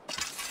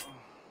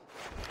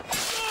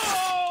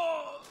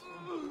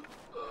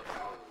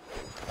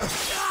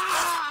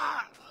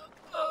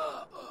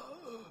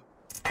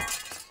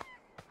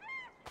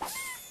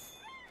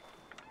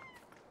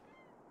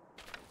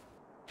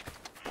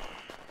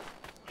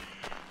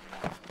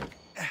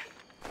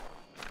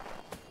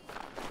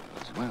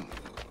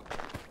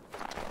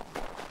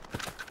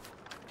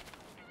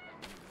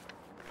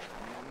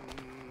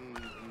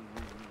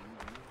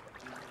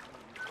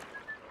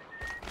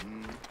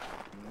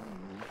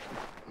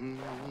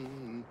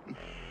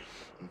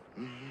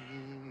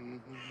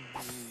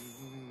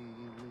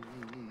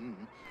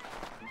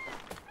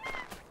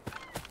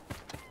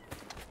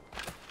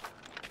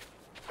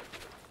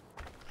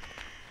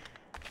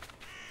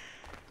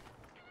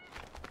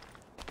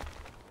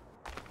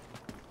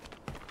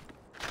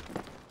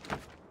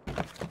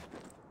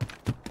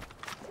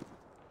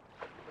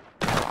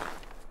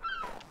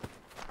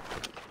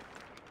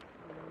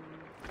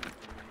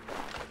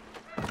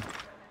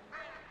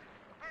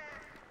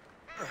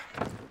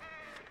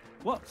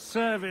What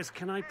service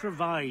can I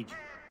provide?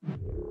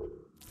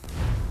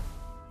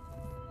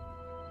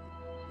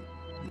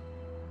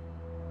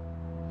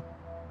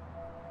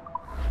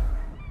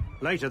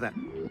 Later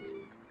then.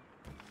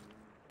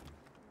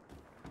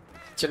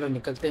 चलो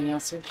निकलते हैं यहाँ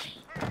से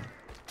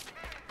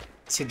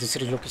इसी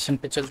दूसरी लोकेशन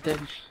पे चलते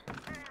हैं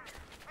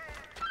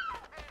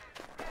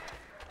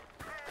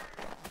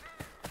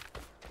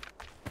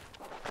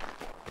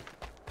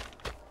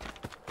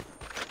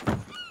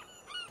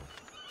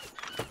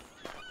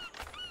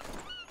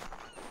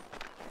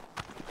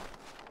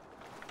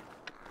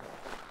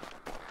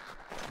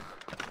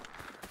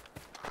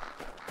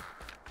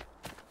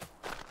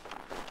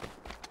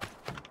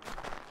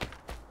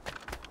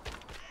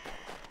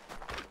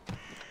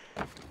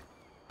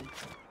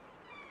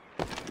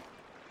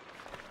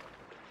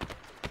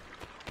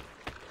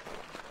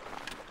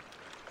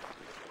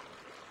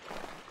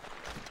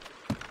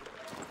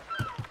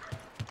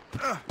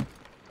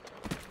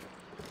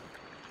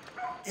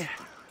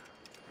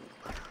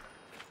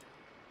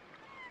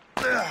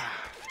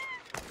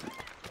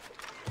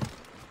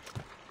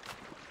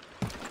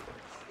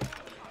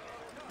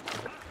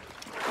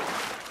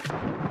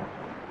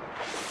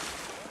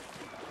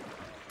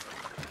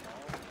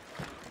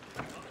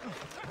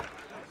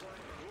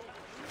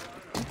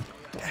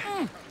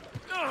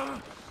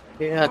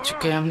आ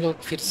चुके हैं हम लोग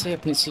फिर से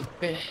अपनी सीट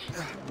पे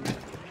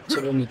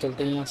चलो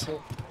निकलते हैं यहाँ से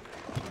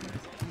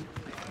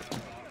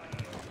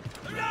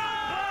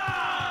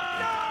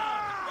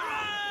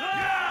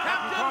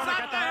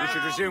We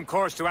should resume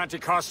course to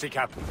Anticosti,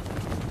 Captain.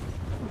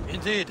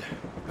 Indeed.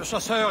 The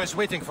chasseur is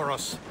waiting for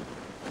us.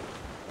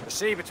 The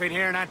sea between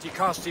here and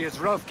Anticosti is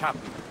rough,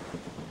 Captain.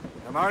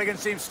 The Morrigan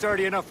seems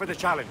sturdy enough for the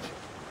challenge.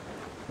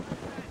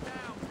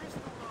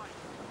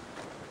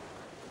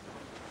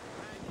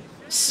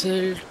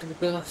 Sail to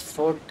the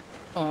fort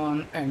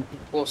on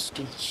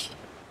Anticosti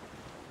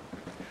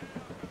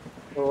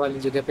वो वाली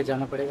जगह पे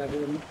जाना पड़ेगा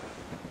अभी हमें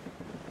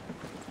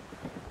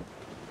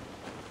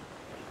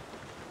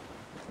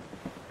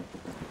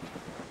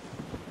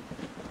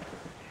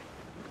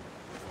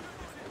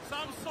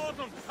Some sort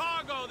of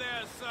cargo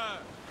there, sir.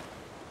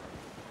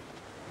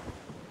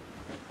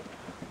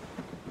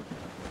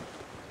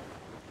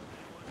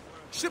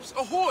 Ships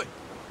ahoy!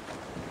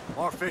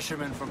 More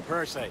fishermen from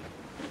Farrese.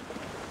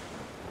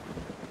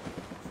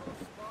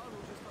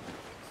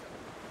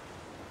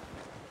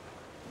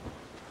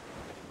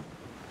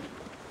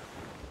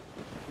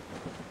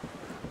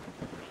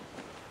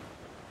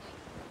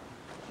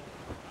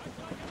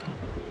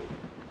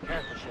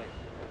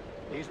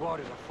 These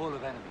waters are full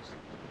of enemies.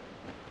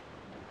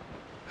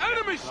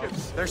 Enemy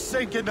ships! They're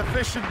sinking the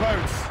fishing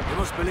boats! You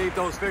must believe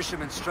those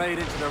fishermen strayed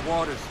into their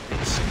waters.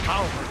 These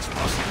cowards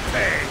must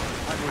pay!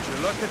 And would you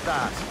look at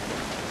that?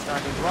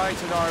 Standing right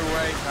in our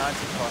way to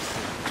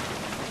Anticosti.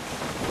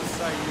 What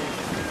say you?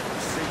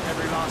 Sink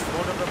every last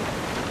one of them?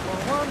 For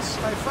once,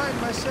 I find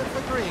myself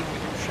agreeing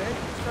with you, Shay.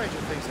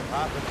 Stranger things have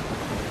happened.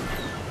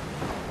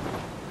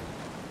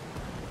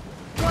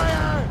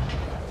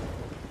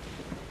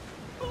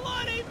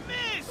 Bloody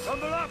miss!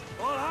 Tumble up!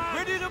 All hands!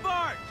 Ready to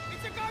board!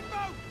 It's a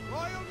gunboat!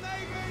 Royal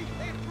Navy!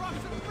 They've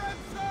crossed the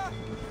bridge, sir!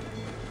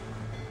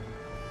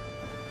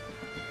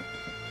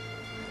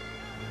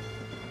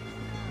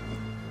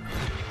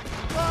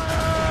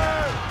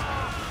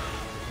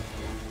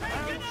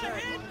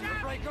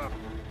 Break up!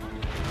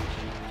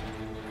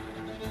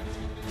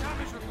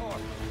 Damage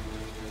report!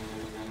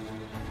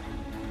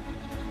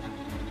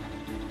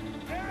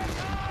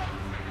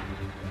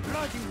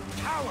 Bloody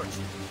cowards!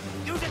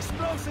 Use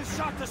explosive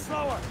shot to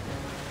slow her!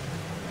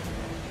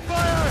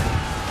 Fire!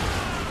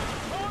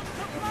 On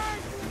to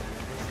flanks!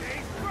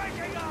 She's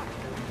breaking up!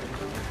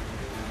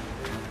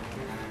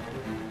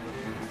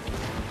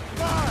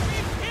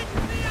 We've hit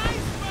the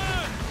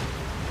iceberg!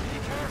 Be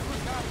careful,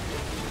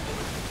 Captain!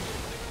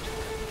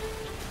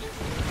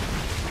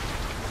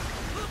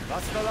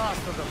 That's the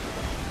last of them.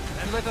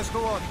 Then let us go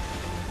on.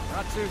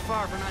 Not too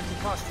far from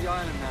Anticosti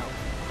Island now.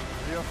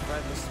 Will your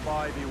friend the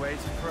spy be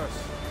waiting for us?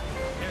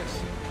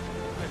 Yes.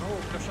 I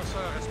hope the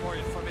chasseur has more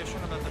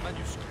information about the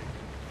manuscript.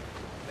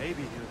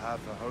 Maybe he'll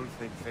have the whole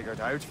thing figured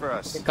out for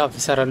us. काफी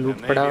सारा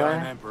लूट पड़ा हुआ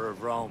है. Emperor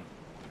of Rome.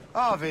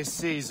 Ave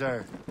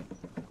Caesar.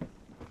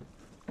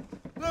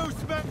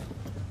 Loose men!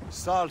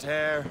 Salt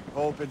air,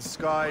 open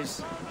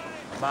skies.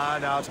 A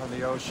man out on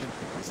the ocean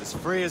is as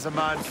free as a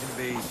man can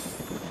be.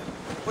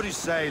 What do you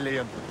say,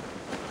 Liam?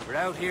 We're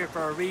out here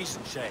for a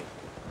reason, Shay.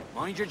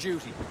 Mind your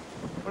duty.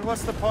 Well,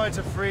 what's the point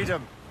of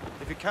freedom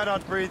if you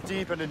cannot breathe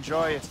deep and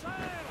enjoy it?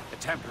 The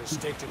Templars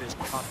stick to this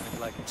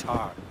continent like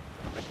tar.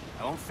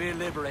 I won't feel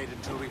liberated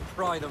until we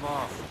pry them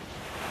off.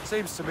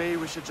 Seems to me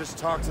we should just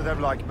talk to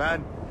them like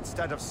men,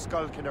 instead of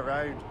skulking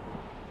around.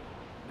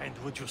 And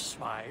would you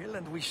smile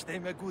and wish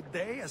them a good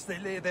day as they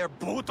lay their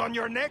boot on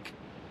your neck?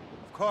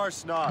 Of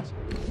course not.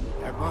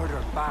 They're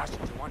murderous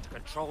bastards who want to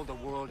control the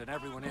world and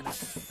everyone in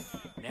it.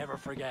 Never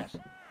forget.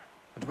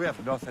 And we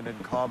have nothing in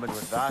common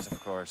with that, of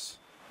course.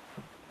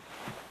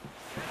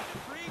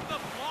 Bring the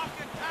block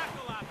and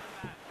tackle after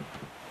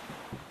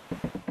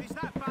that. Is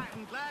that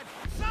battened, lad?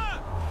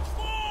 Sir!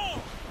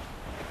 Fall!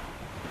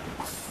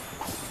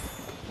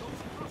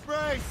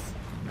 Brace!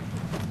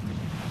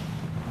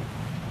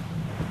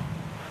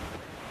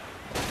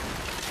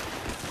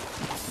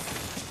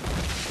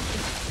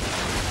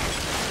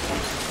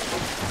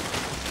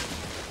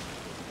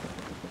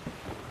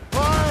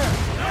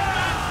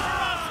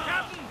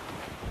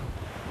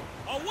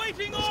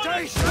 Awaiting orders!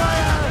 Stay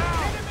straight!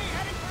 Enemy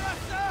heading for us,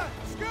 sir!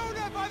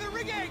 Schooner by the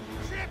rigging!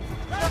 Ship!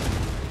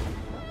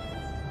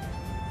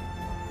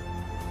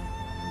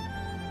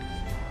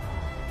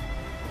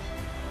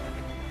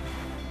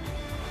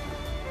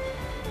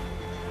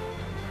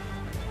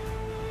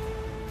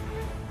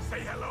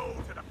 Say hello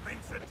to the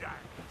Prince of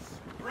Darkness.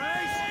 Brace!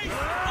 I'm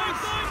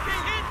going to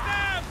hit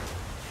them!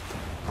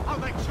 I'll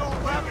make sure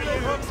Capel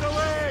hooks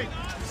away!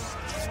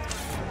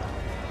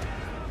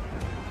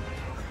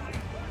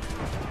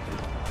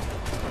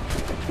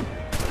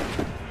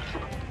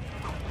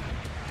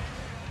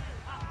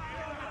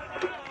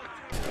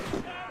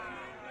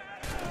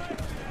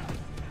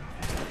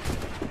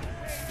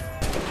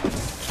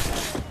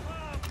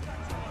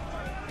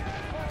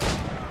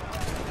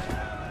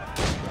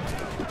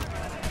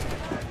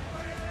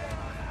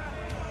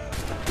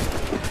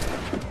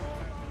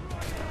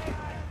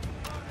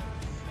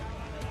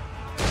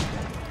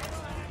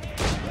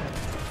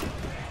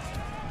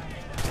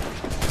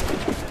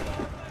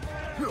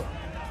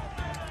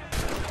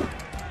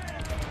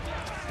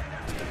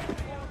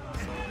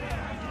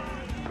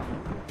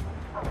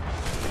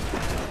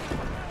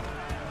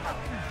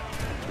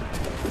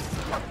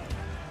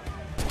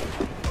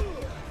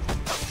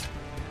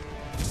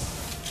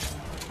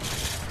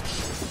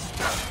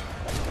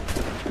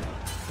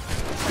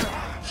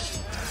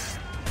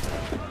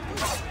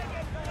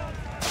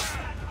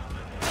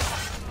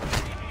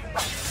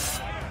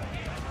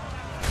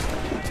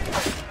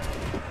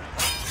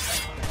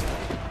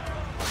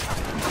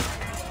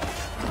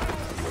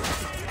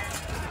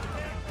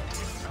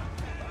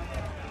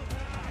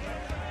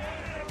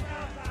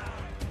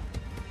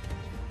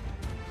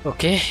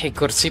 Okay,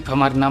 एक और SIP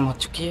हमारे नाम हो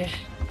चुकी है.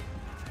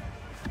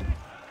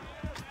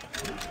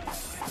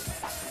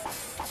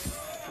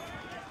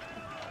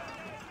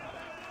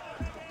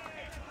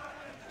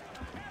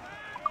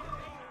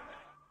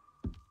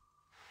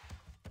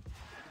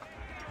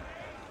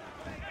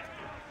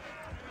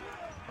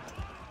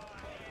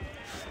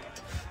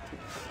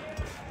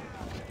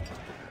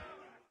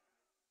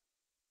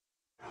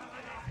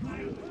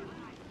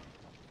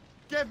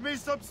 Give me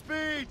some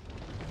speed!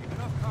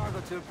 Enough cargo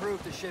to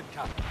improve the ship,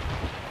 Captain.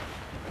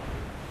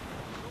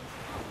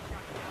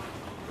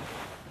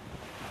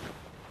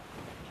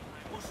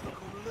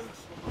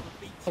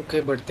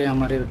 Okay, बढ़ते हैं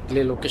हमारे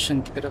अगले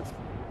लोकेशन की तरफ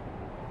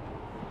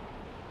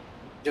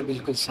जो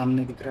बिल्कुल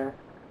सामने दिख रहा है.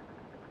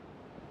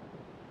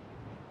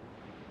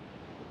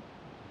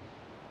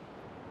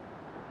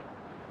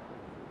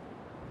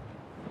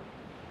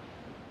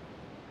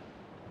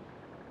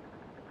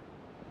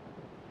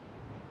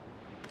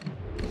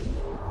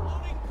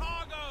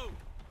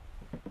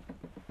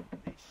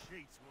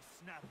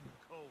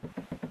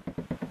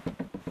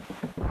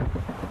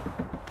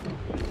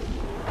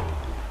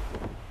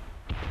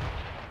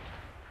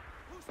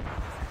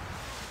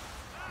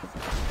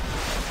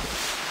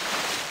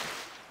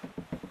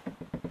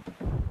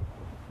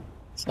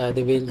 शायद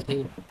व्हील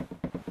थी.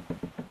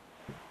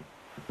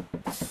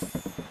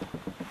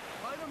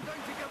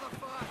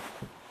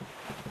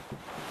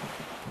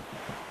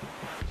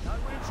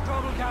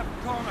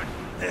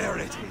 There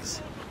it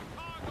is.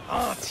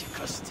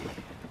 Anticosti.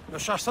 The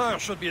chasseur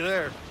should be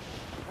there.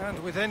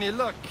 And with any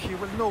luck, he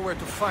will know where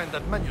to find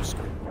that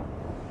manuscript.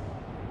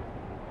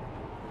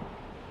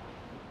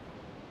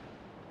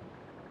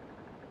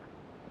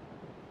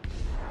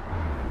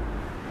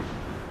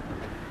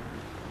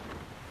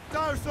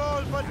 Douse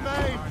all but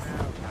mates!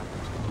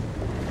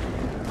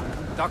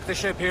 Dock the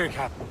ship here,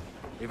 Captain.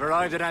 We've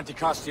arrived at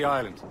Anticosti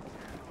Island.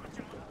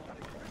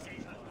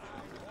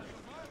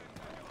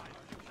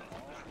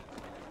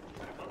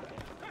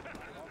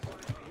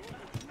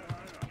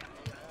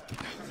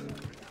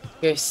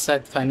 Okay,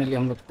 शायद finally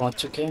हम लोग पहुंच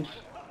चुके हैं।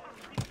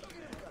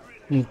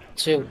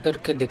 नीचे उतर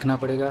के देखना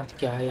पड़ेगा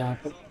क्या है यहाँ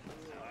पर।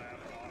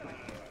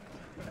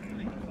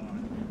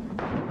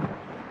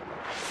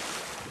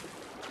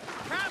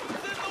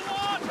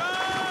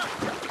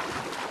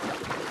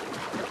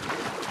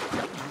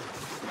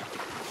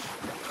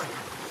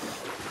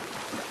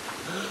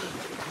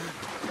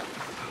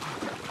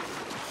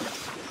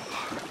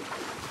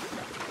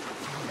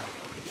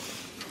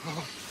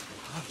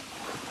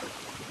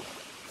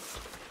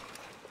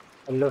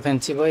 हेलो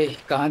फैंसी भाई,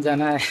 कहाँ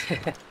जाना है?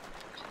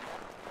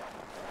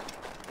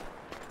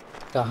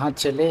 कहाँ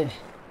चले?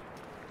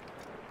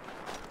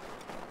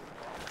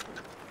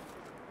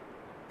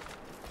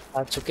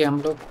 आ चुके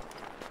हम लोग।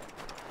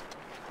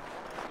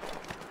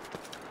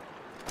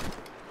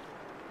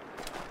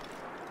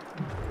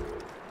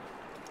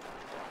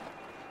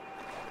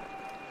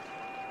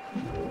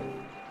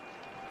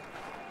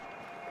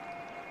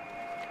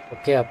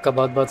 ओके, आपका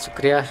बहुत बहुत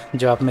शुक्रिया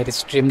जो आप मेरी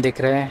स्ट्रीम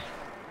देख रहे हैं।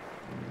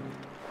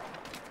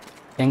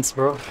 Thanks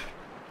bro.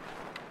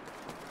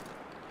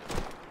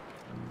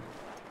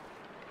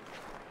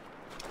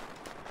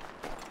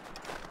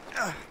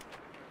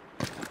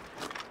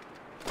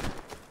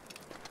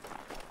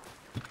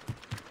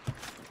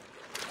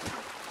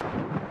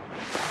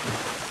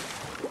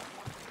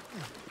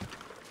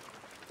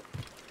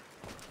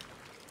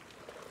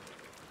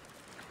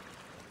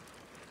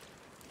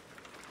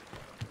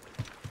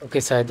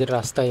 ओके, शायद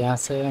रास्ता यहाँ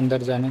से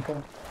अंदर जाने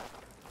का।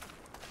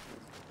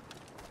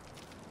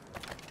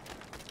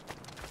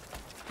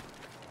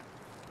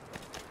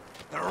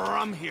 The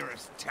rum here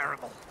is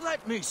terrible.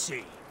 Let me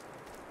see.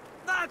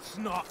 That's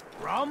not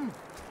rum.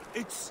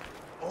 It's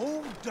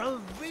eau de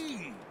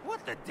vie.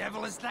 What the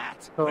devil is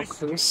that? Oh,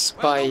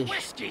 spy. Well, the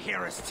whiskey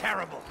here is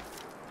terrible.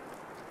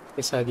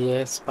 शायद ये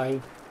है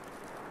स्पाई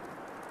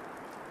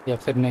या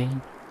फिर नहीं।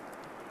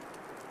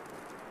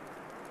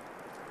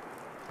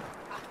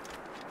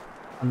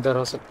 अंदर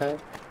हो सकता है।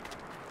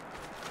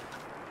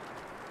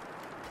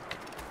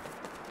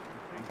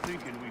 I'm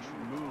thinking we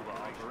should move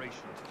our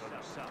operations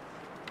further south.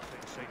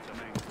 Safe to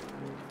make.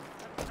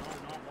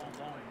 Not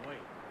long way.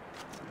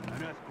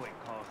 An earthquake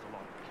caused a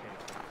lot of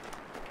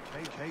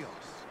chaos.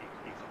 Chaos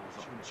equals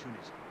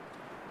opportunity.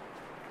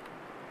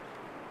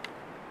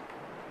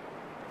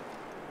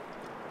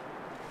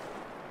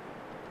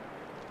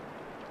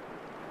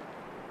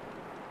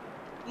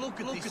 Look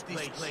at this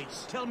place.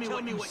 Tell me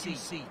what you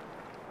see.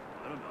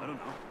 I don't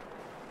know.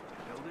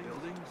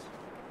 Buildings?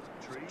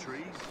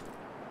 Trees?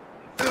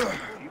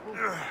 People?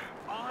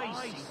 I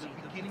see the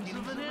beginnings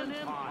of an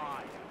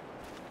empire.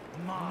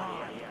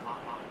 My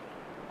empire.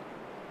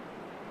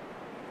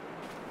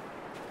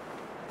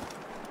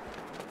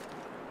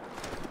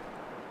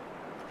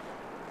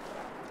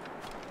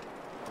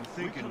 I'm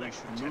thinking we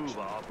should move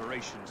our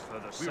operations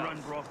further south. We run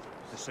brothels,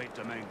 the Saint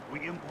Domain. We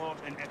import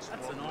and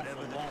export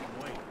whatever the long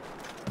way.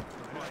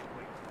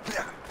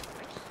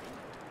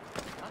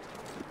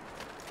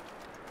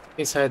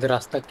 ये शायद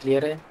रास्ता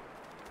clear है,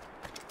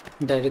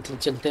 directly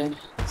चलते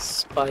हैं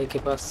spy के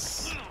पास।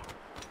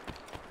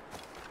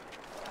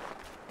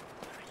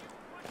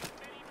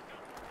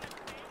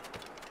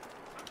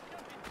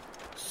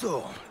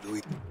 So,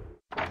 Louis.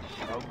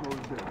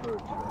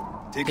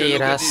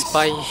 तेरा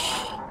spy.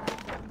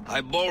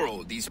 I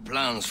borrowed these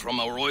plans from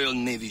a Royal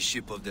Navy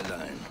ship of the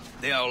line.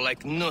 They are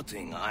like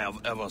nothing I have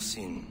ever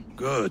seen.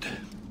 Good.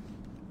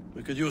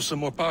 We could use some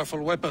more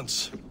powerful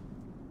weapons.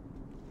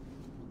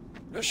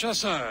 Le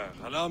Chasseur,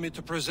 allow me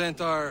to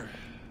present our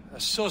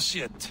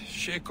associate,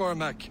 Sheikh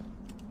Cormac.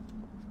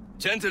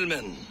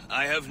 Gentlemen,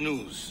 I have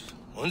news.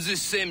 On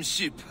this same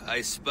ship,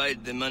 I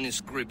spied the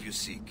manuscript you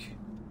seek.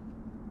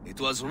 It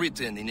was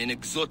written in an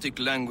exotic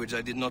language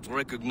I did not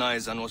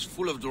recognize and was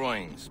full of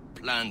drawings,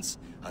 plants,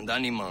 and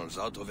animals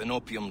out of an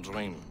opium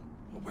dream.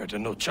 Were there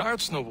no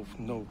charts, no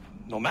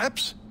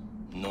maps?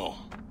 No.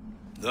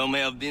 There may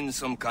have been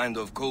some kind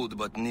of code,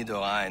 but neither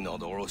I nor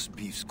the roast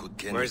beefs could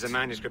ken Where's it. the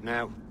manuscript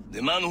now?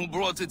 The man who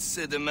brought it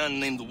said a man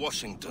named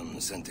Washington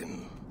sent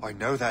him. I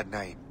know that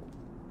name.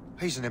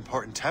 He's an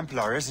important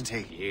Templar, isn't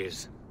he? He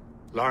is.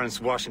 Lawrence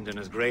Washington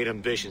has great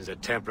ambitions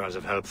that Templars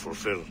have helped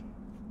fulfill.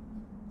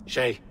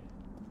 Shay,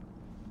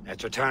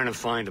 let's return and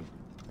find him.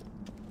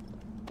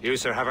 You,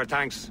 sir, have our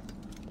thanks.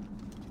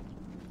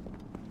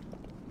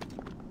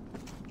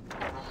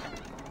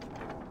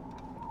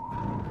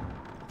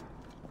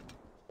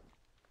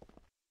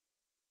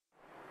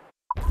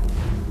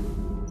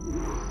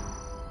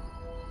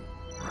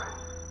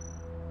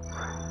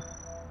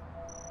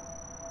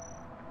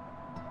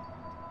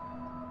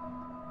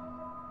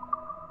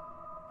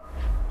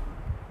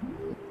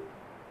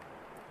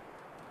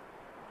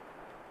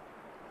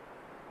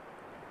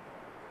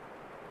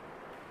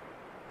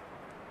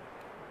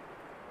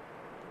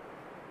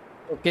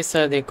 Okay,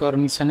 शायद एक और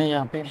mission है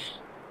यहाँ पे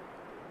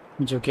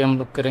जो कि हम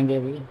लोग करेंगे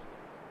अभी।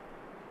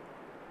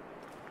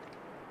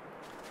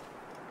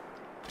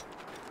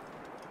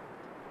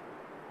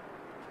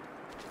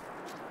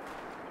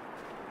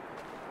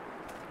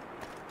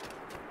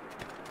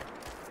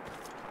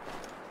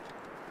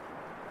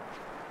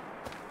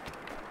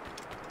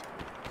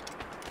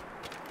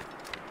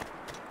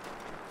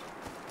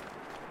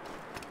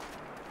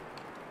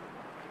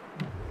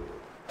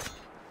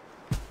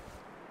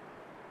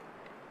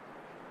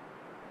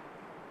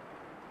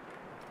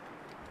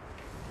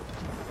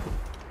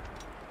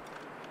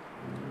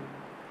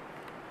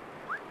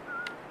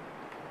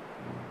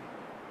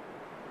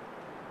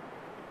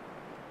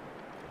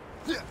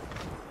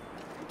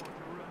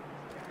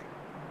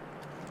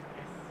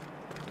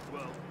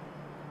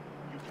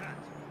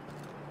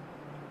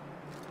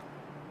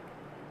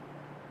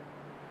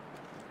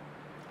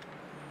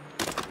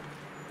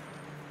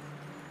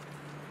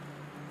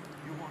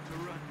 to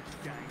run this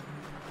game?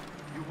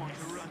 You want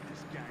to run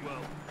this game?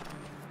 Well,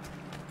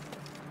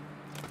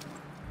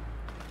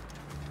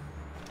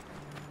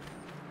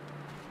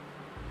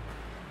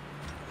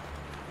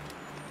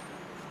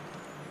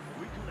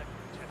 we collect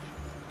protection.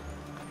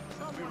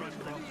 We run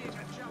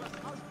protection.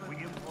 We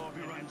import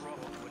and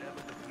export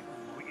whatever the people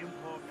want. We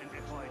import and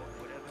export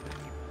whatever the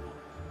people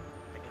want.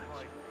 They can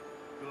hide.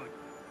 Good.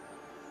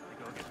 They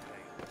go get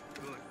paid.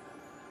 Good.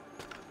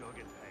 Go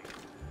get paid.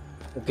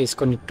 Okay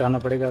इसको निपटाना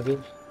पड़ेगा अभी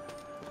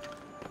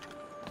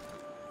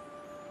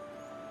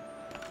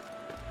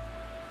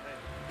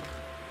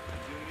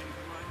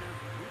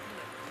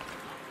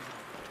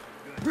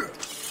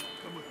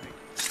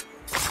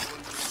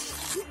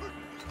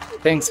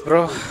thanks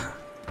bro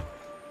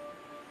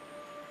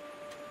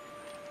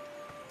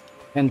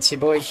fancy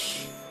boy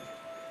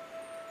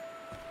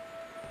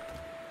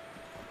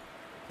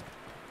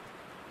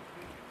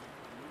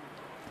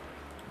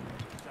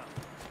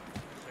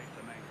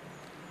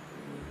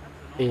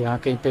यहाँ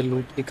कहीं पे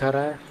लूट दिखा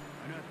रहा है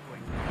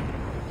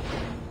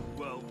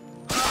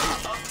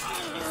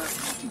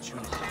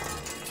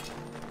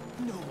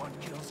No one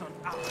kills on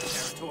our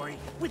territory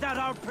without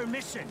our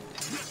permission.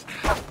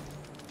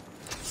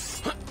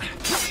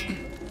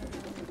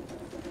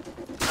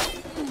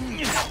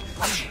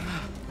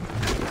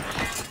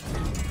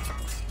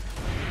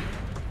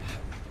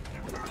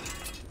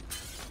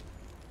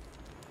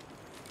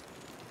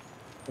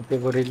 Okay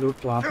वो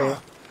रिलूट वहाँ पे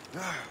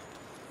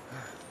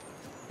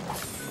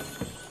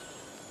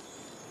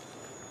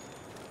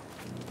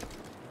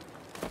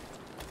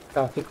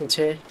काफी कुछ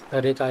है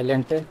हर एक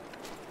आइलैंड पे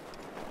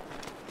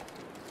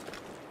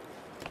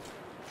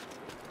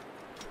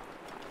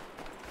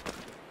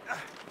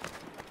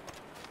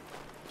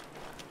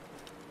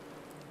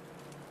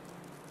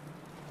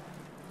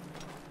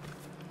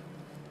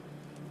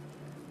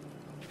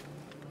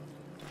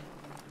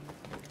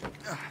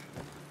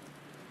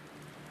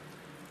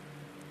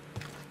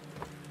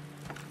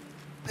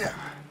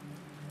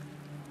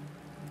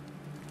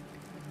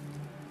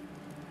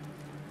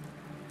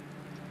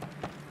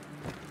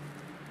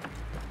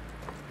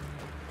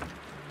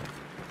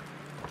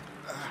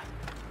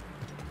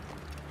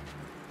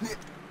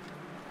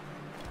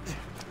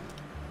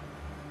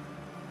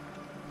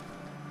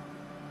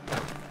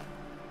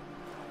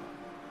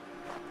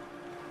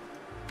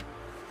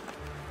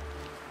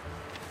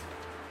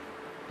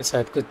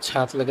शायद कुछ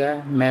हाथ लगा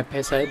है मैप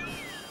है शायद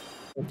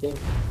ओके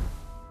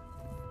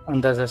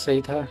अंदाजा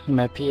सही था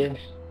मैप ही है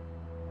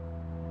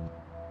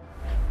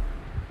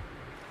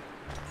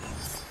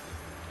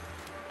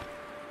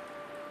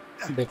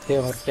देखते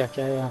हैं और क्या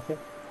क्या है यहाँ पे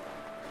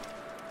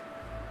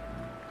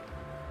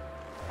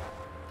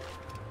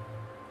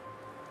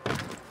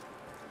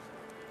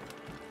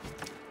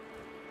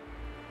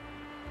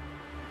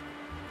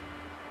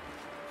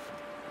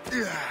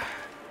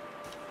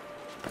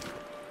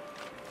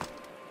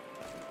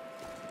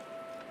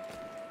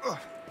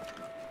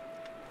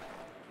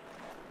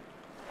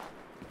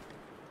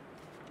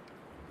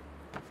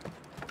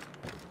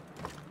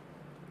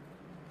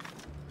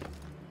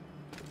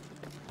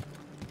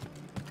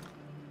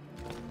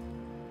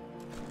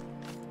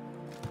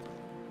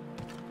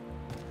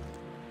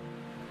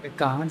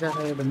कहाँ जा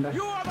रहा है बंदा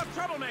You are the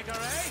troublemaker,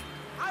 eh?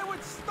 I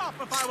would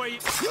stop if I were you.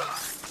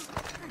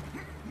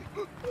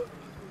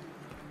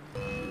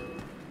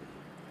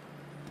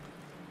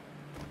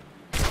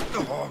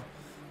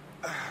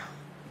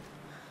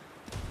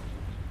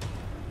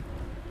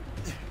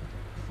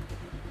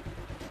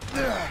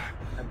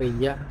 अबे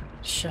यार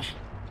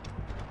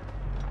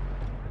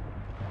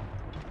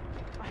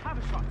I have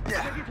a shot.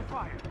 Ready to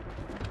fire.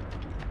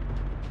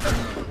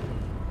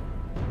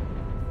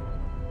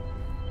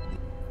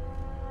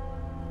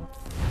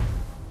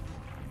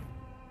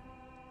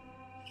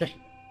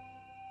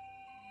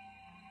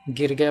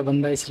 गिर गया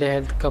बंदा इसलिए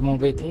हेल्थ कम हो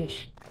गई थी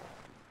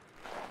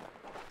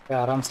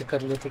आराम से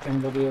कर लेते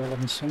हम लोग ये वाला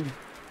मिशन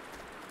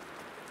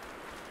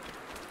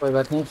कोई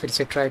बात नहीं फिर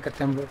से ट्राई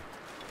करते हैं हम लोग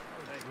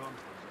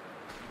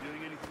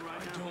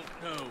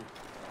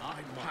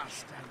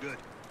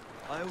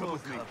I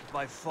woke up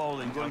by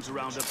falling once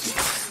around up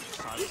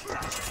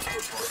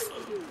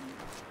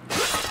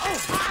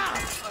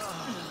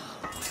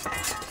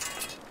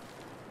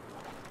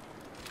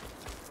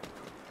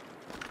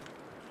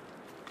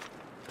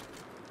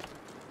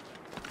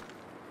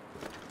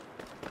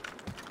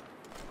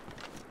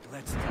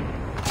Let's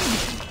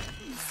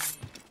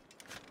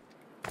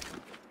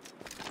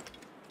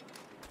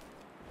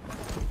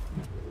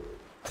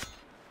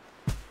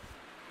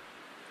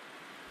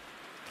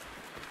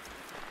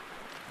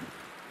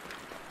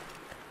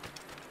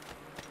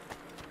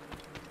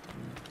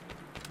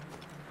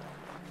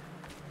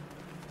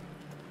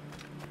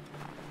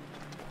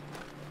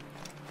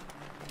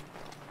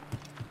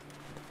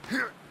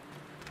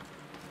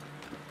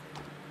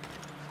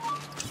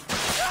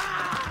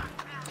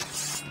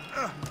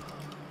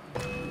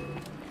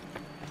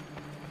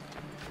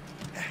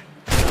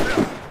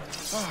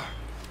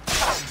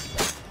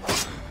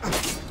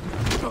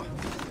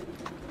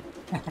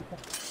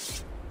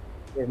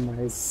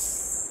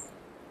nice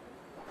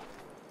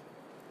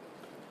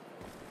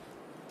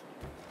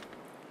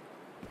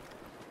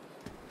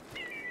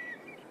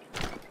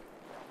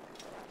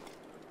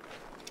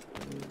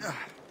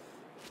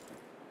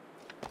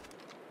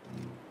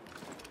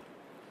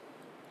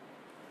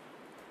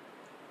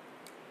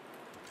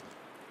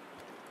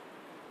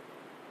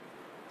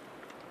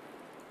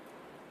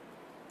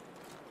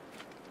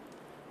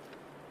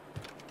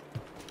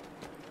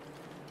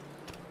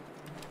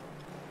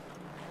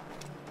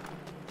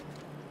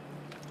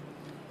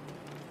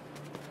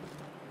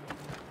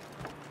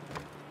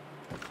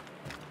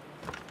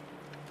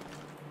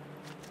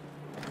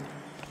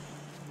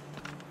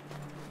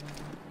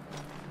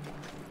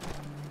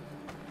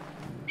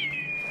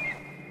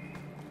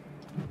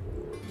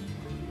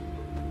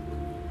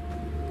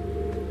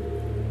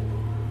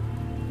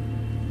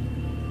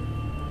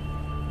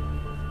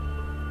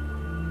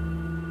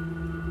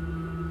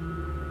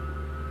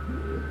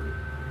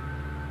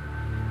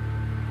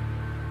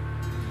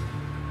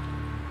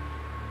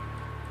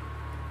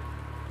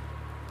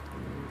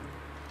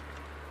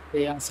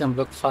यहाँ से हम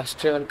लोग फास्ट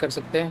ट्रेवल कर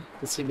सकते हैं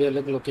किसी भी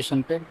अलग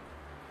लोकेशन पे।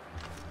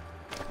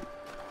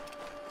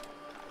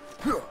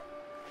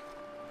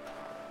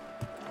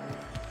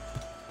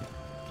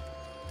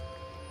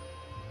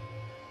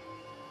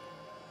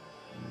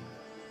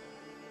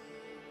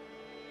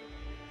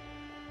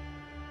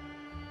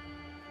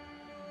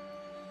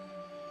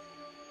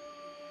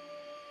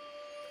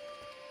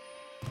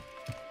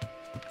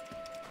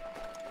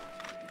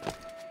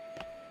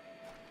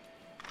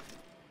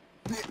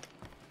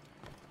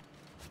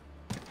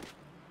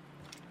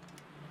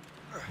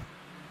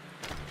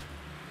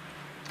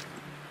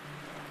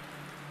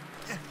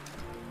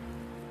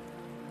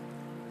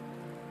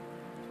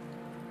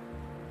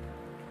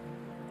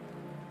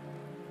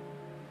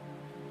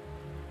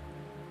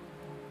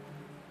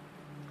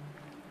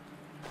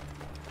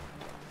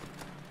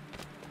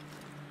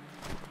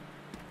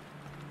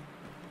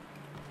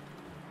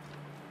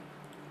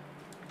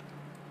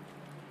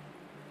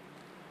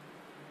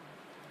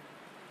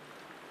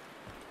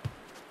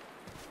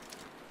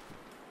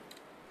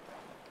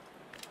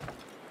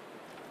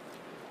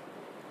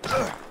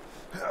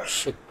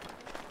 Shit.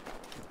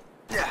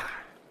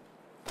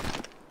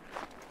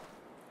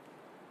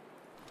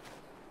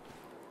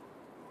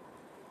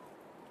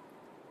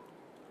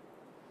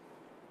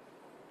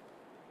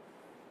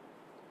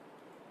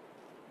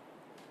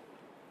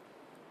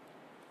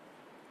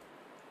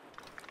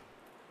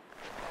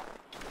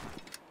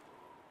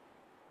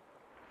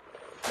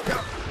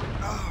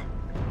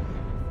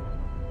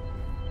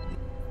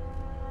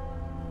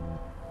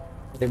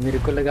 मेरे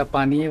को लगा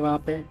पानी है वहां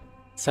पे,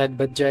 शायद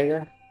बच जाएगा।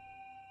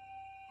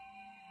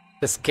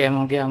 तो स्कैम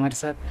हो गया हमारे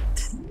साथ।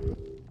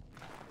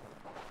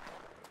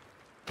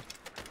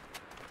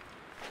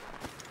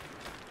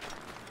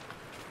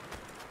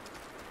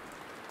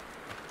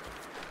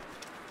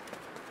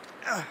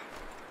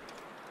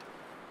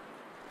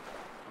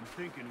 I'm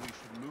thinking we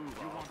should move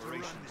our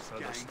operations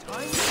further.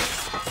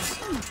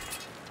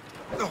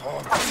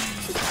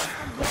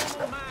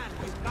 Normal man,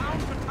 he's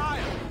bound for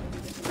tire.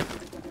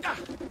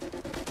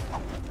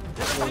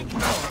 You're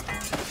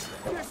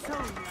so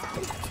young.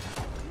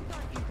 You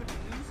thought you could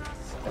lose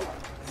us?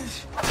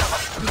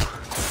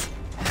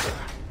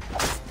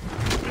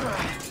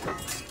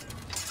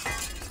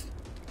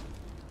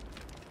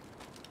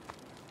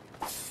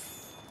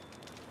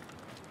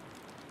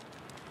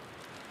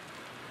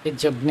 ये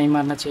जब नहीं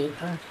मारना चाहिए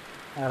था,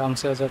 आराम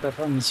से हो जाता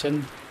था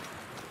मिशन।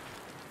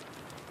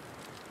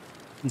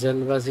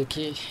 जल्दबाजी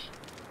की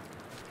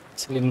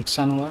इसलिए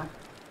नुकसान हुआ।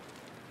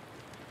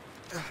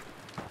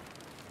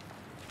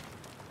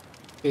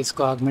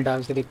 इसको आग में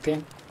डाल के देखते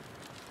हैं।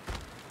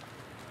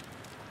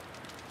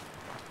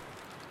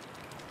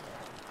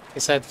 ये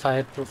शायद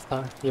फायर प्रूफ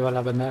था ये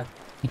वाला बंदा।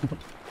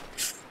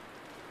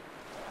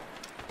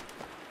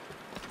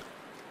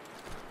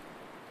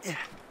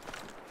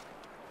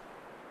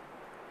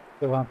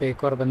 तो वहाँ पे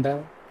एक और बंदा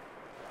है।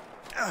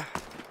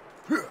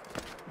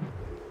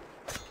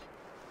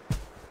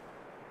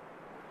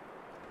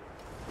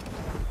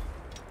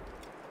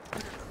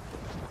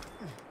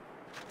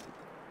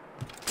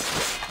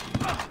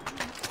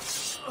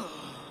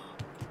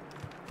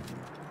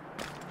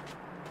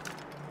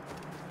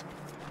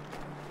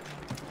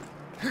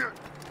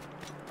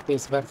 तो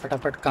इस बार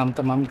फटाफट काम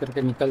तमाम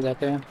करके निकल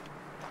जाते हैं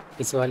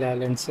इस वाले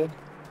आइलैंड से।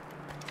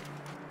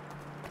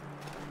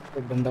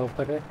 एक बंदा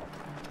ऊपर है।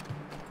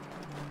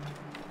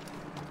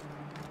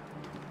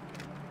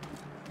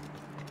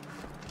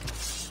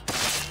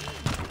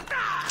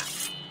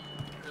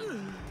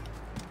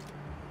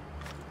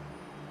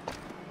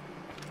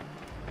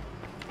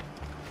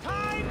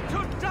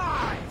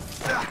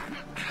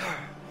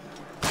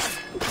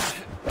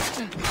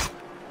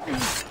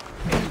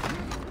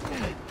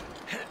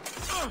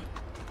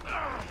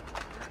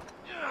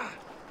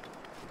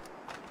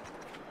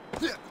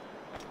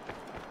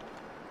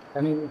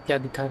 क्या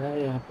दिखा रहा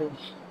है यहाँ पे?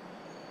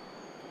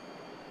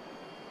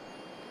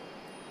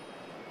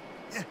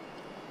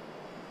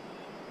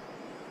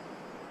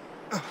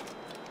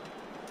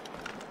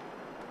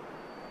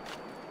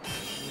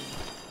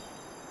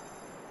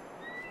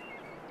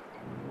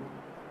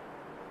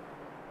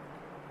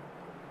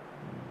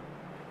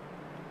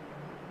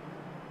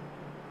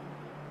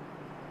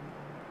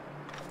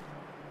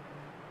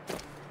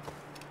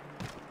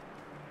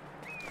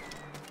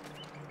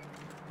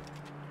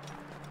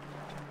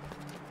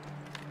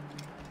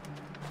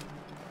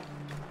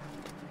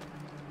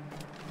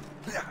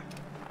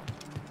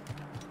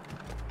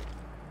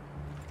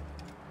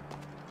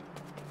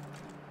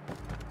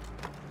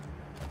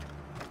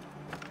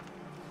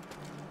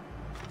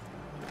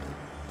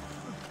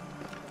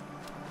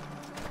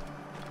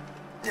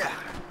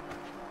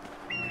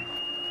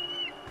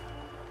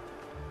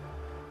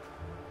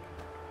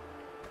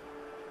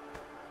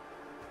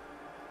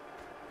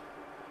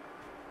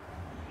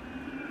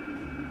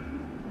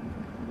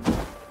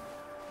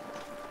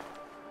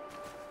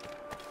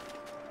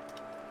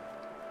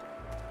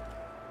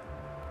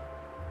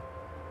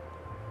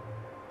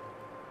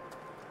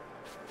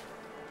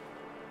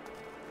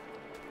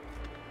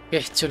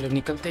 चलो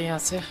निकलते हैं यहाँ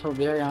से। हो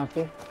गया यहाँ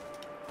पे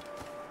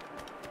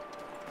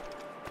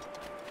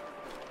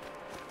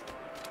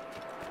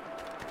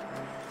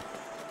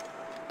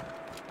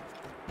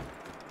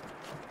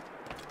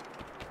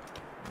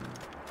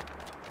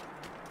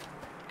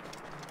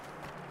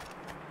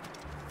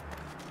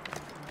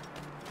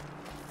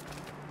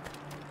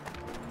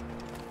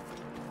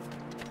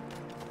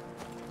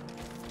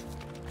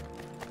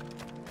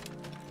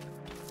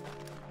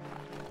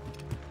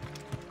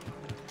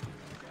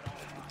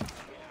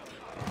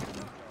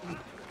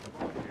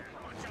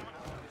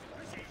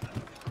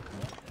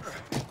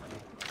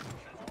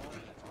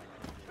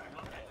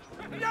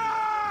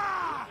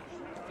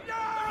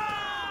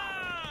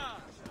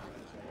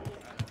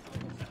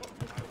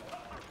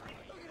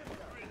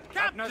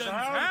Captain's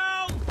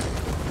helm!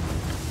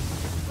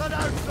 Let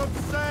out some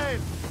sail!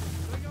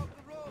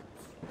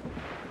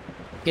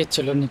 ये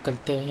चलो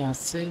निकलते हैं यहाँ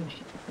से,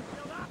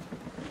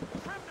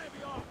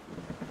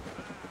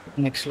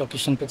 नेक्स्ट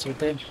लोकेशन पे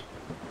चलते हैं।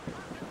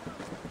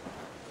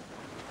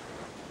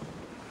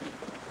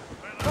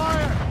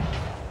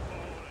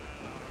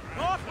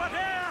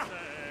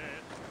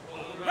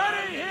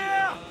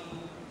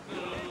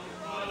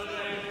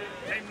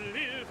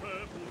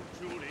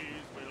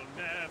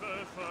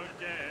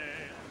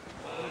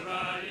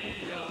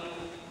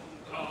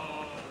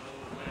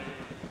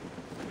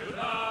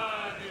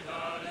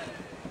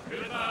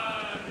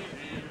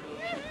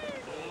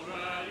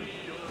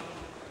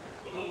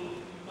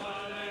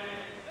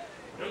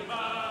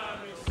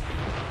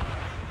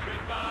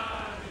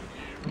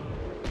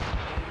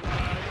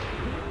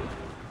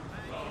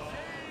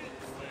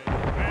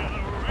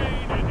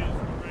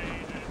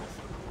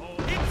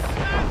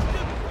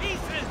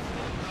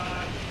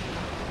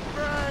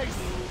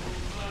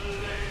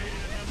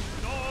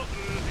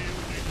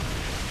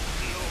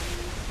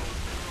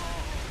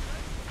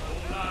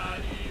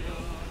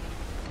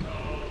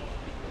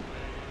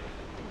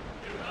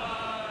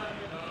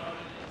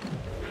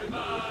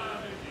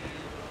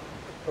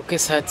 ओके,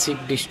 शायद शिप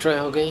डिस्ट्रॉय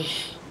हो गई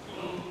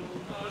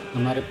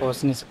हमारे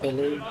पहुंचने से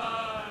पहले ही।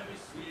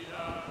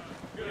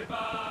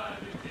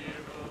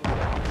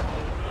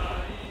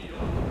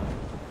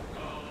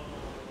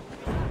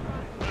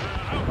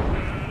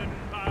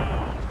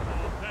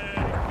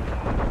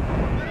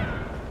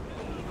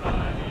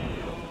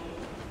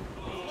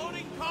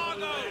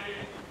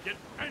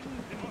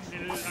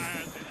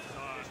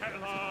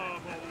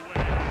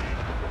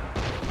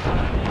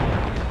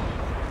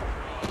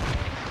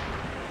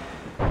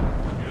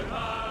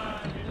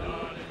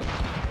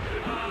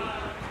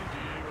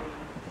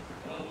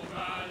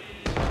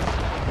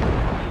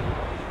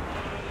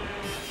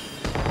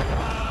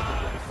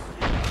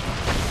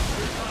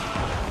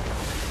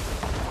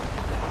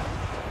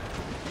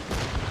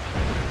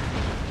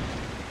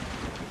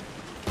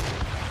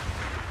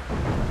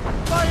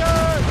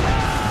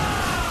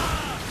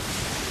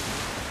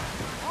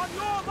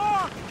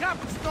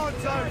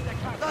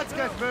 Let's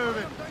get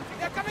moving.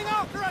 They're coming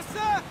after us,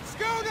 sir!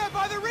 Schooner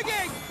by the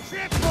rigging!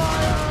 Ship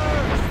fire!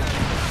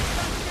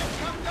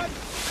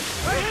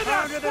 We're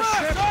down to the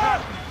ship,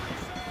 Captain!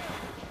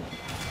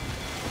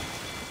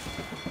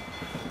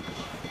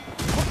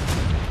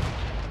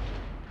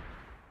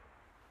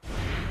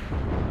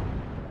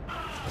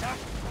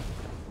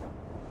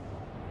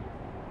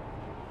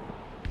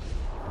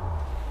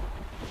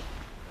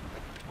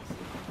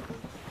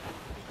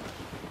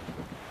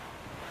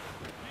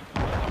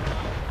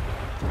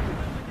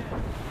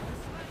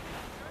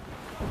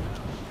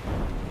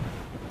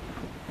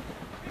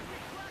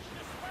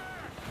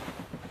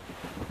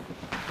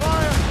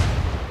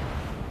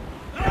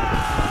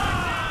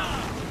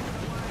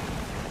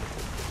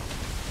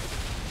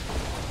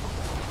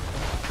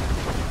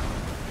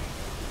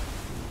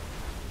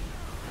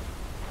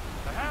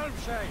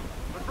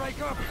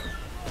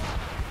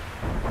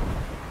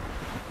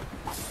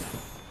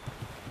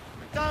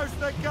 Douse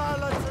the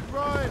gallants and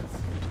royals!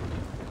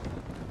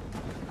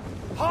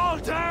 Haul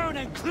down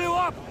and clew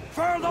up!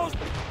 Furl those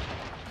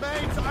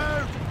mates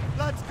out!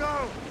 Let's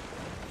go!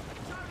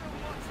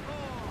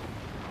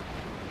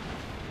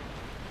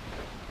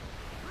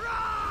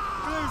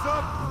 Clews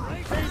up!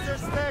 Caesar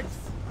sticks!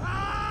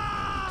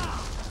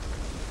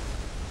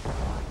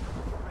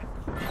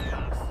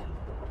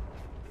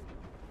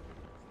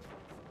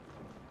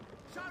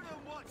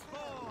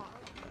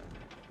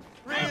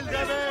 Reel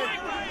them in!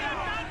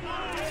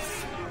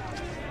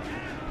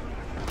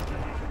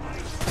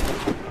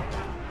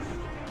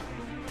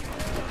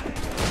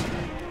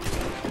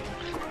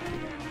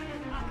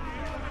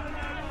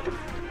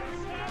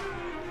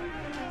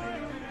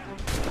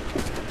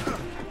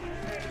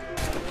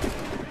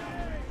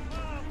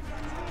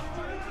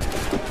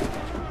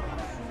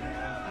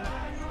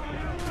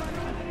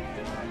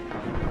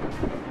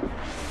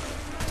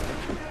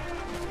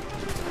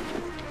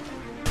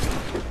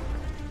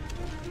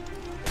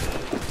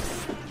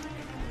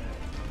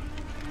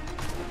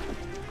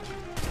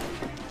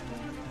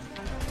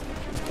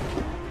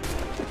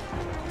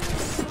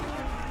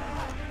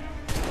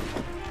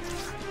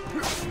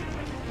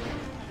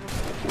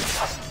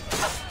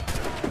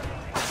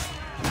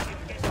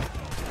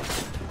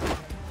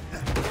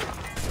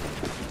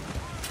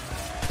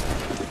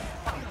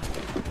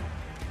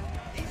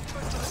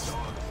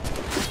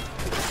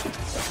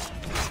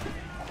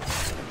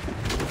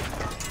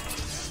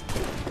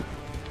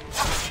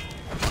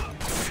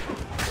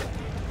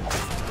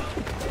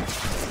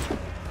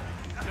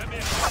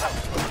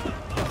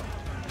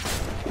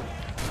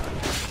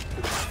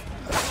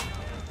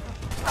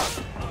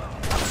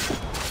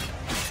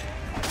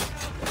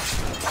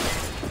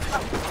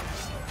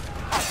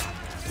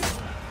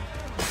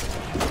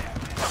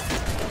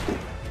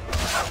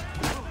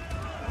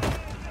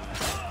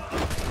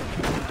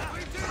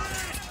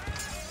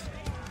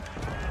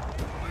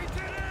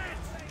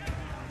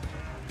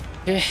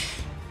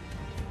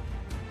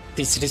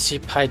 तीसरी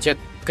ship hijack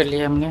कर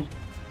लिया हमने।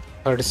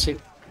 Third ship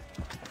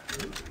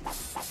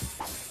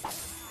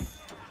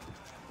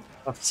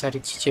काफ़ी सारी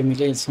चीज़ें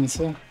मिले इसमें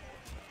से।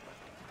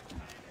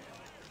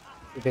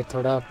 इधर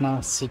थोड़ा अपना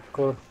शिप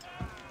को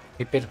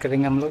रिपेयर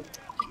करेंगे हम लोग।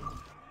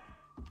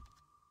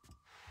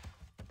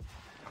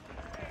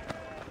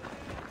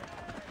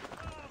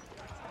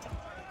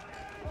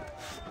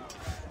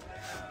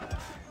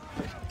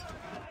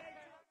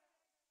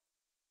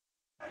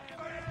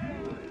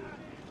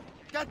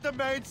 Get the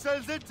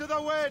mainsails into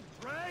the wind!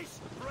 Brace!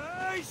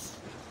 Brace!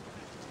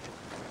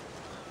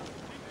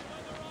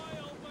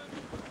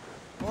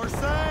 For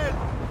sail!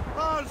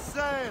 All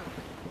sail!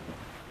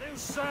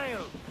 Loose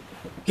sail!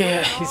 क्या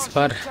इस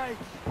बार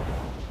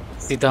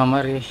सीधा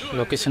हमारे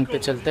लोकेशन पे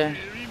चलते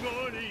हैं।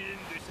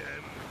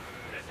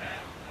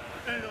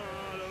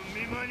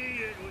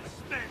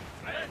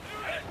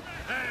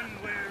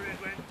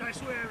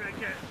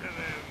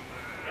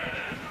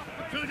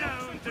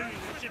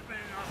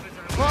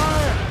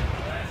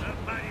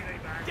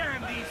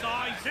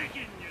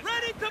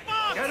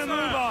 Get a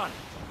move on!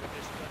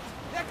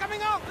 They're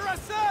coming after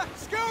us, sir!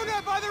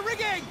 Schooner by the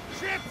rigging!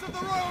 Ships of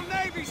the Royal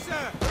Navy,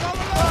 sir!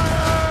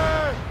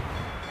 Fire!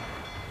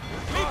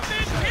 We've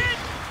been hit!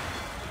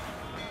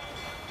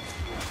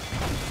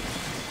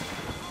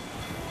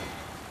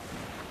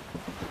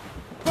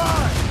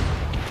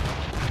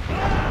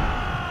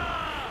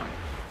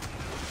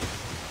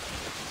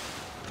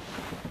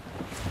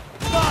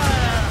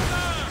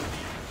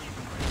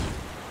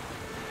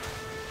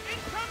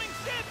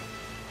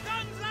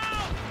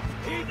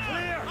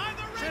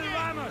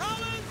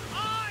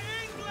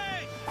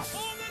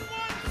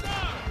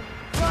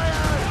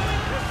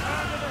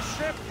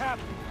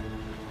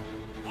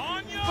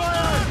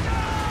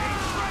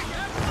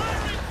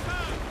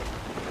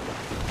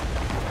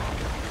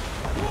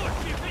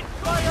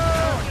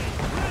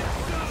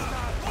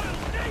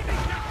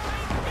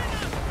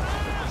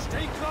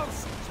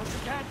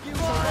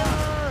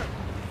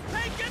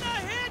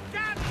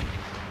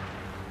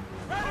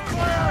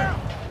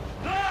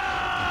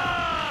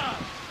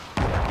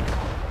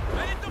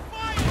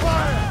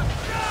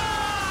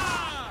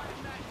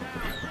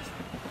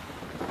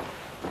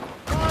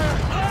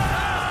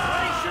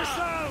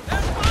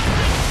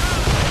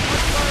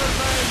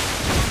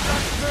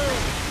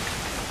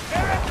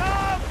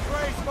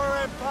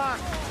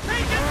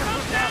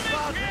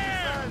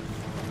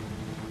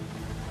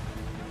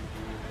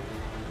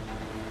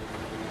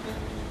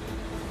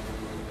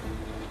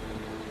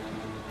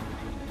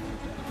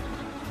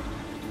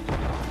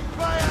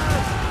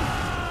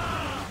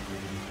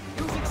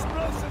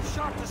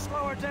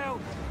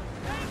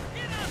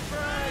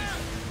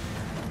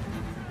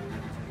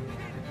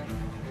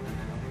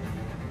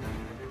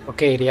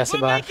 Okay area से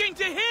बाहर।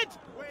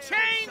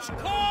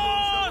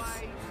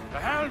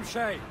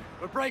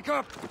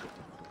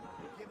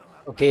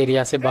 Okay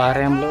area से बाहर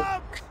हैं हम लोग।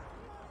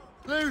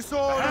 Loose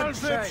all and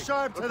trip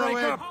sharp to the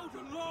wind.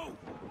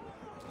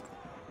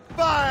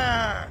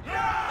 Fire!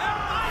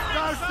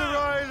 Douse the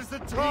royals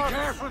and torps.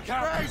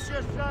 Brace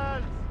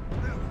yourselves.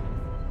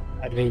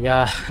 अरे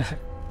यार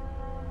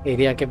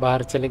area के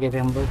बाहर चले गए थे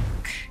हम लोग।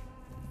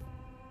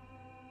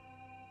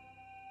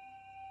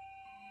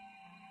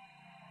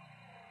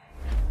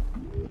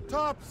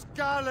 Tops,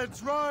 gallants,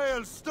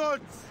 royals,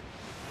 studs.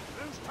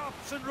 Loose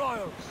tops and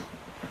royals.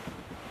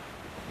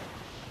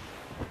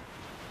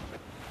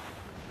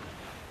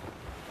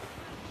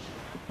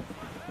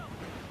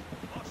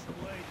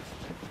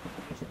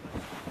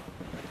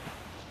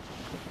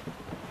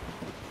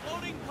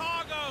 Loading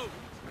cargo.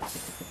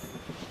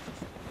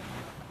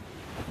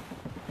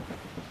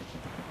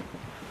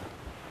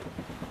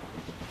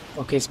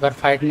 Okay इस बार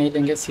फाइट नहीं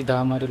लेंगे, सीधा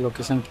हमारे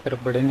लोकेशन की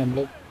तरफ बढ़ेंगे हम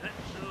लोग।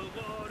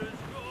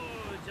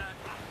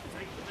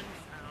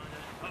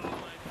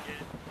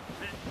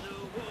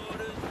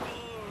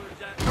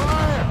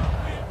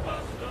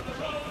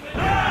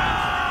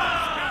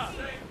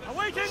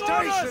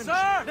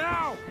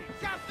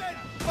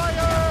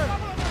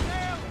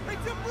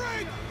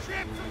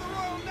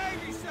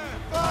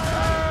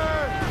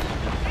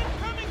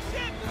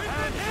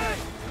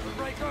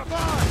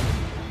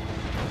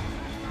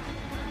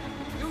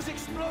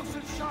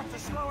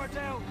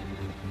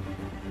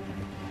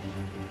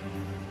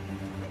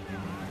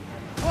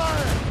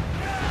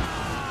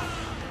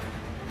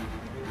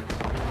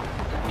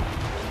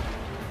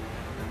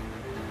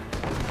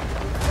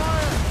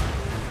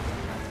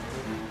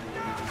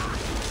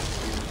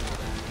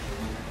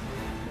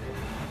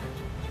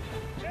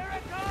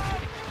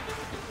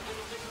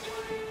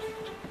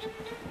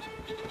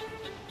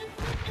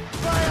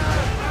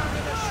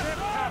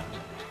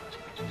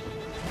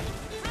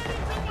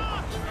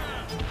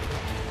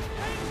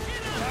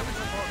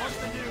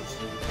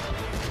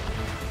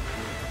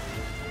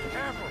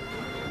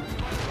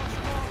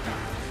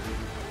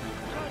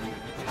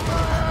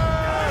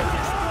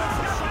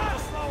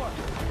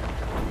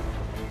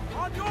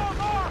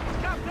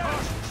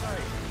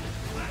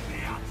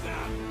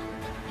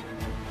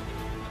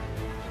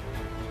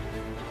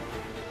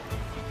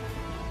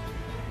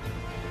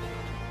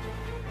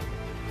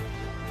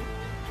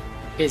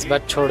 इस बार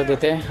छोड़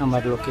देते हैं,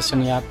 हमारी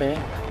लोकेशन यहाँ पे है।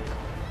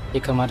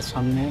 एक हमारे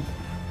सामने है।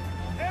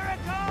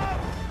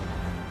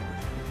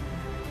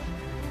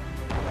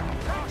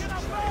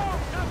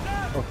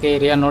 ओके,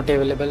 एरिया नॉट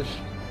अवेलेबल,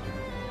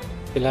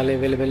 फिलहाल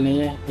अवेलेबल नहीं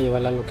है ये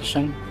वाला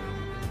location.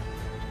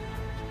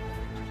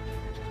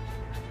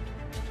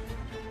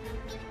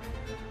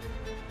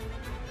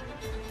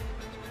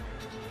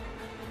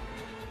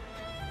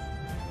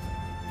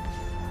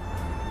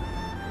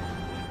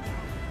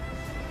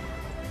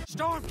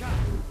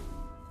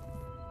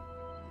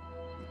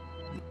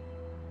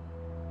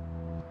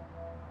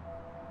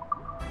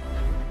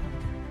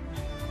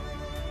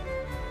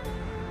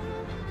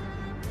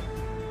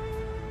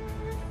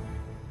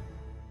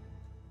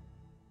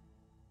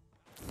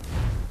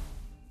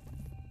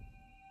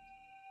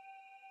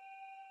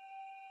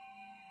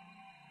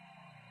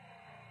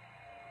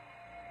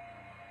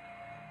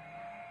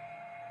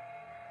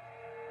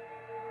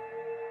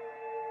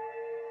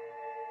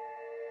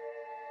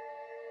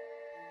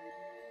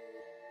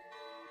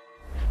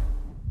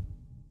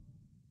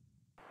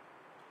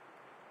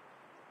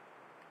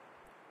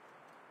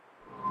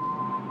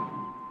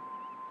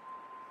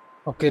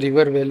 Okay,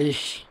 river valley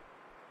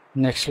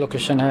next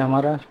location है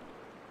हमारा।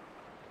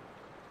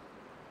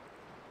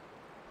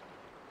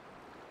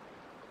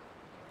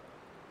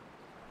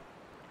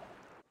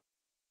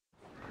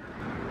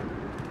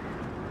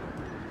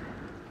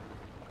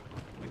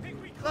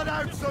 Let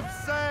out some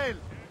sail!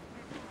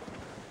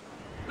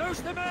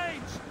 Loose the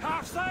mains!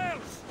 Half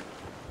sails!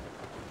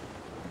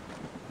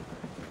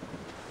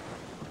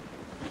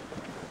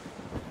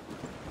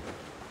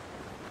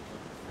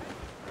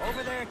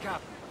 Over there,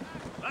 Captain.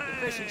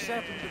 The fishing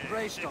settlement of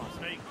Greystone.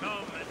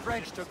 The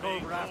French took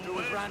over after it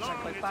was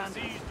ransacked by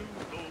bandits.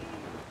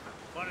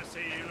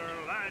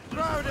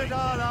 Crowd it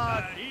all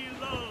on!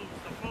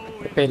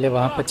 पहले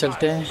वहाँ पे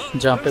चलते हैं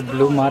जहाँ पे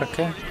blue mark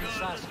है।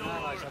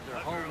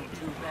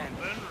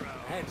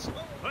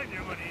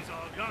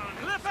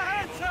 Clip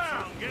ahead, sir!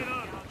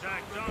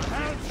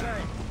 Helm, sir!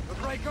 We'll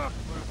break up!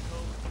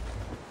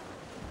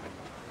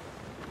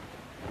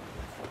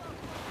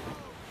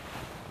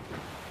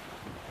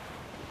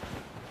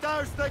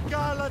 Douse the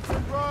gallants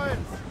and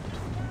royals!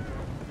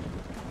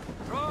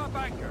 Throw up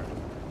anchor!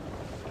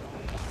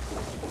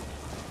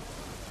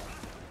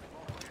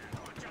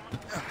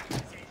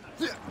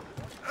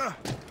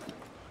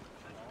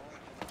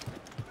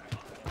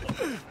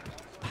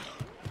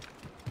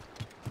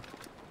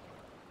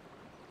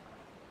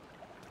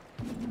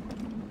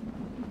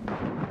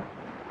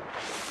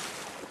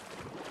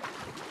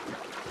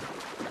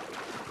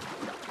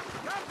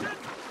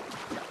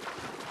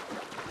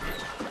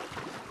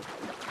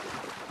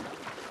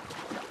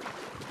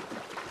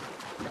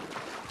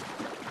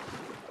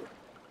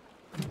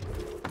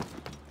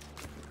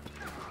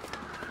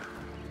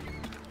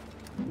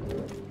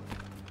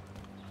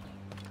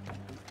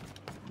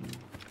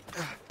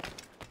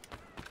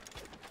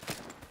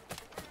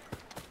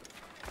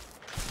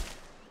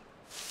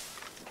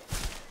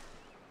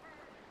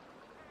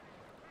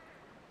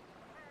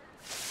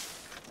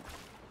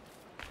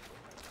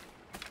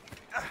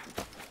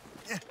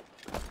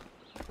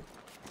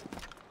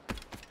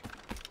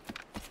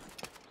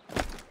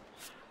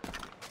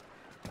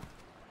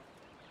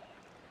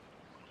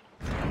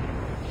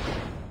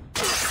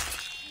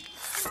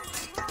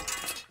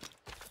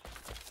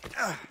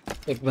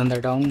 एक बंदा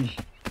डाउन,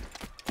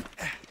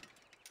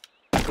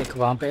 एक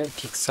वहाँ पे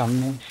ठीक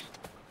सामने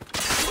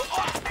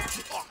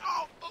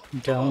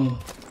डाउन।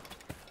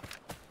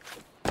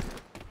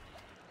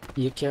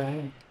 ये क्या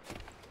है?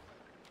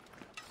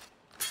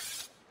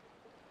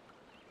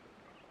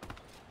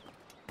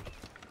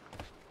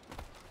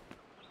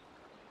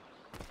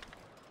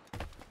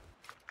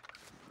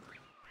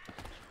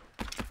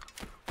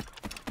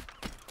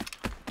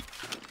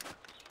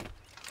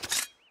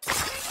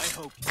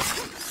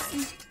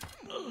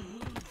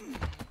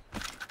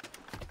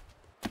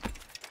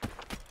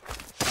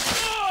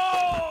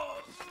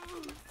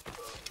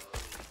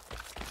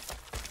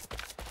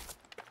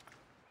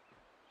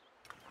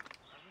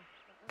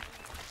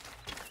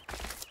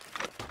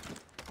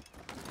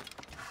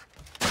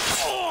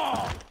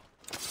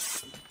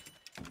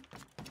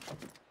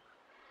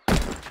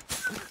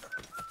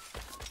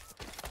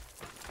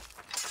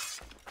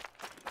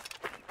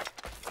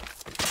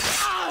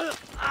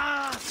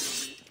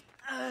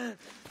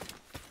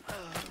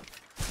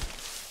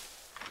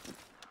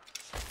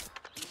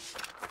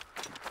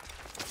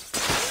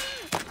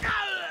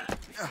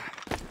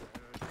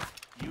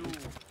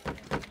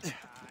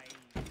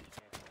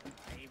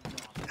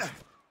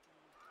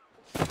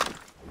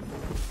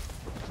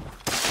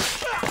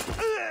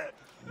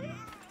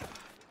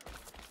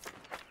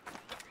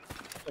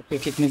 कि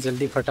कितनी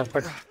जल्दी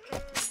फटाफट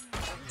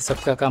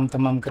सबका काम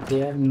तमाम कर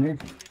दिया है हमने।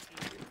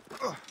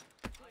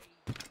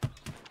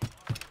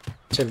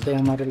 चलते हैं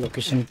हमारे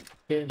लोकेशन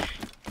पे।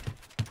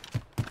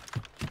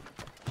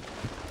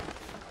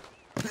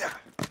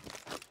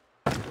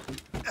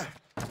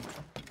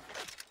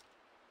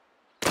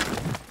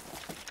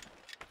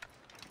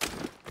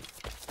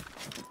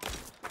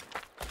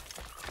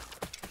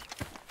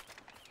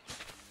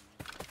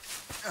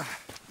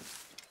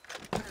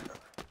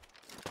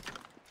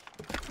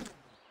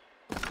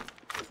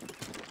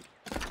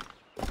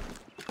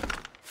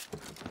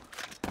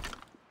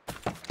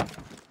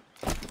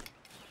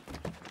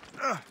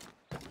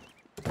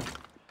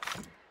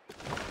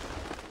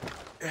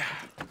 The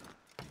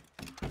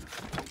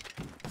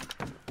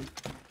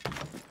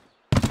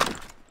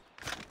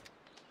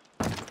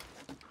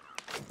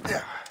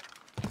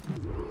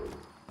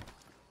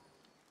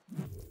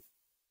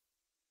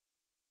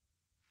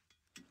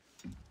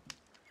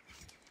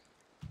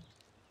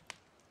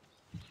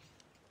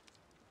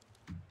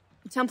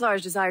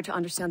Templars desire to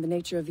understand the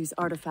nature of these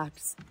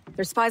artifacts.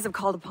 Their spies have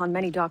called upon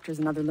many doctors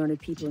and other learned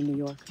people in New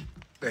York.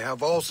 They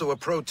have also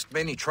approached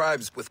many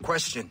tribes with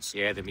questions.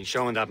 Yeah, they've been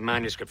showing that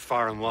manuscript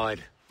far and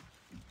wide.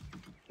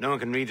 No one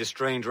can read the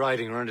strange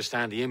writing or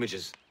understand the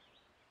images.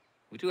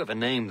 We do have a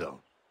name,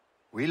 though.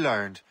 We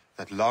learned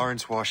that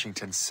Lawrence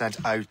Washington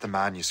sent out the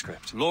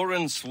manuscript.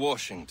 Lawrence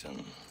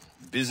Washington.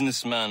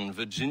 Businessman,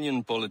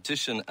 Virginian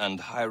politician, and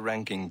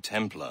high-ranking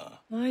Templar.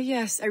 Ah,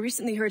 yes. I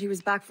recently heard he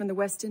was back from the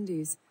West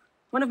Indies.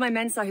 One of my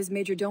men saw his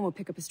major domo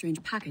pick up a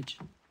strange package.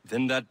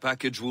 Then that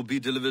package will be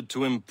delivered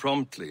to him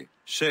promptly.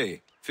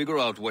 Shay, figure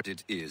out what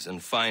it is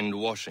and find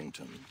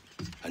Washington.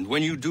 And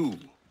when you do,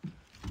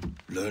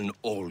 learn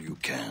all you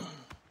can.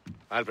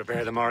 I'll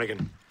prepare the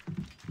Morrigan.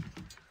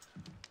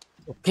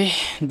 Okay,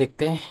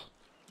 देखते हैं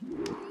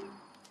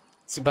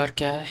इस बार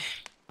क्या है.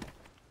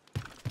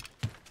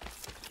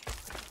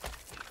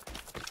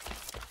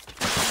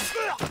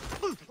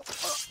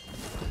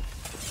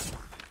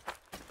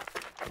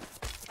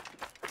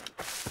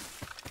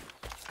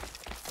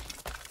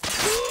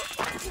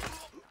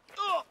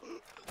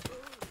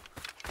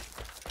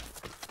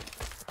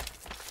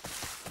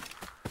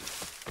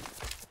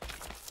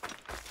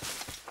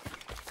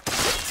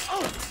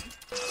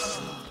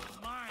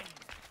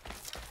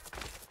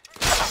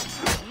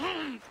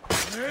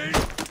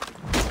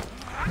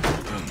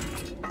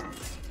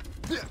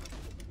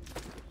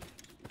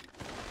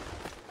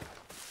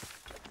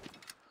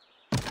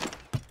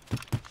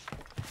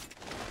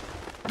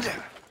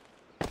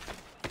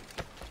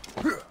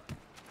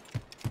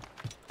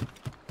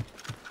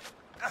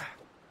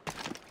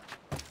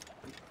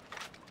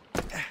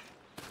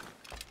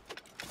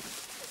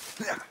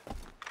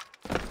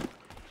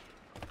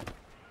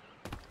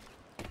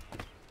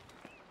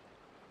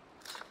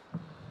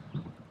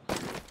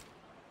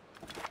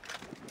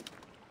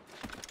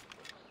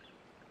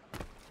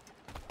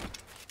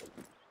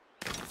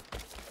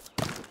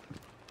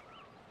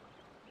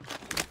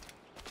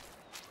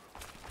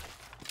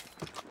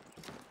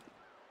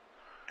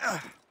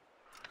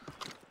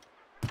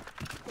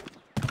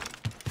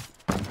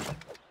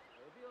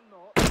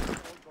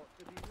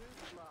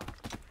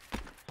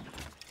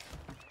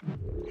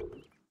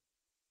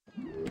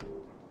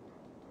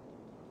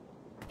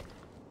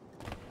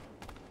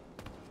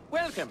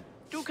 Welcome.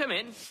 Do come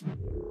in.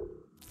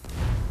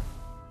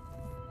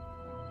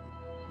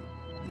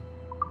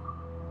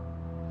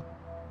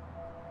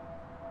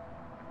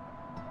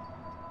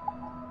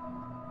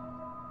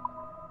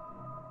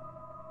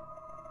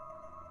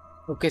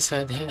 Okay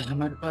शायद है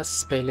हमारे पास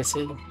पहले से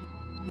ही.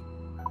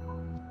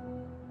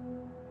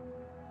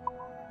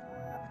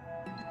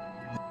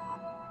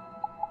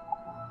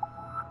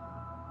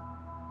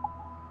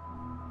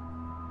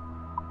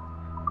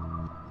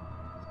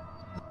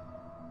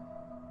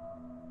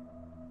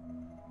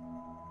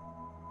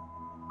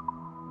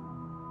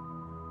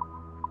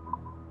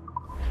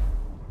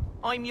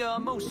 I'm here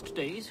most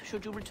days,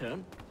 should you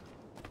return.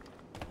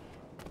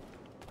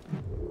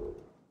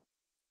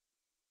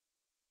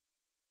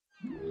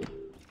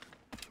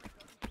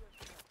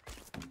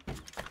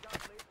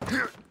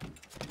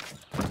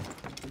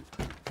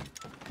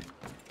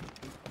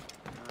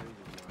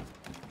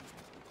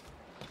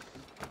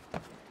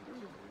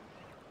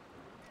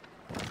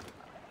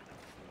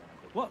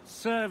 What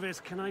service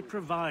can I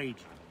provide?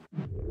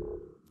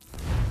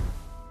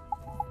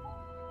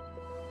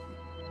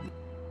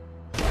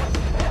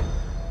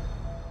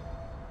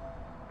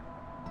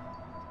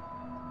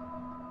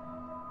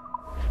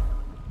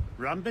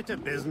 Rum bit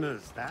of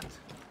business, that.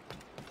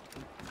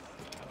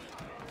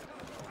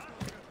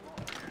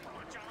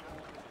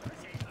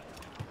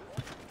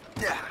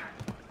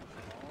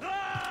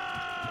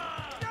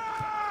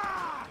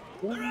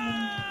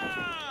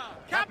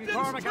 Captain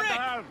Cormac at the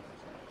helm.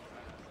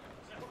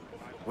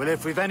 Well,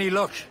 if we've any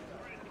luck,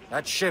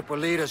 that ship will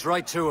lead us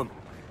right to him.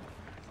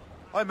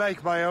 I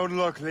make my own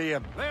luck,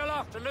 Liam. Lay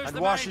aloft to lose And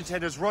the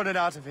Washington is running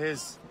out of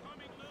his.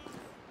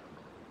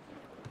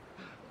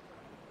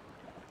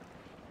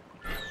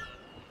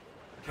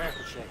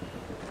 Careful, Shay.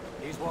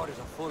 These waters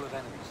are full of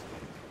enemies.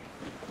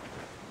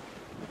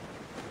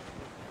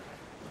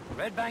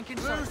 Red bank in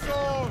sight. Loose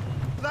all!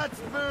 Let's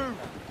move!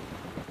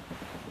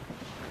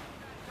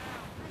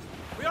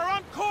 We are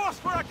on course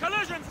for a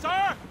collision,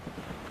 sir!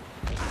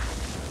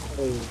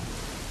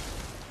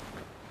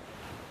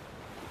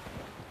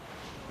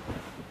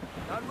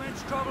 That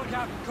wind's trouble,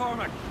 Captain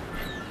Cormac.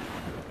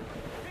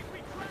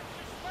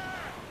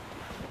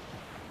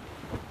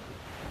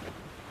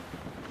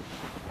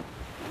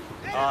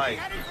 Aye.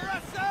 Heading for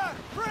us, sir!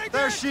 Frigate!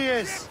 There she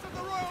is! Ships of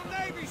the Royal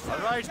Navy, sir! All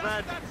right, Just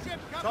man. that ship,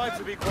 Time Captain.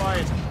 to be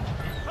quiet.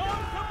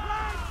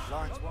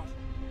 Lawrence Washington.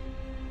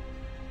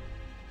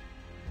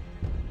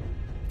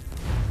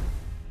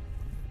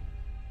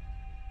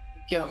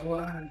 क्या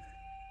हुआ?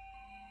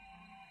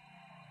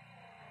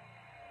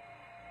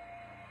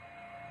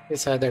 ये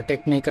शायद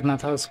attack नहीं करना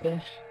था उस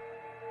पे।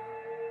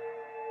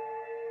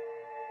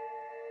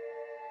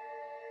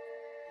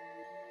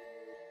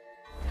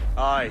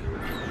 Aye.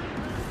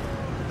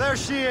 There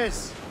she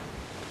is.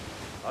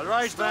 All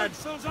right, man.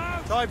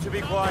 Time to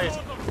be quiet.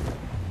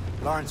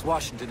 Lawrence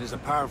Washington is a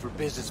powerful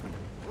businessman,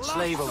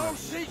 slave owner,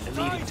 a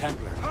leading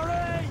Templar.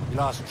 We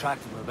lost track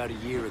of him about a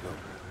year ago.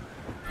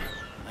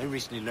 I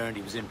recently learned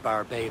he was in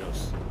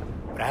Barbados,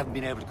 but I haven't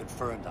been able to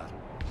confirm that.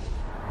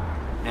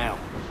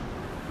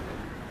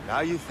 Now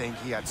you think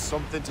he had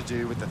something to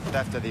do with the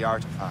theft of the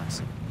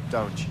artifacts,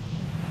 don't you?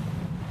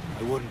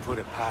 I wouldn't put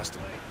it past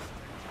him.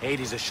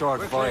 Haiti's a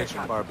short voyage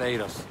from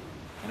Barbados,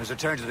 and his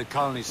return to the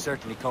colonies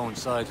certainly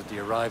coincides with the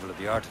arrival of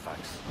the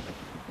artifacts.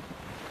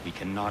 We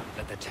cannot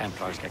let the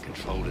Templars get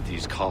control of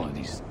these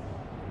colonies.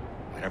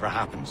 Whatever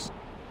happens,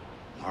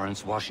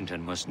 Lawrence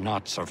Washington must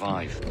not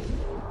survive.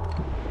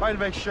 I'll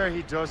make sure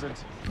he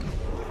doesn't.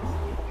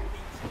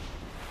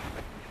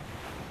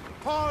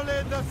 Haul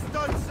in the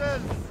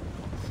stunsails!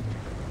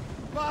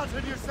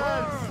 Batten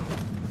yourselves!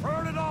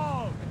 Burn it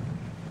all!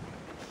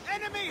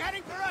 Enemy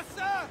heading for us,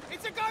 sir!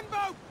 It's a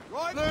gunboat!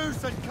 Right.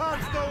 Loose and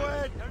cast the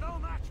wind!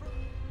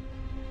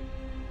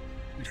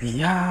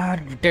 यार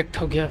detect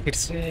हो गया फिर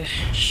से।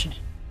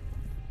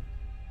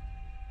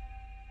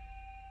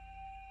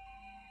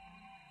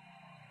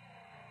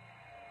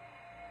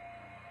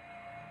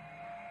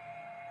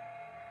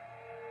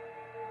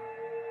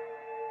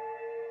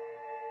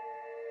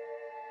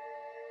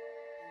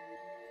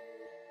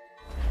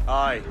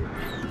 Aye.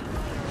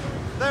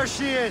 There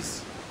she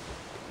is.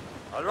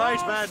 All right,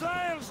 man.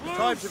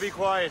 Time to be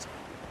quiet.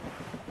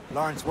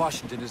 Lawrence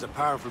Washington is a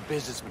powerful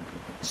businessman,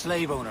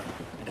 slave owner,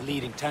 and a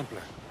leading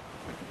Templar.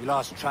 We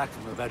lost track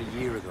of him about a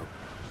year ago.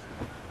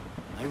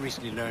 I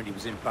recently learned he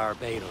was in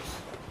Barbados,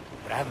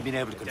 but I haven't been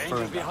able to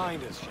confirm that.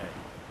 Behind us, Shay.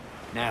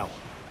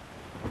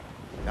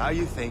 Now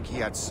you think he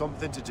had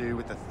something to do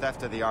with the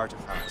theft of the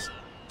artifacts,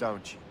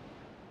 don't you?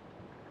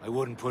 I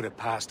wouldn't put it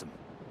past him.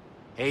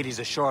 Haiti's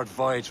a short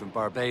voyage from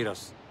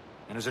Barbados,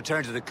 and his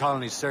return to the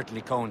colonies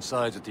certainly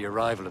coincides with the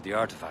arrival of the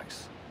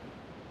artifacts.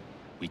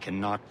 We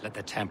cannot let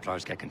the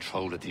Templars get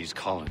control of these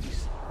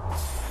colonies.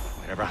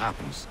 Whatever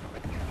happens,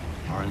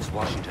 Lawrence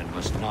Washington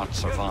must not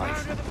survive.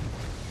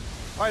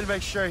 I'll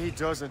make sure he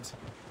doesn't.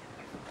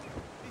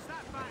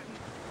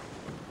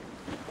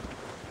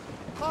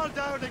 Haul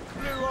down and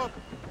crew up!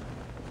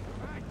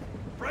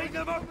 Bring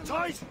them up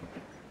tight!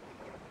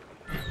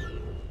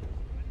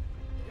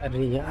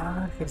 अरे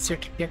यार फिर से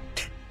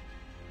detect.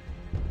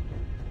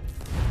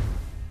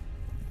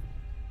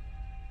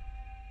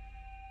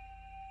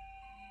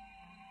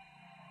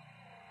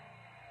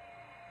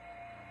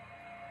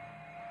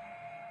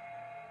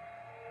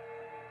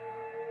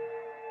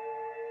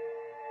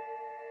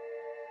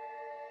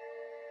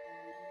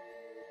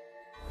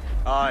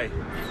 Aye.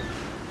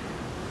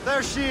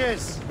 There she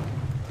is.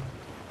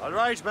 All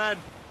right, man.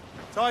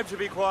 Time to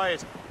be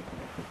quiet.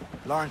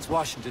 Lawrence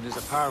Washington is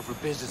a powerful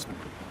businessman,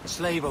 a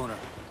slave owner,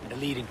 and a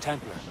leading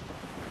Templar.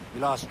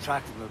 We lost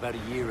track of him about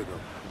a year ago.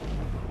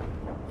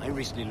 I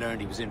recently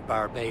learned he was in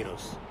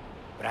Barbados,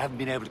 but I haven't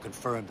been able to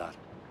confirm that.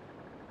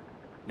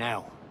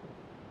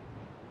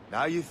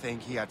 Now you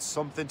think he had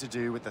something to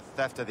do with the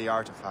theft of the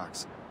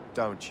artifacts,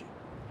 don't you?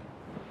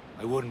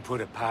 I wouldn't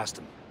put it past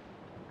him.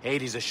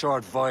 Haiti's a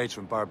short voyage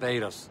from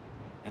Barbados,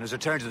 and his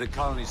return to the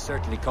colonies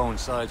certainly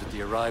coincides with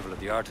the arrival of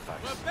the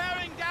artifacts. We're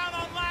bearing down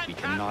on land, We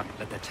cannot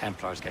let the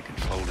Templars get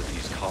control of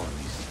these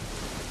colonies.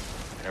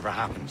 Whatever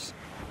happens,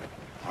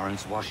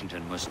 Lawrence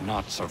Washington must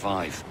not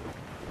survive.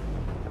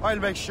 I'll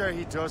make sure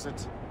he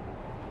doesn't.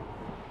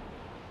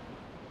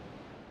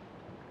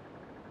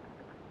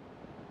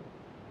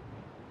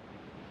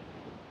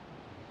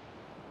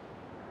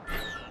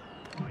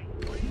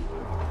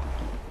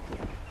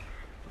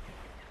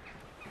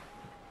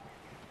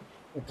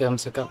 Okay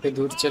हमसे काफी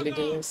दूर चली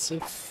गई है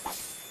सिर्फ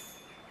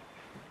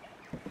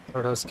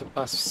थोड़ा उसके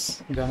पास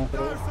जाना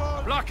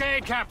पड़ेगा।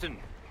 Blockade, Captain!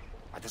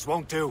 This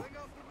won't do.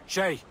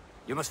 Shay,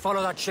 you must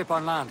follow that ship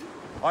on land.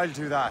 I'll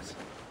do that.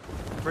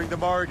 Bring the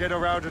Morrigan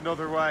around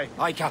another way.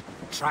 Aye, Captain.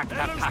 Track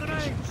that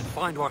package.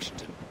 Find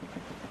Washington.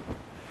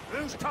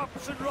 Who's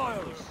tops and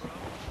royals?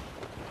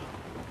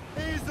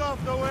 Ease off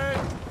the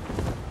wind.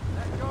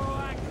 Let go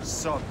anchor.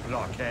 Son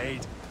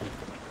blockade.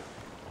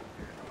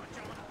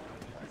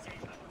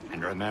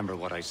 And remember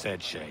what I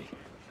said, Shay.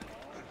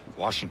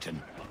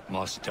 Washington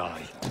must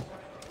die.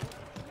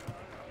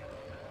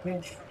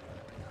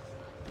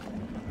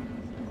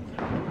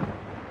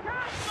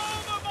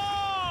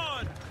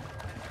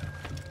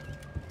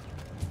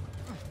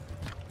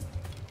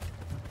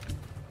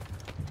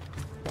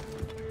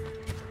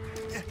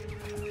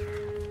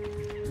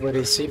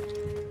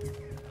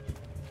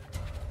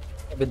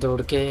 अभी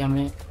दौड़ के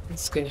हमें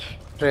इसके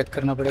track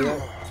करना पड़ेगा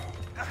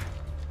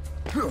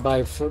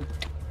by foot.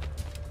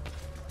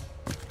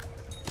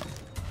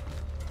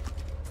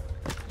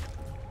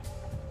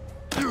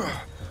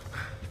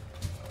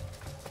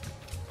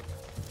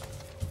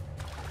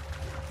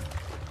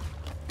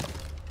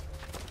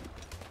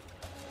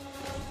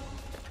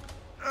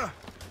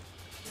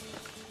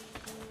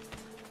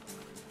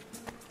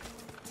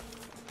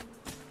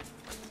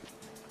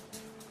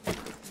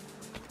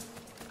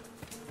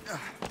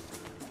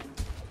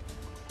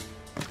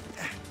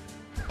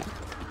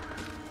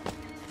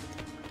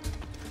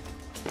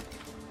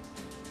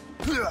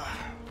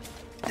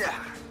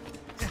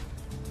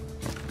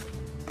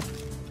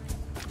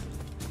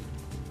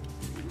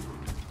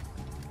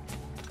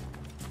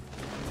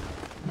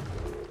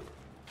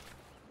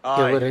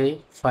 क्या हो रही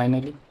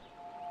फाइनली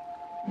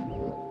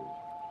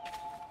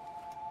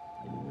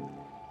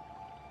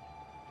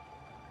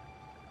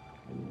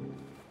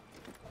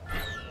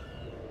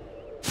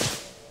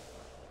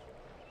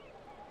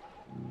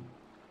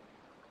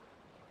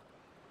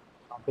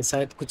पे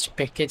शायद कुछ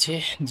पैकेज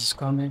है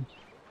जिसको हमें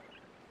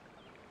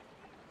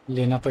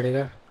लेना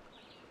पड़ेगा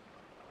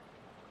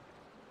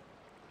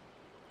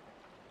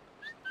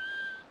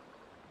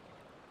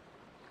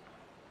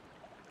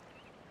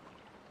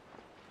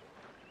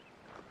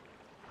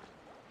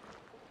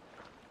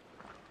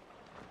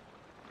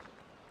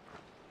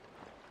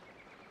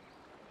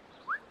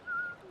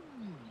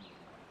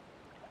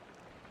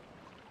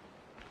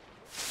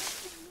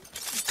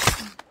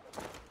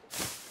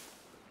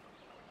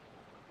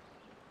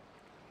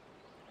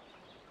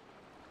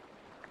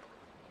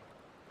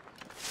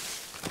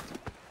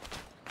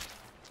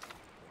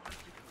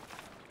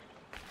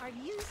Are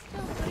you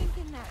still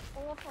drinking that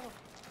awful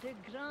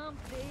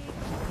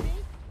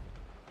g&hvqmt?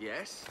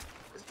 Yes,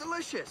 it's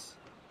delicious.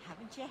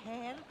 Haven't you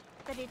heard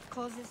that it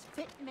causes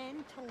fit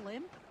men to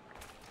limp?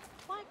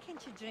 Why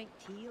can't you drink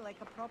tea like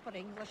a proper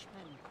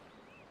Englishman?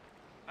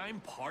 I'm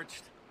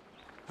parched.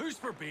 Who's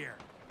for beer?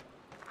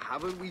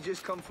 Haven't we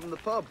just come from the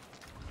pub?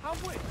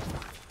 Have we?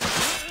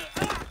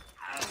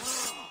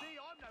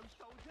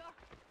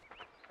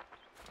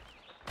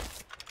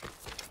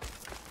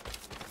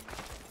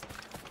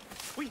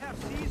 We have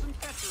seasoned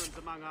veterans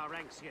among our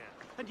ranks here,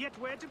 and yet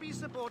we're to be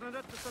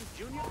subordinate to some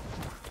junior...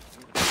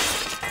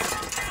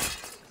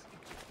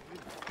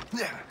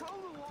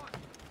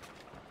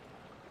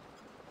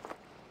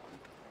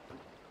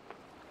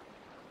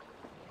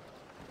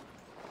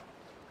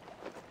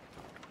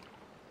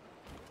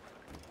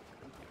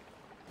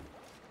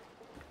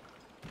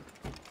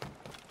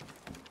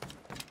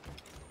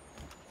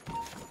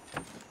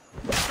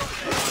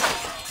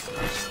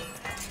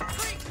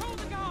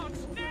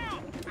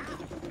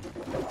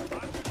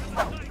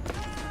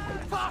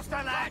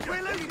 Faster, lad!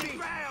 We're losing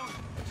ground!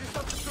 Just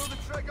have to throw the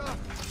trigger!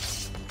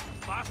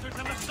 Bastards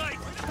in the sight!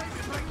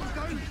 Bring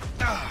them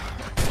down!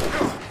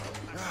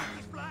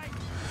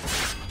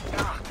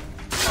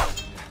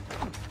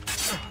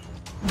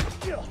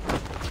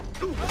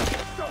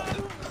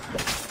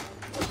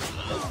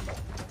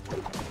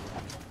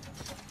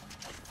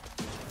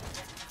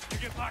 You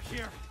get back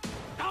here!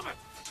 Damn it!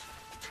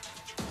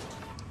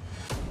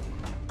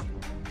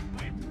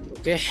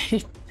 Okay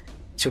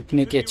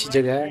छुपने की अच्छी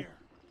जगह है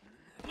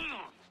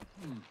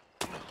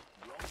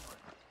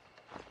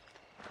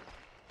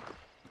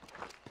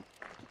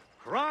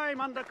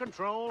Crime under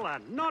control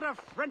and not a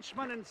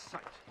Frenchman in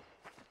sight.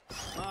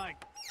 My...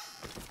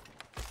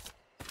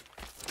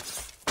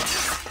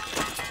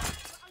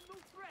 I'm no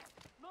threat.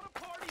 Not a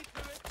party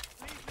to it.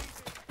 Please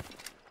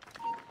leave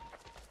me.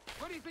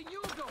 Where do you think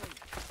you're going?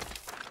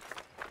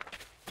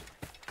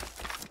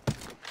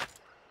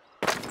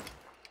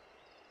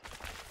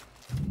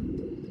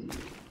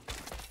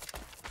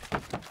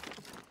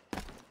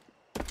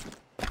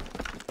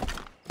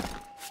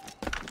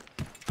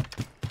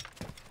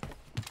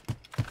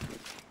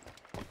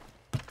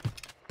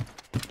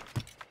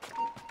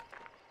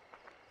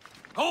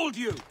 Hold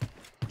you!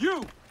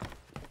 You!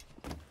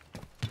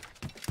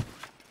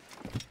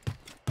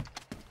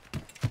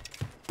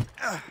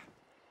 Get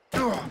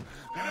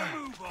a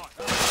move on!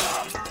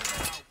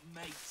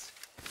 Mates.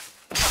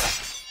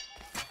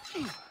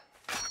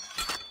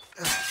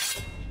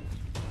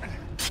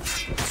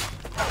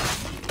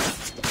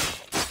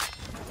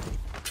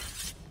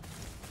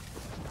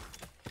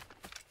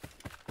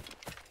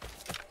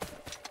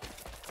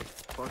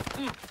 Well,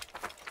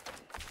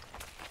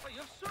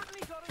 you've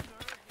certainly got a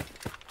nerve.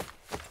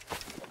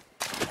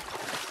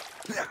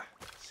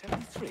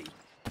 73?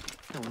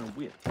 No,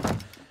 weird.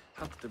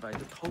 Have to divide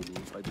the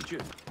totals by the Jew.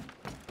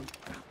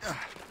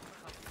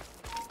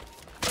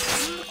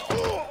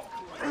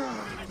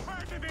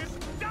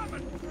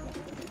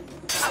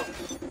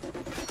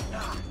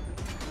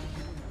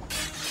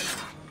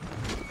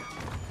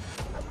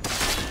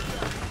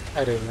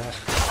 अरे यार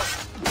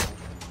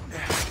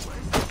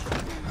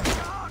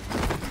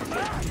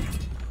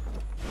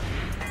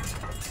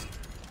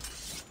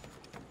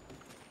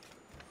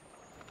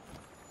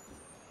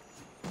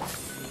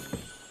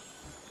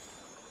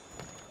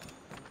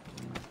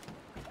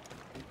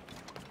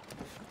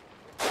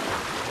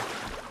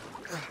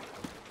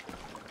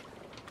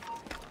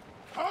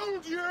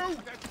Hold you!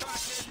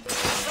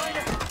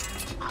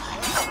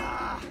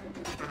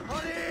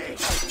 Honey!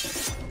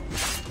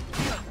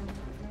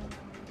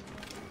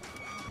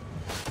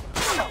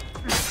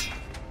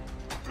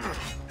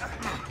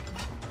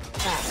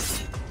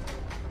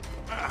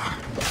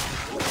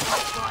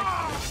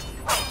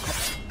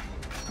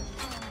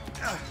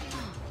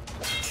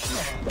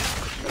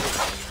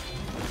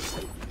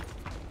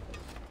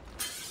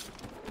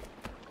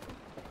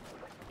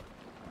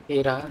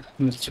 ये रहा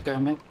मिल चुका है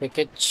हमें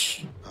package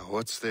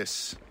What's this?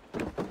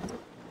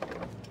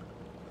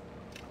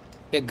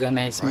 एक gun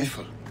है इसमें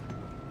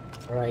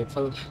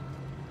rifle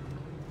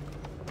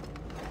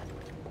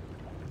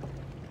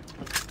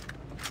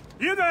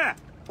You there!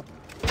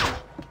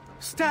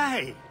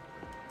 Stay!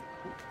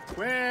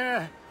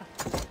 Where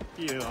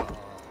you are?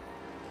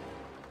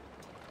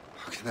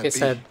 के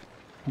साथ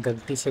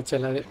गलती से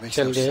चल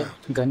गए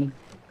gun.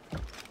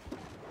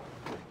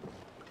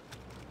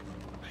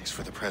 Thanks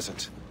for the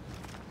present,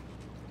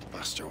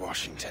 Master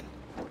Washington.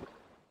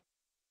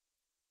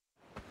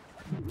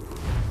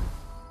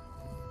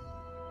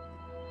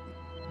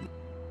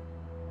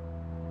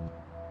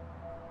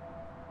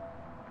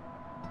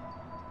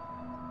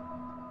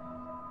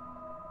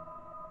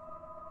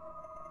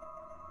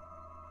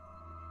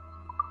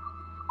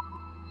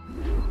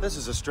 This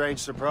is a strange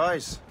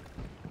surprise.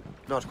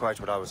 Not quite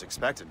what I was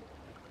expecting.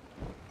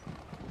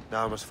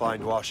 Now I must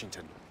find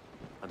Washington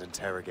and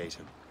interrogate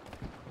him.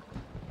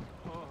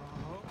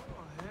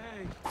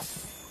 Hey,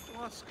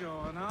 what's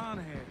going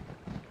on here?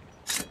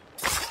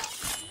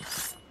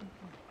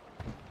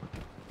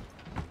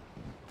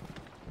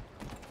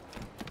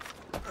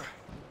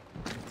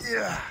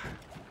 Yeah.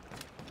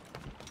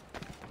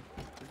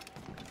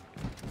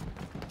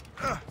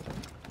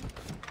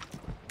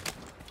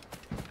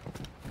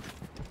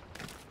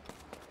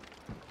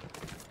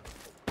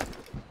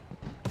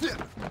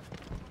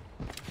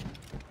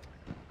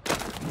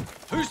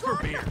 Who's for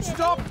beer?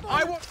 Stop!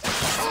 I want. I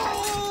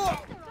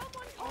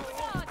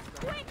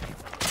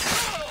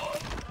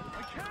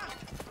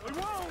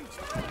won't!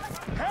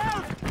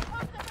 Help!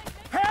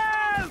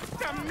 Help!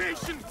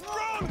 Damnation!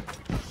 Run!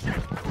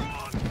 Shit,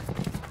 run!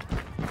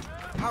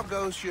 How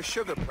goes your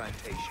sugar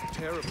plantation?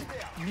 Terrible.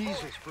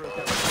 Measles broke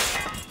out.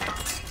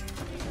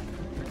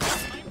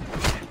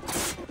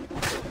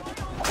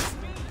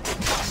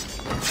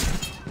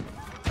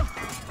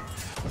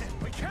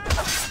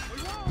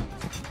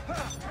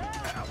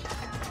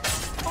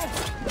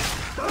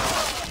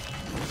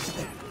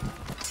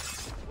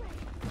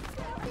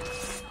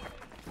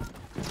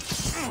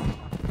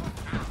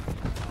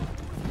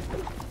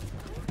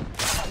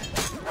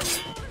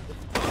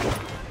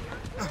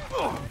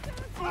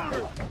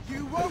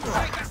 You won't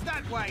take us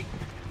that way!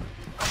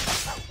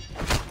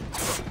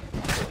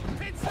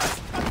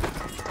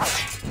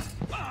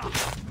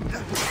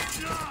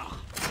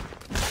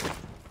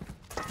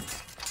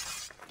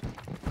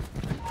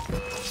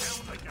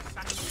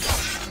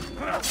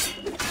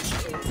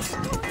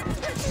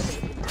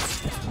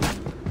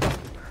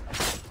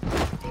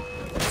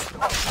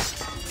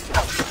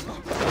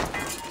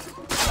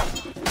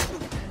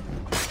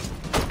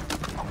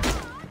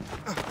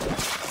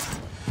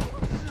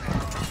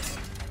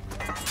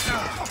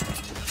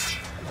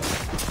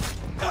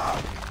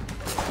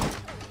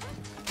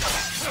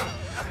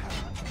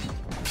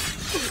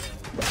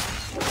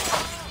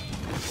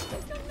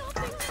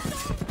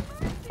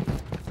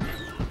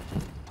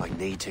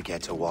 Need to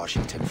get to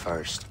Washington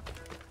first.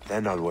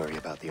 Then I'll worry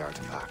about the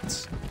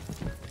artifacts.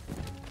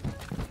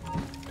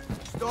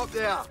 Stop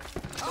there!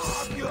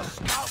 Oh, your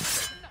scalp!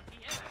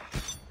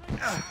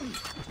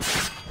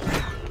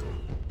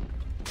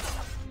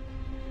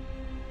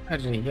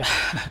 अरे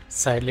यार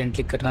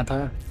silently करना था.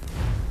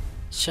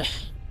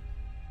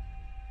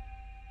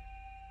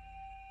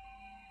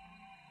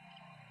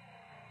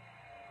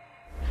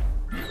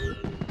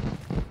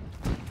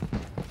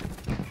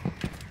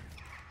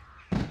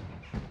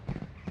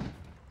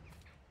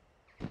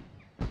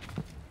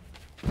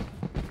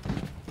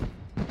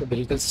 तो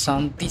बिल्कुल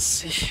शांति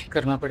से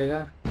करना पड़ेगा.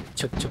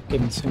 छुप छुप के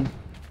मिशन.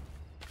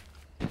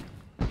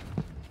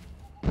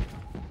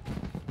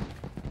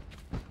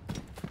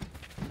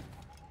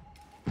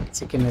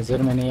 किसी की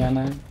नजर में नहीं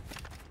आना है.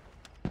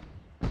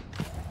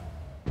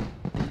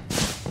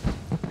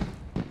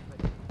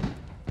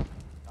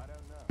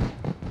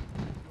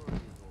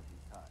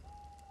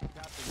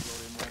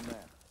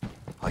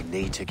 I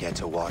need to get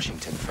to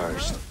Washington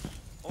first.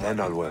 Then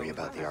I'll worry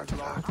about the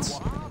artifacts.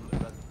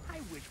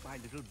 My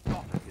little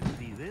daughter can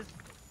see this.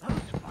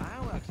 Those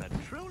fireworks are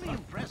truly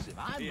impressive,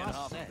 I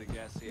must say.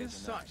 Is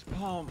such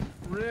pomp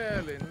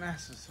really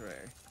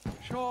necessary?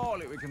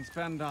 Surely we can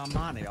spend our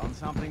money on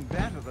something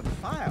better than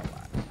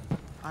fireworks.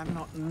 I'm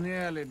not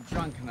nearly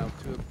drunk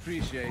enough to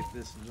appreciate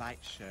this light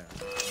show.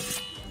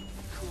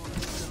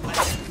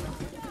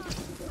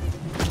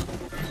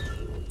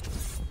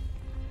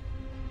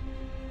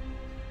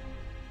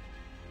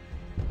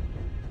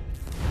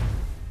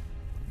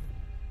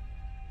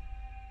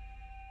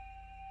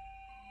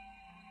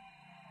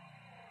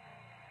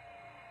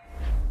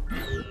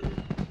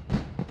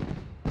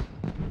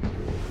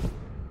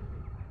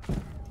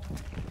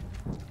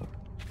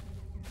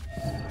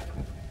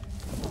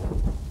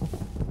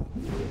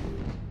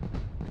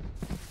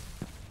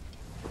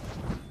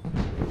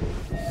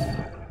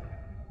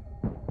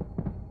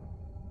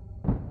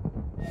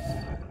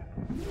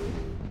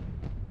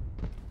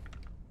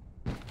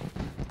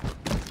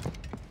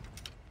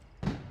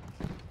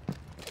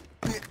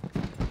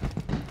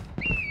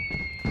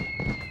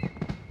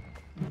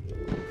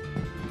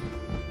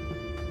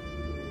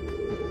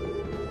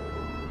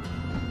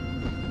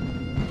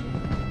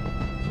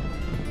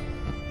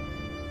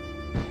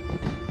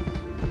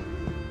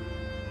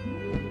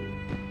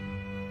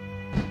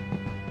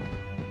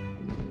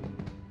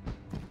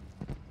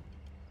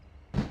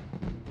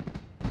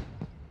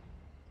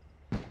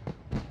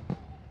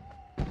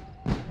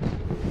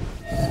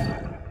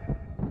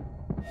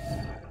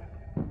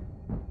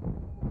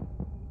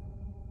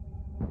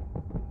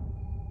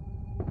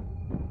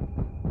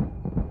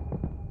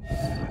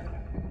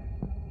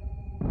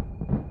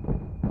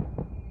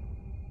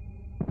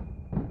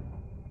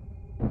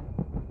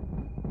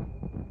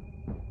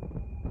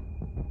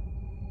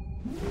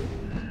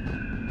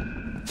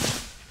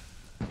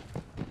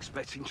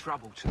 expecting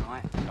trouble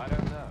tonight? I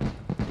don't know.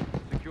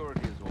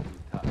 Security is all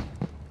we've touched.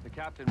 The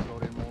captain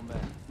brought in more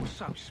men. What's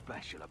so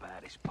special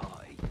about this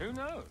party? Who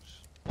knows?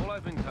 All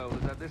I've been told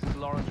is that this is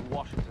Lawrence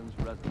Washington's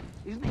residence.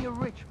 Isn't he a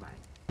rich man?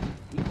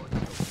 He was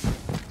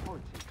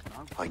politics,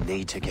 no? I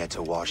need to get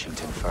to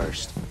Washington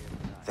first.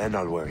 Then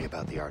I'll worry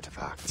about the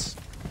artifacts.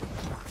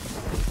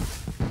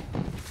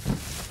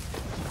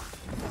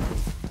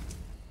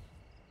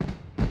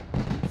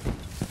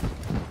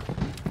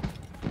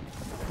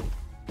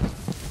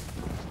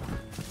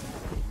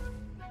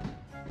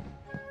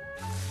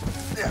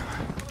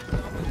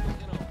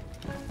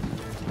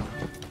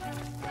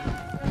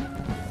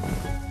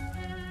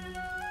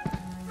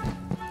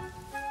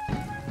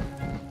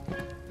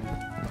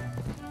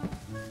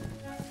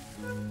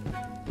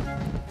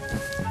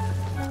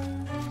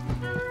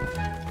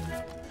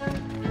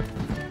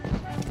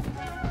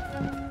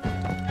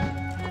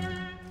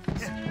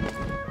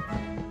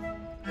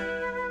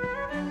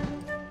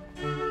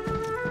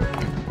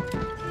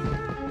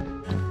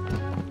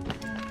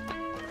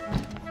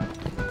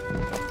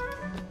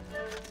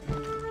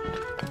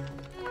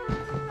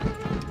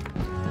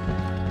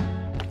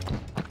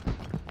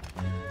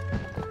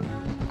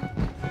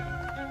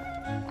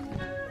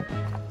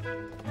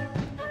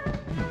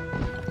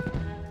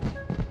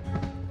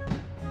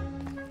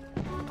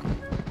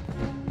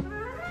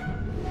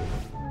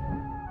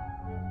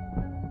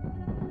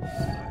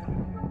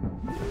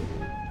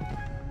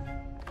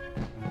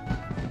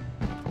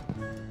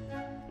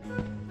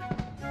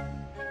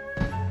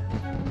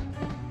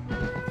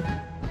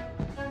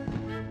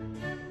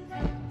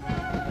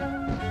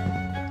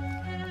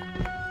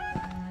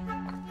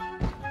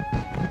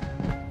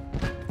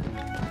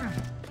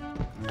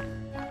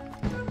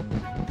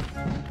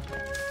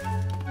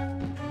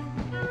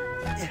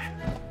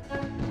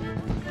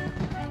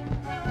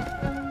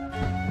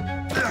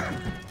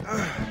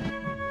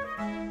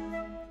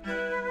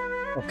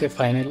 Okay,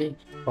 finally.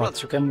 पहुंच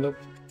चुके हम लोग.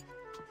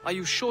 Are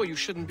you sure you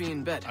shouldn't be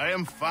in bed? I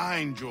am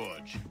fine,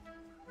 George.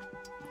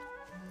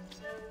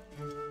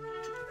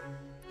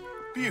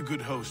 Be a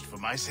good host for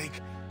my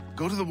sake.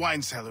 Go to the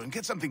wine cellar and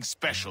get something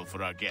special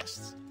for our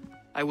guests.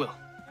 I will.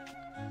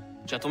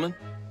 Gentlemen?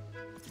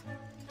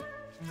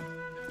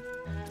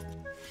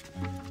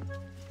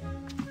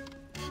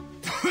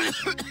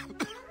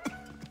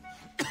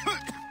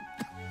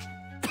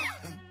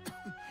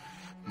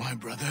 My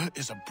brother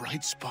is a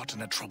bright spot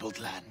in a troubled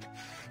land.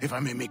 If I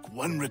may make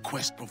one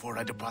request before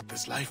I depart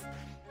this life,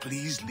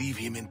 please leave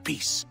him in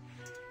peace.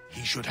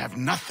 He should have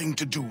nothing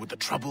to do with the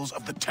troubles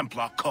of the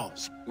Templar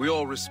cause. We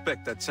all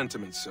respect that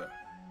sentiment, sir.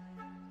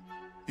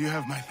 You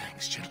have my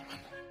thanks, gentlemen.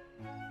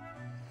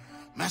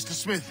 Master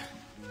Smith,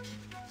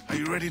 are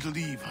you ready to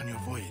leave on your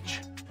voyage?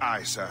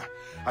 Aye, sir.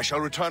 I shall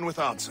return with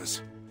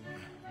answers.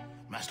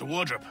 Master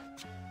Wardrop,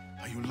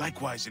 are you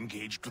likewise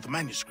engaged with the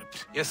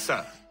manuscript? Yes,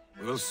 sir.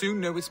 We will soon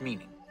know its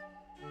meaning.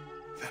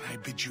 Then I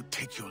bid you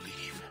take your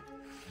leave.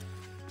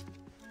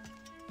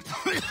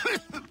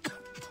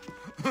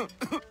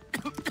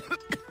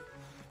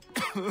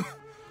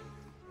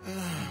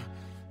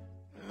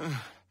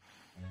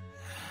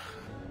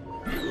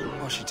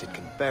 Washington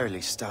can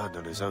barely stand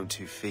on his own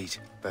 2 feet.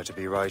 Better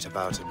be right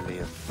about him,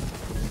 Liam.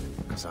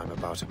 Because I'm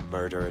about to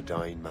murder a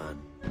dying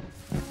man.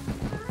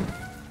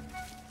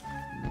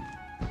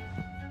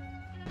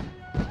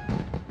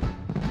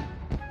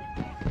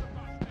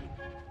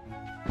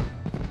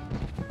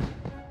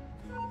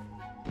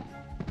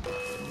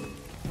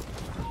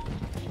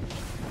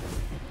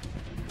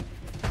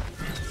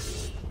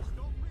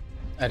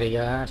 अरे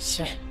यार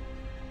से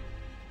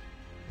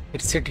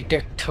फिर से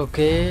detect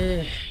होके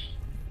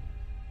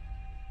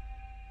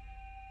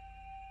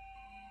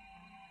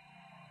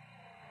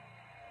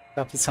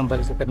काफी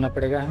संभल के करना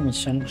पड़ेगा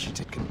mission.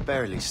 Washington can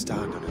barely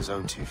stand on his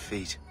own 2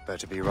 feet.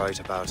 Better be right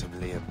about him,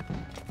 Liam.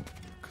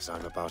 Because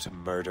I'm about to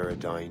murder a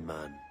dying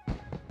man.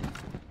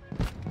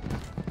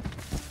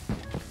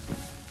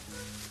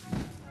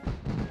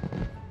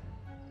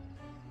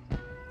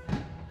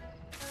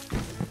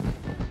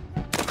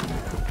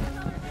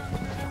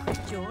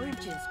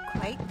 George is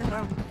quite the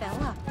rum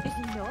fella, is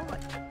he not?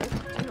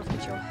 Do not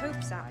get your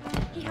hopes out.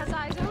 He has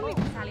eyes only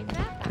for Sally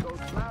Fairfax.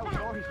 Those loud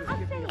noises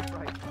give me a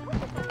break.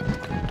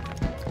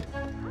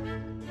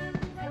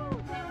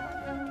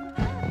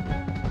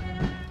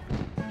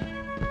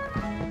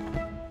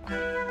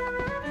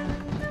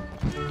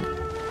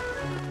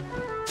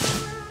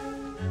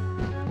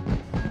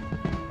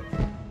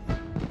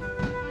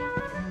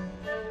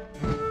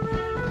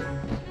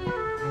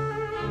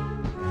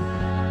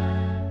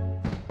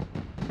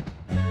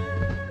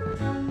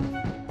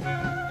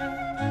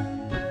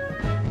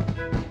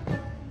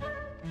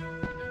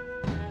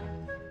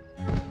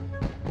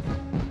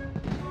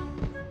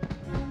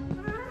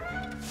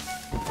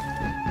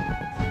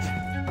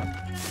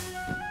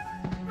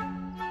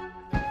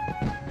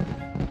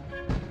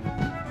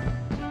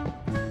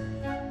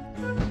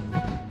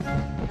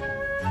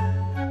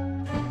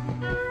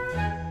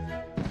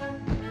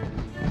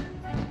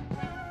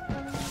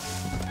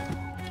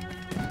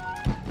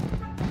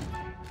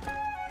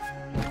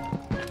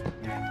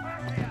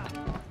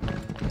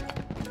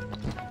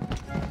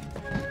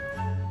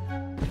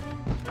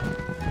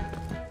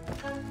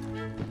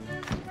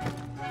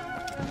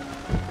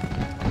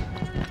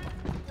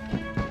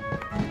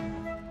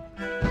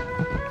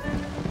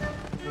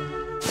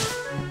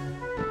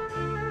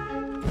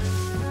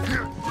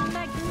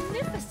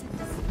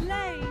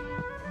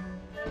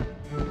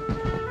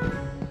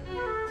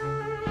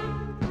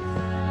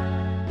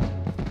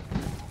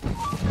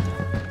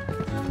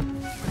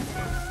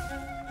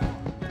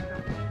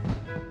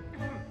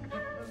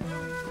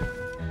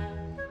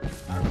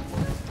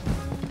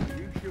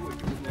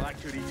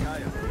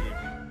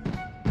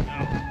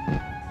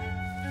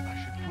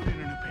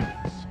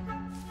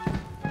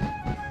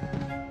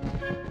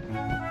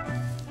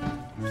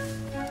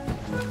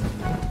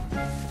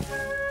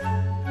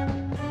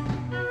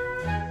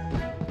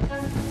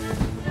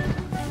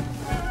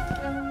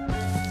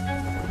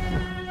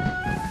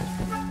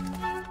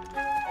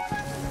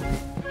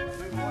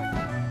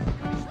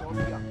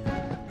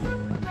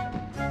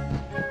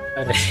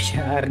 अरे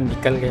यार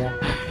निकल गया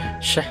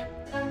शे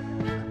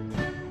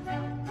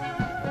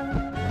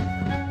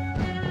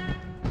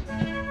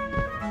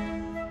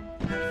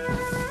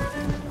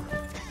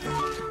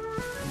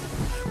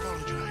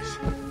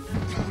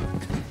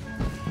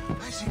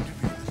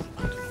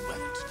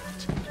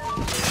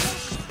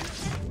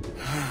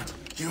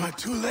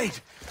Too late,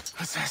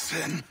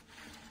 assassin.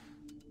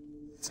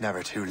 It's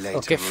never too late.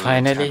 Okay, to ruin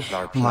finally,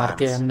 Templar मार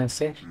दिया plans, हमने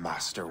से.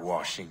 Master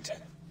Washington.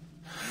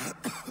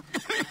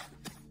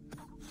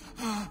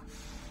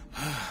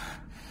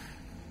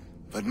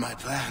 But my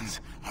plans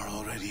are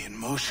already in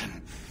motion.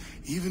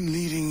 Even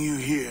leading you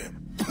here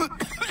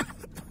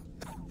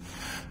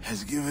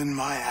has given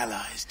my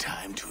allies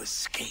time to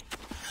escape.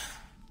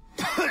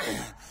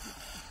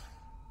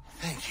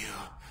 Thank you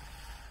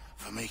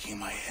for making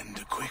my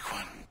end a quick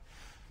one.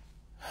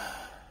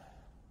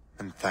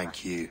 And thank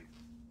you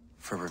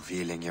for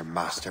revealing your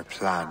master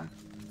plan,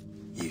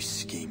 you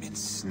scheming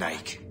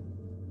snake.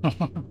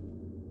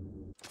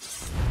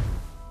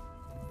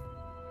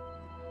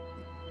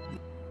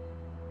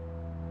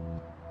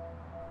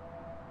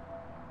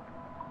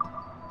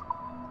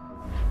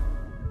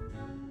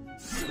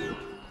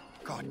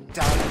 God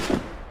damn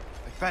it!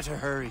 I better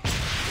hurry.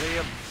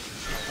 Liam,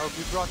 hope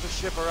you brought the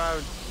ship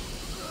around.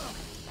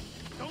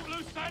 Don't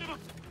lose sight of him!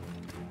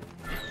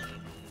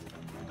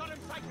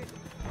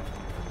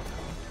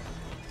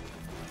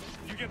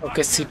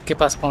 Okay seat के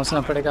पास पहुंचना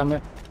पड़ेगा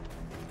हमें.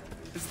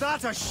 Is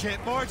that a shit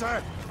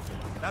mortar?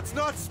 That's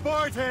not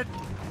sported.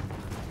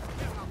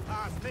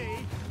 Past me. I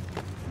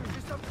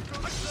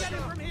can get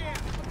it from here.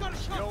 I've got a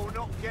shot. You're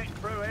not getting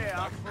through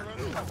here.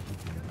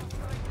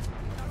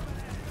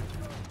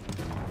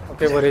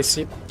 Okay वो रही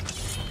seat.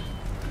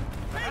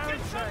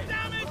 Taking some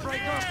damage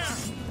here.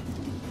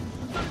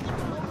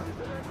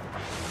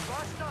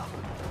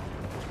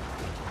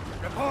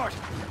 Report.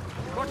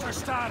 What's your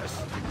status?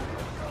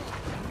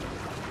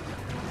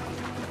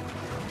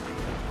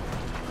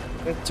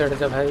 चढ़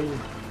जा भाई.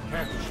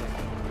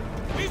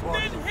 We've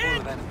been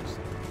hit.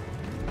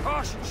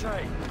 Caution,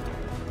 Shay.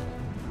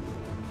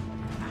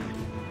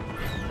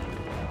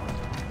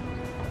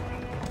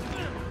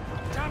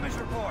 Damage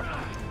report.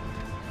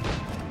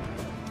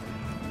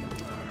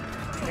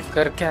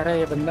 कर क्या रहा है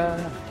ये बंदा.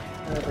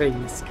 अरे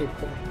इसके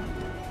तो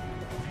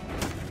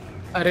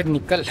अरे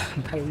निकल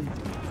भाई.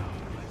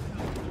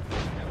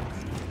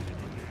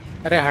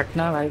 अरे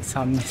हटना भाई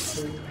सामने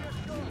से.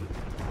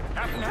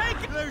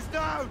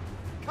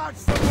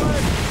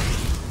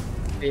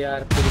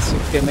 यार पूरी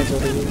सीट डैमेज हो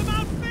रही है.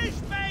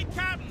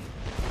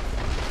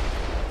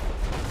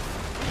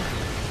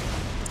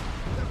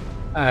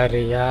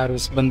 अरे यार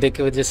उस बंदे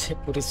की वजह से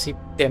पूरी सीट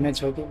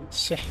डैमेज हो गई.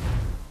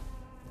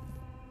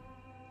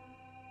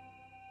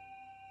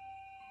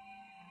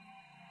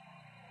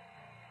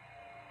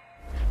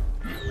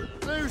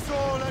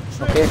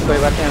 ओके कोई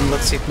बात नहीं हम लोग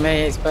सीट में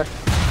है इस बार.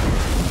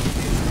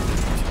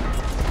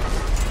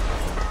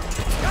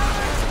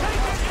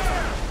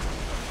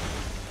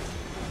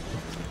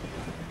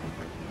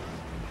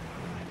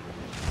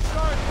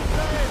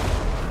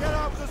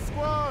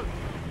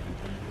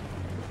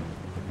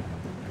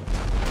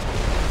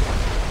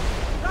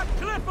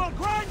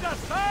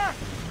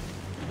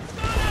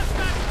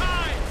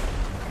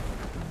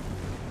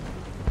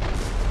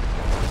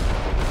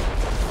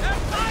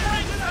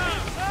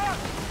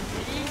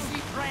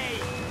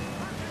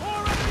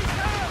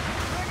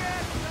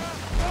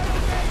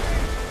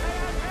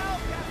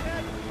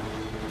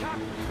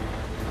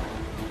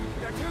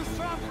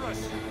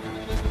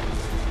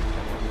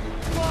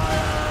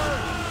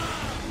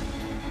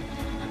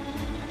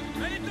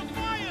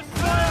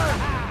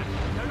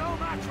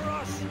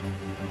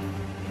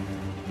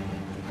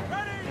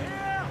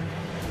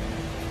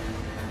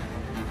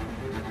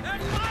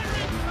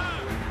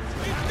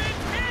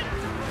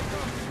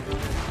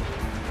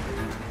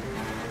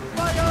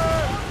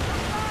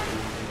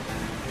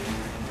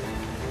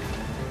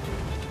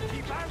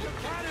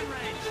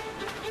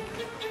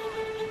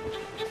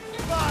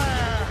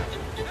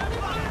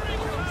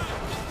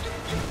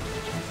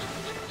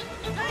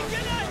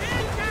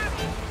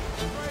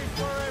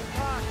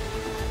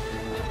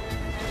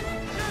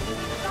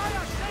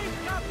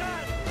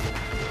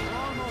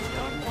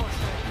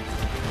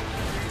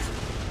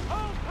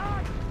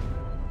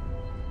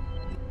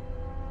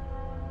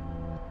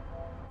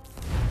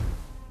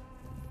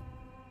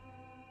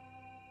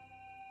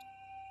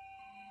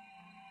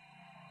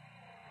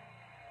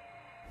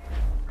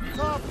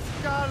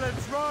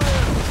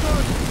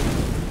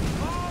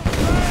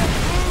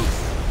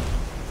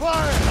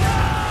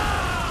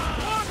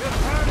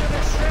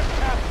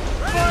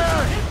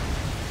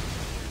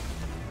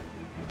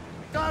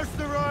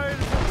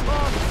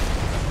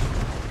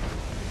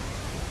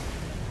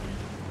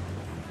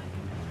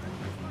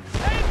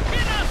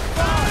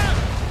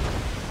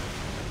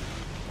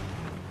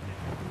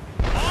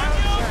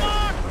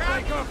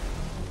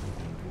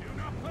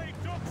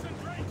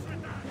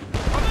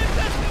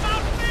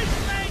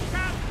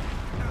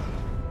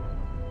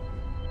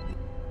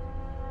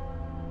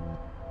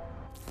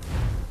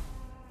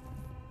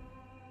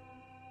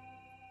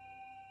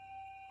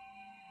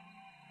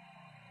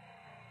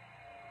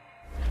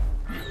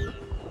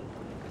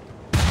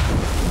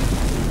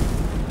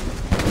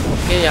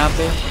 यहाँ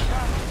पे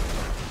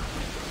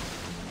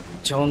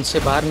जोन से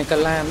बाहर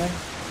निकलना है हमें।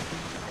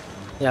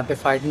 यहाँ पे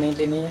फाइट नहीं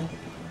लेनी है,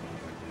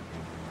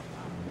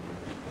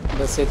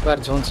 बस एक बार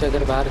जोन से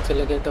अगर बाहर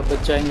चले गए तो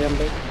बच जाएंगे हम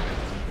लोग।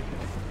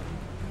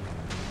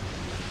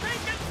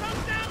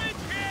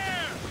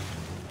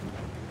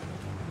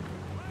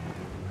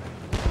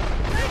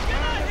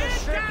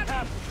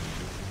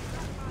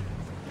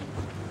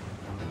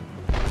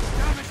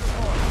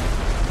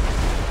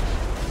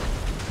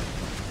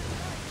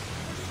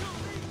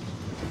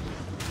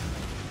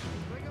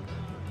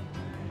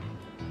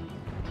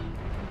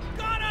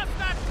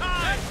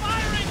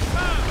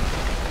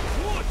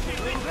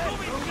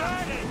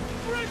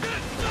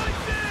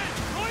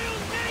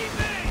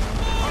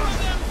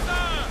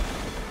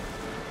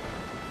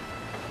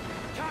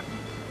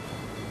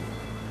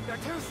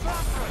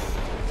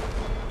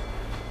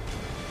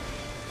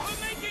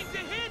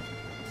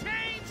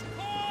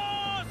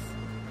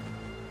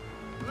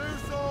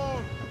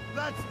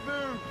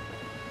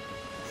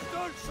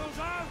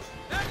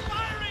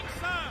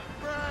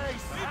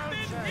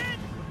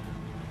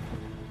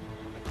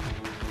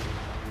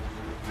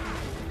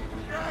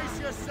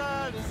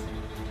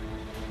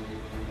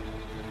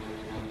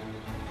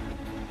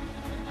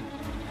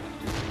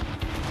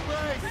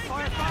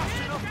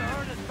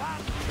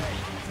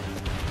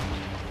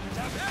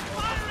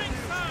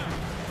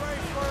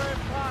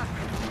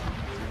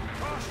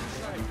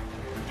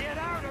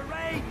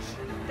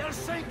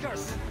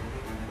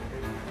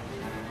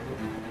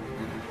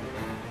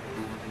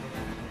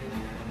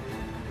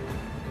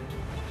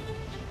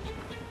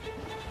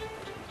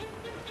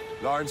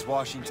 Lawrence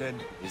Washington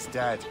is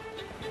dead.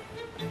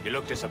 You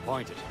look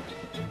disappointed.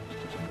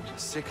 The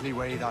sickly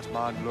way that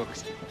man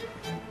looked.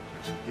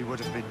 He would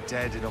have been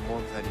dead in a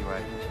month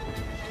anyway.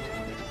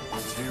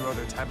 The 2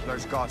 other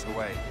Templars got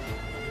away.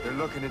 They're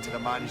looking into the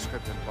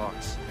manuscript and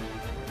box.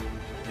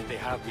 Did they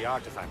have the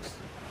artifacts?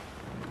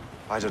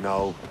 I don't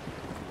know.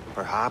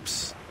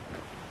 Perhaps.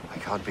 I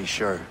can't be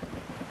sure.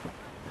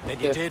 Then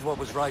you did what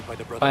was right by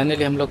the brother.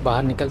 Finally हम लोग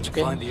बाहर निकल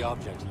चुके हैं. Find the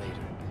object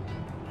later.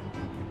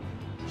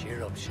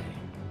 Cheer up, Shay.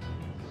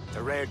 It's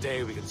a rare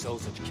day we can sow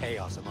such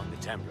chaos among the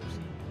Templars.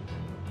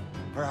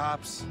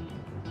 Perhaps.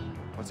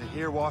 But to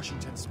hear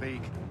Washington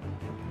speak,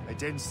 it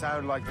didn't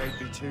sound like they'd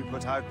be too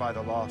put out by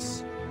the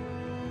loss.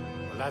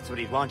 Well, that's what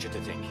he'd want you to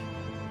think.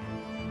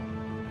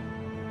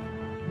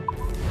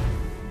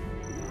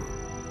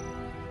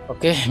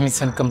 Okay,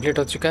 mission complete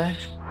हो चुका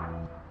है.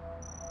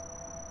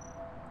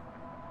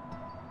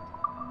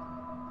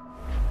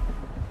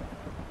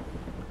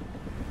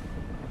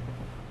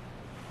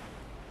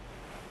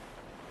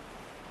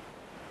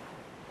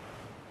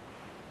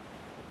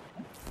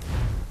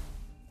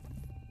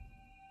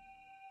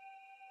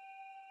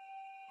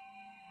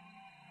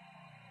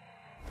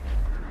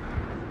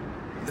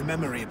 The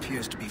memory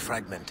appears to be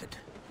fragmented.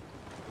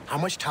 How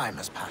much time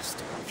has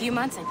passed? A few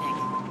months, I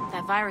think.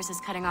 That virus is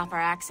cutting off our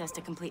access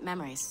to complete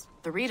memories.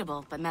 They're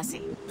readable, but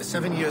messy. The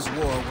 7 Years'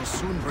 War will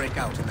soon break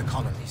out in the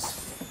colonies.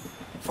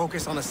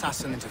 Focus on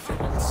assassin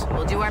interference.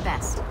 We'll do our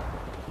best.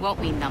 Won't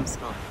we,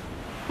 numbskull?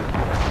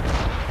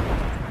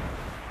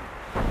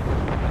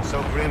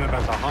 So grim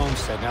about the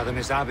homestead now that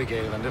Miss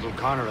Abigail and little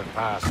Connor have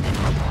passed.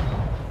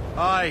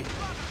 Aye.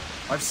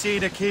 I've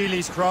seen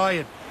Achilles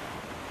crying.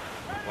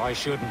 Why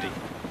shouldn't he?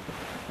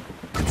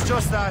 It's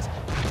just that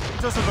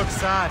he doesn't look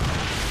sad.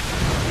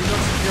 He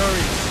looks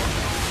furious.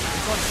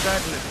 It's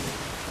unsettling.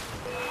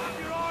 On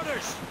your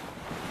orders!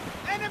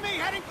 Enemy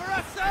heading for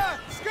us, sir!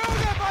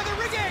 Schooner by the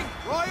rigging!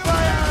 Royal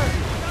Fire!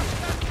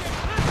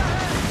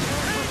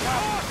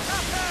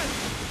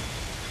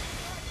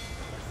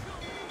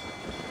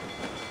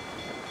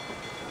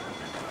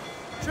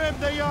 Trim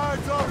the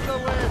yards off the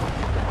wind!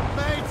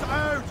 Mates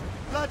out!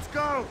 Let's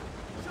go!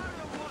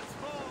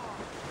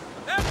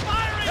 They're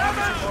firing!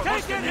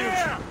 Take it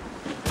here!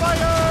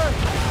 Fire!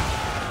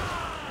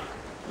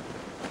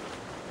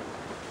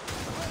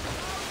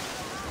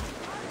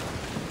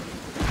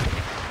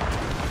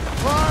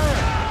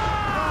 Fire!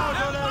 No,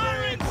 don't let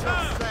it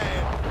just say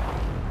it.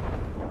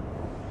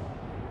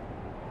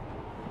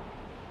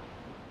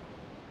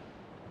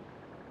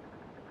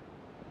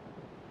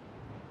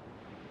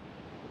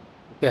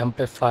 पे हम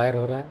पे fire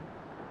हो रहा है.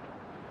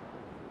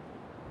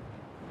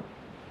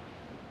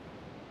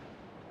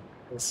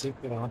 इसी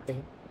पे वहाँ पे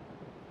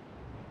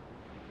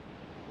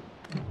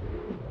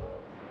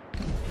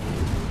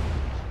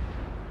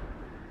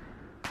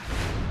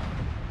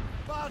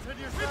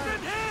We've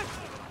been hit!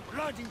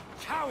 Bloody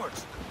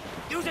cowards!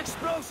 Use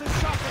explosive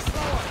shot to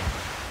slow us!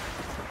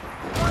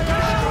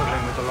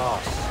 Struggling with the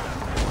loss.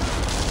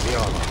 We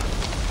all are.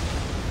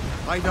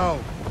 I know,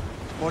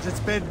 but it's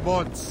been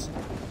months,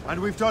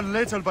 and we've done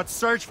little but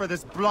search for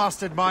this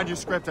blasted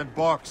manuscript and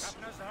box.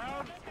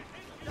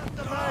 Get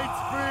the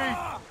mates free!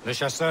 Le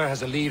Chasseur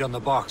has a lead on the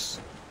box.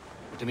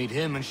 We're to meet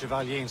him and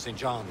Chevalier in St.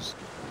 John's.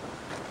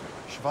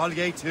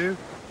 Chevalier too?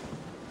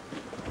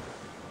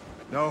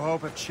 No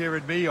hope of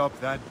cheering me up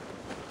then.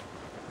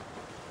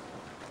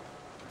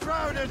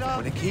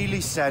 When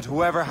Achilles said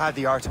whoever had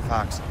the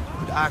artifacts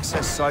would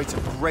access sites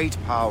of great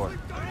power,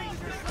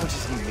 what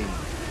does he mean?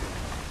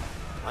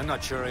 I'm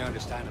not sure I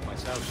understand it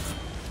myself.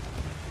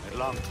 I had a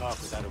long talk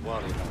with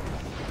Adewale about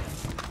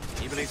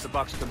that. He believes the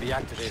box can be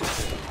activated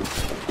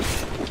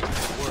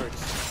with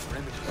words or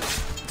images.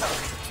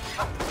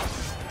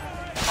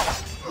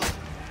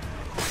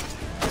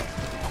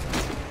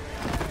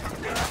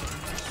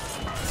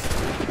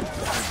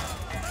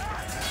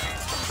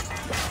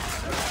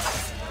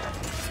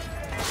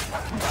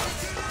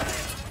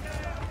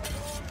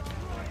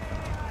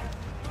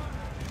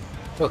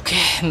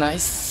 Okay,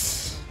 nice.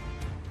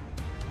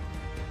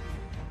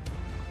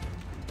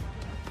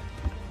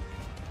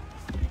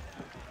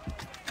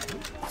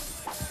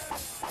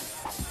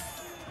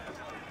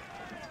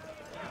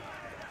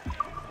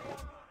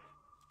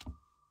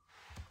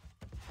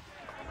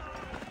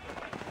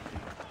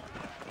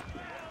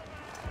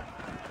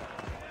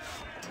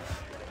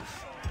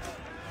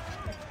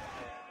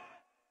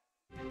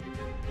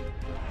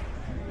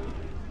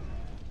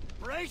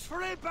 Brace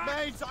for impact!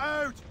 Mates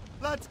out!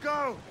 Let's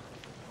go!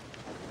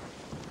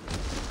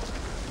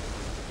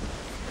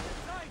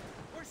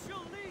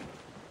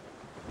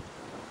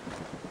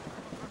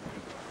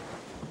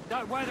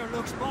 That weather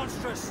looks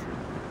monstrous.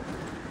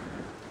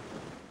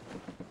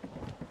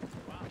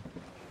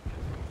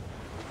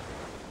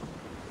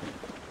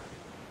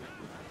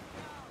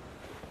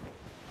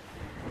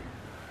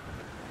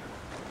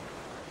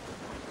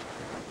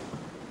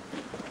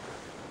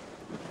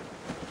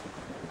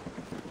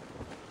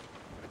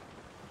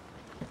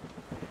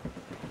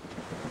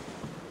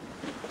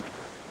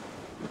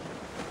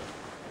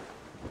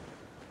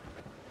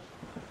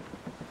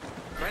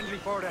 Friendly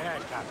port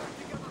ahead, Capel.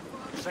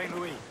 St.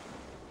 Louis.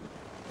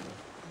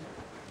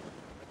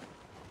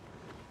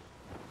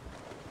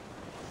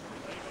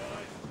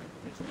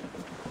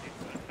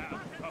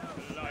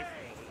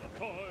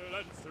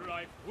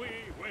 We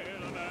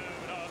will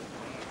never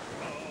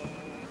grow.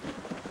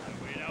 And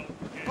without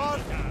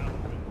getting down,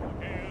 the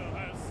gale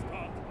has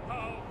stopped.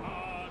 How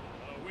hard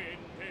the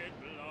wind did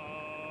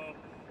blow.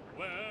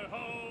 We're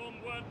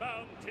homeward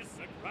bound, 'tis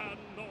a grand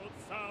old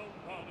sound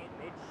on a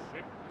good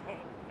ship,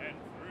 taut and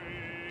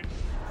free.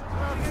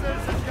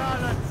 Francis and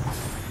gallants!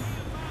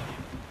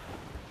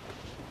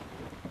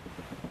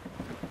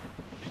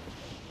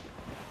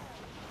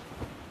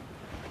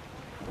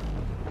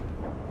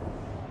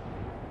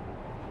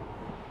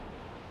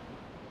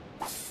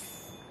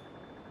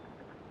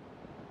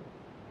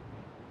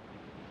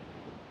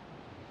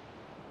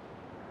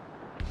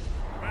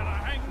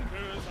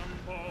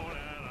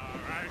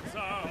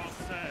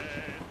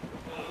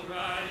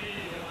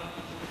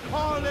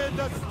 Haul in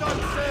the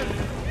stunsail!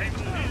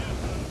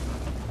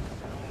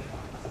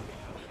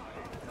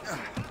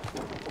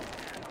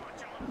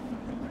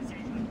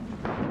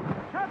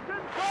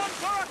 Captain's gone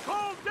for a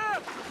cold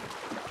death!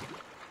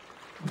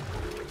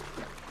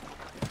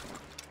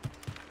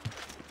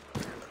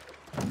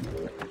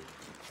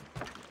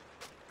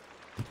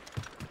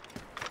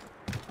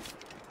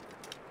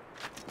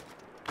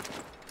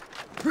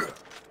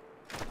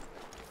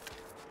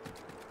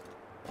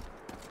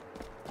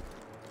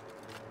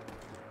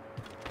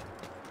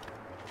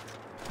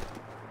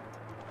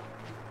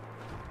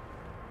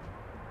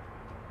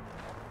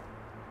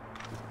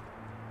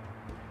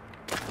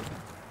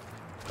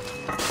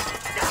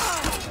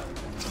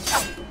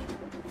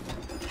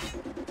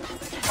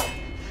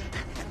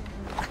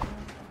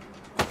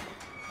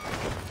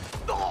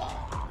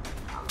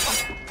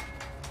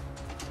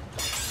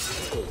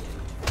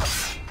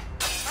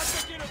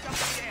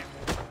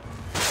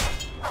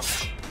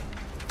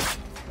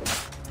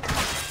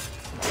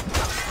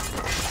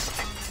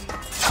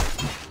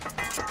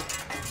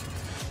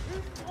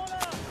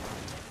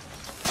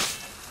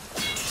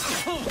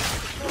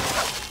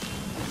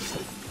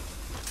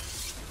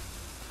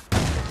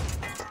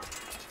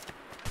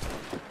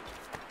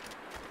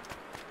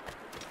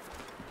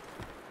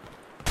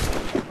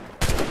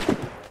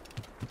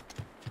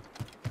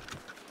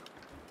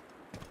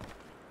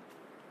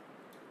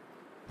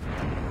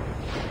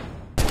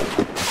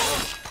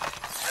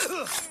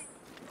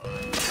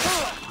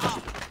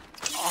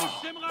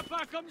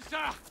 Comme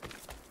ça!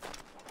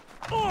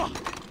 Oh!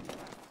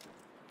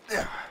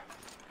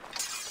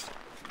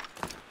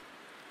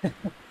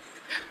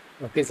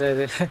 Okay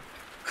sir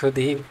खुद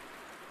ही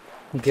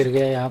गिर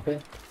गया यहाँ पे।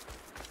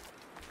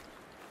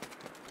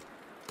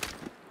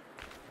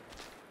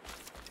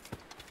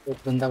 एक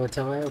बंदा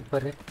बचा हुआ है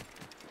ऊपर है।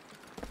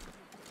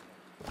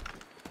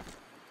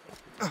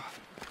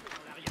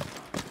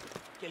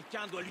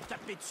 Quelqu'un doit lui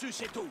taper dessus,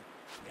 c'est tout.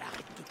 Et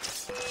arrête tout.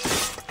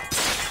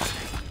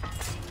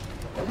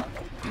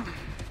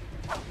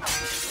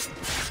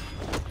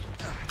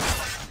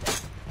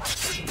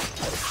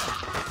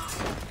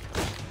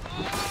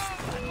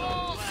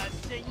 On va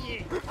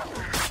saigner.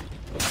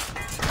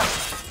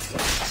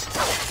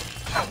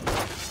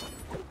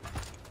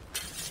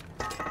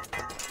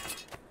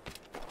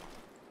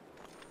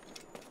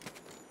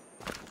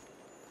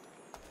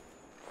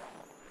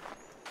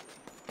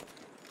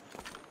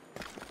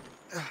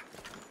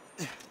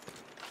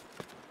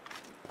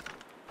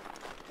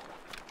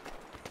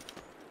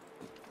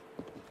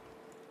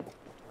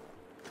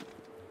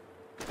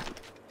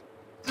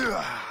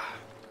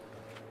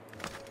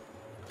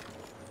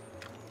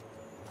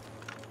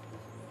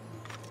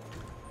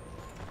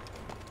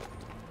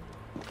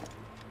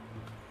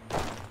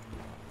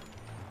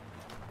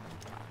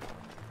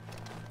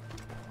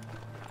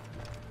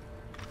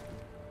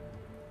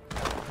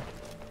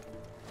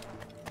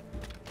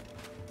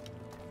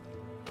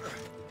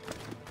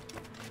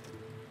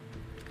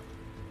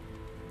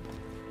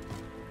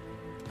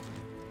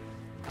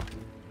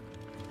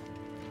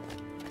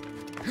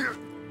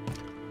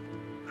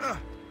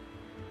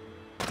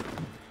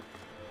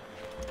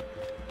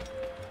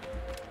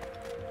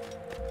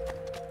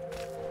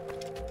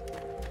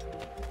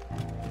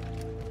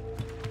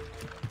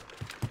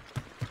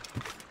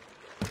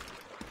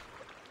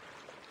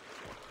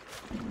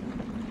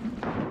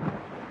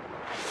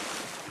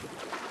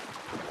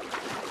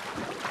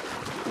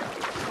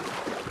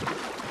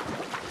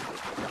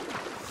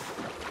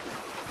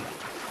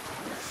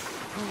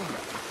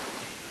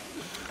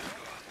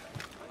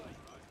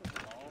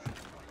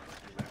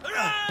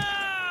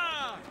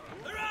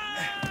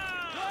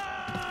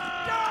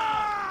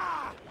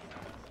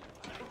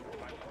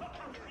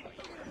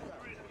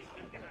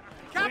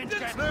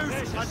 It's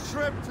loose and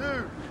trim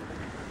too.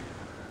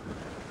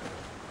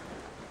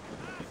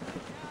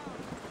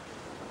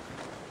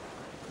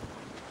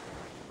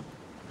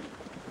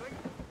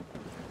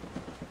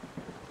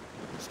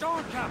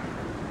 Storm cap!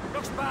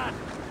 Looks bad!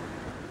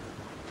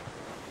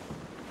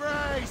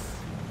 Brace!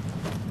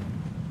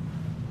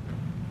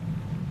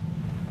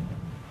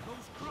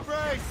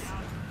 Brace!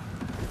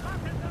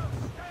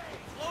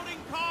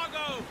 Floating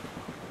cargo!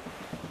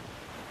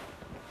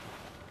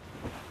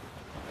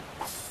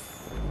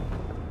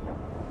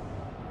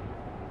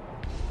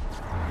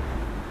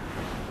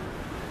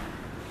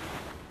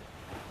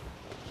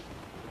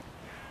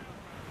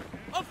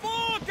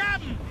 Aboard,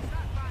 Captain!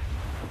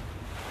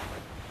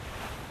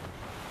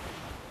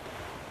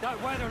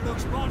 That weather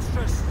looks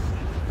monstrous!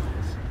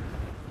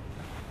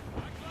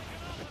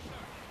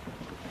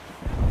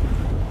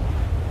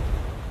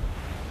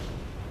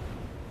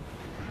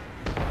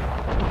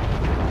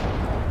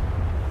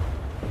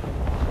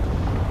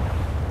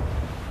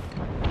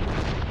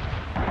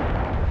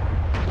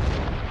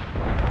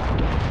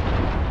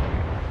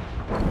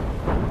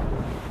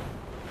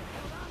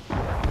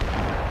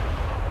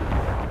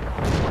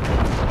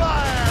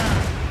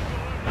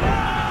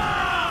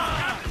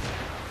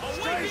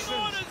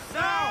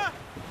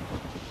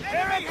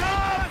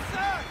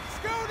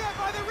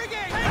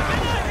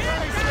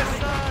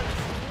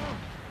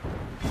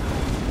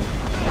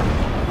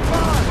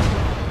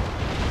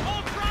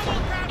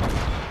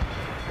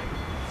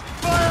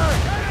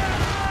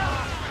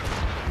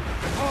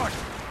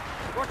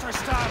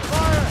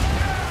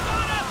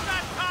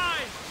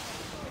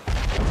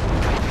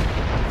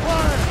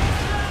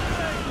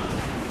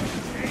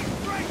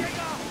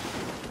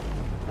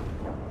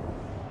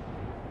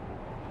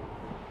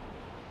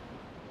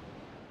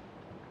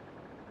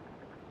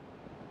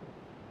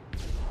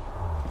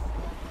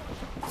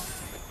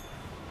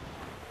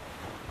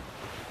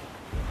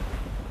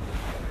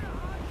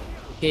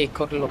 एक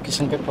और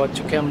location पे पहुंच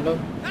चुके हैं हम लोग।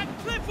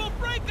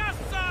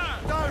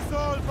 That's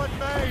all but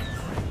mates.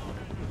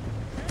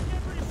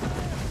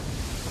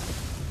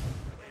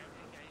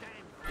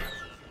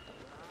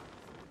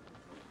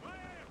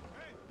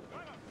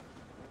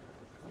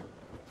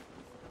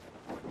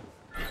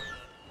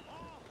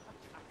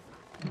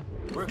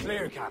 We're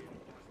clear, Captain.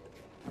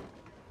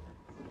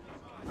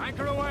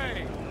 Anchor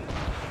away!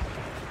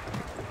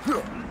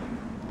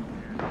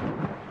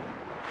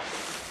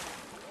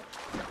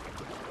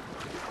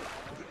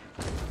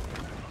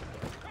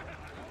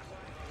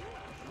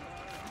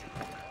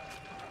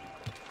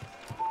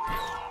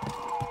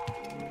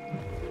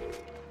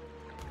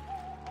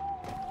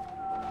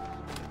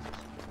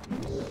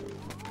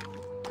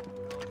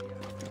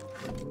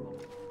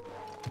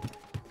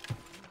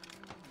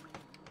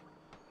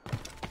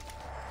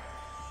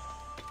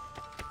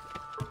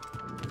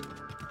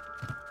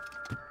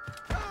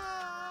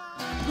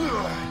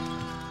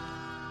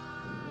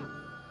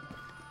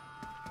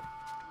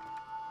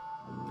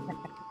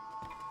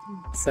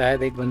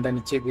 शायद एक बंदा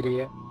नीचे गिरी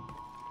है।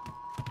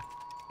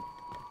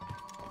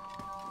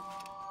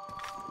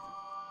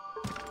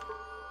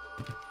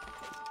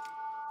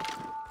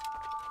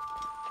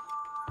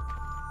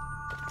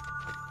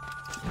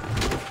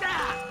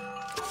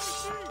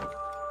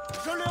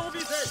 Je l'ai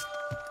envisé!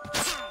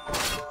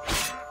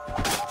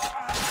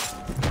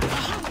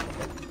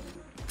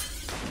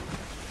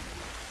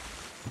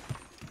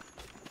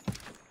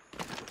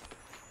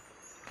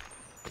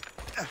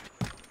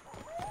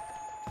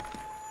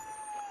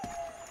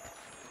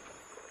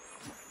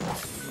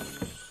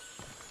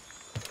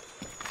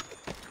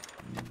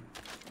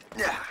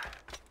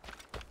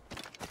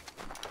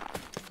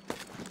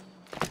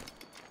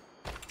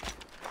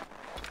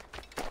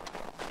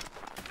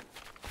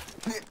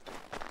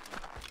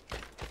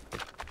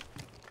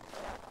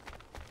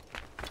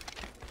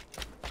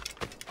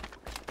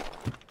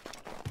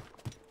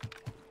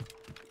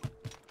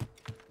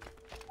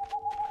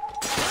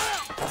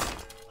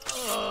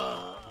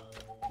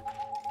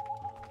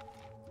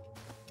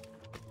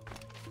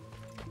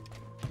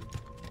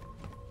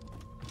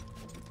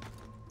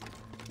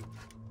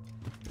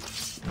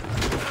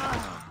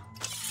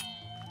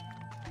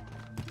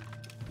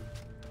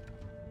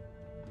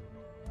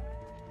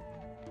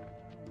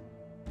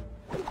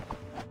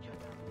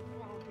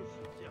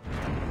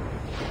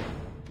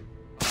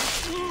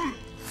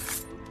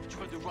 Je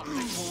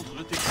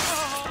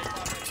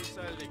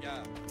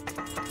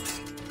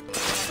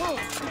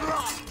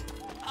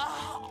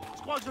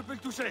crois que je peux le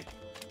toucher.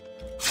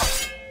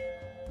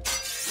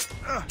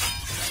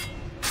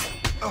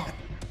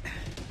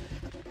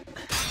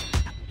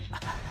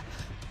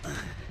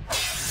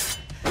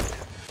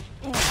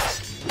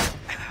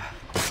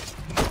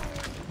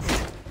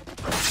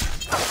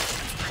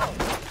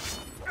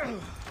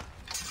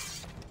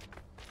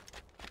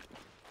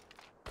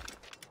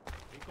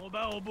 Les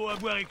combats ont beau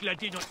avoir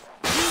éclaté dans...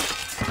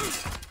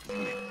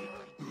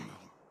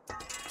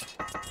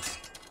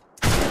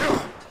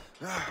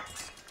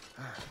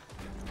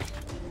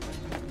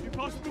 Tu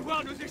penses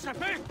pouvoir nous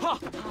échapper?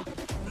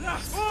 Là!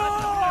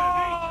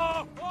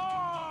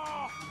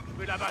 Je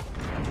vais la battre.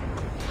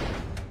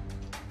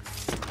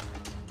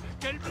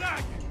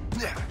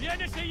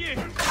 d'essayer.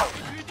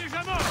 Je suis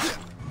déjà mort.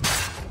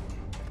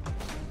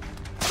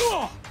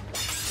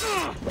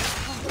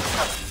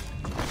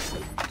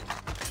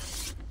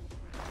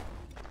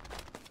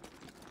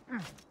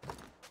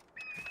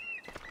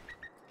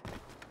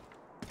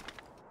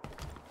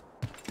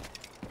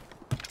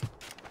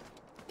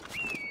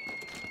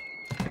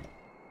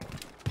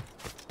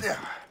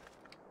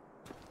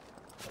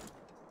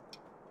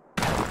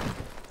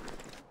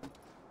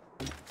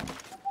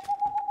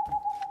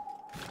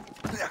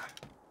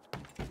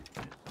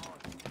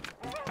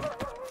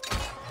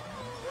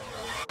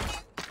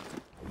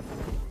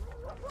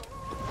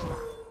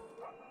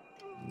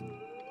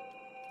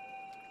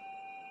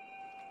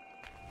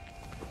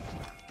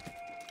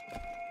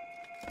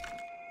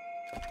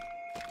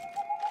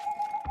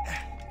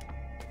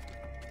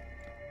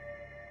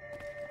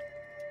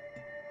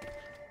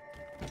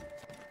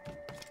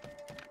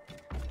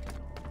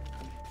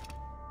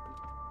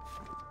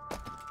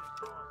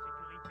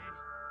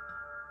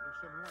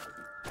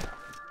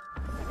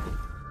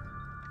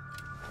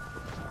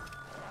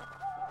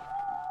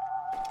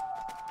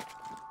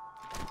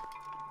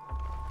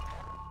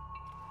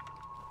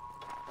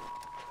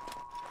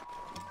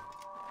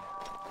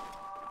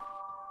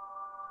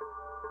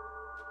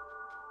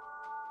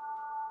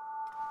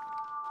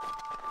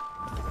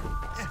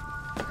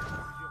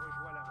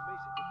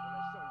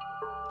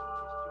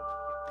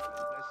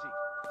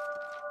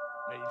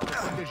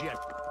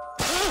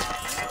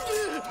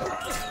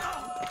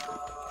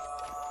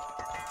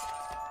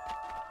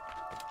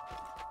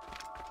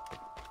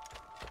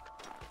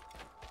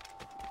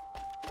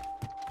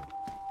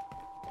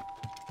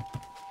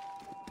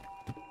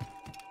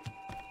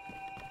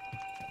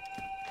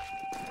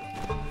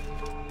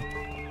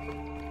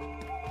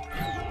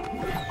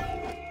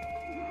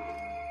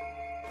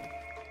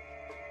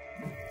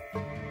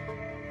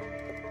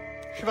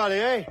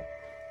 Chevalier,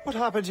 what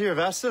happened to your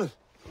vessel?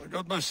 I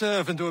got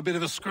myself into a bit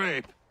of a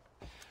scrape.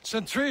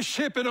 Sent 3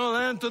 ship in all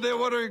hand to their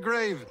watery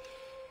grave.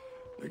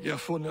 The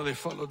Gerfo nearly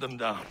followed them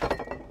down.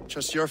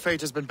 Just your fate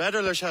has been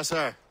better, Le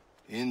Chasseur.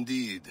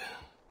 Indeed.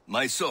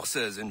 My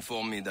sources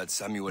inform me that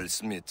Samuel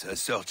Smith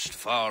has searched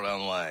far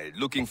and wide,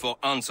 looking for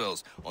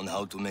answers on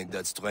how to make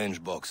that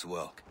strange box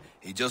work.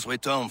 He just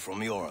returned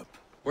from Europe.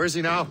 Where's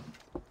he now?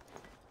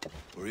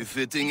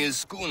 Refitting his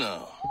schooner.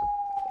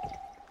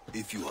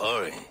 If you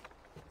hurry,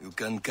 you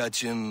can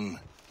catch him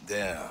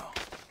there.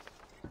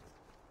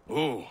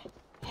 Oh,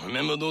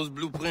 remember those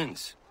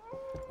blueprints?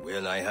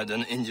 Well, I had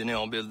an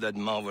engineer build that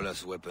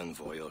marvelous weapon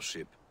for your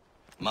ship.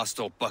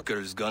 Master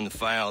Puckle's gun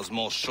fires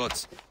more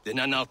shots than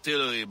an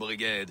artillery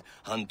brigade,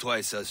 and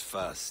twice as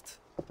fast.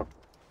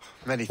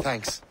 Many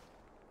thanks.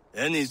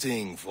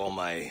 Anything for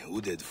my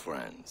hooded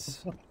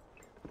friends.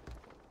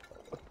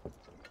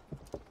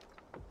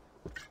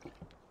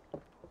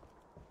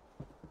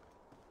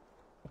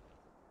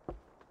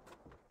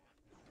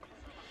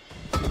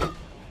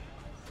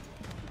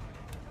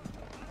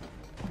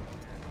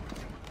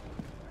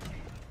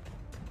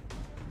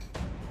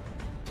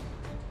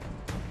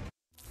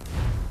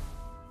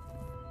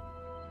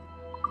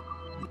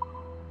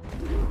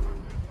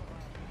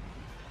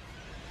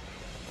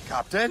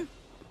 Captain?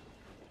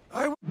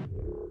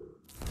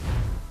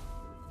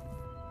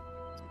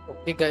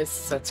 Okay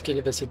guys, आज के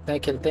लिए बस इतना ही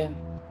खेलते हैं,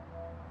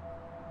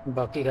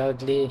 बाकी का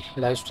अगली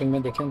लाइव स्ट्रीम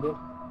में देखेंगे।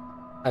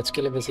 आज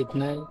के लिए बस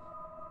इतना ही।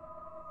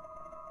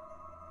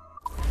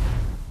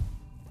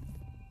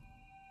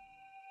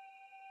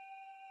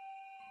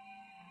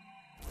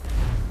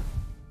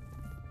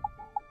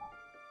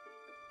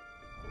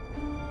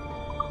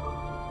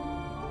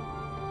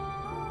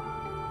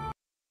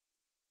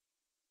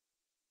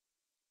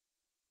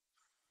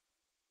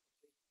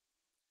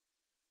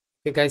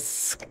 गाइस,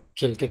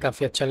 खेल के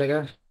काफ़ी अच्छा लगा।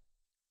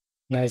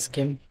 Nice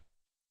game.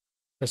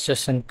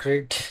 एसेसिन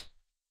क्रीड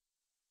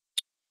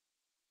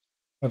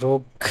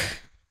रोग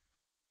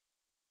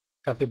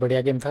काफ़ी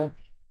बढ़िया गेम था।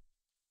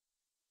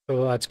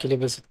 तो आज के लिए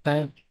बस इतना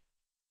है।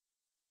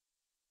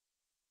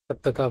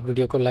 तब तक आप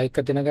वीडियो को लाइक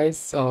कर देना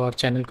गाइस, और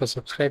चैनल को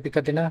सब्सक्राइब भी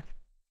कर देना।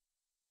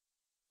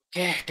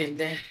 Okay, till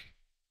then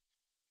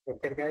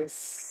take care guys,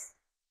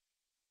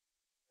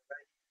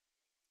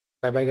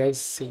 bye bye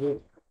guys, C you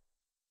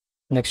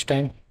next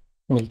time.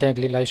 मिलते हैं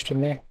अगली लाइव स्ट्रीम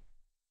में।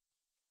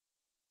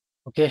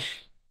 ओके।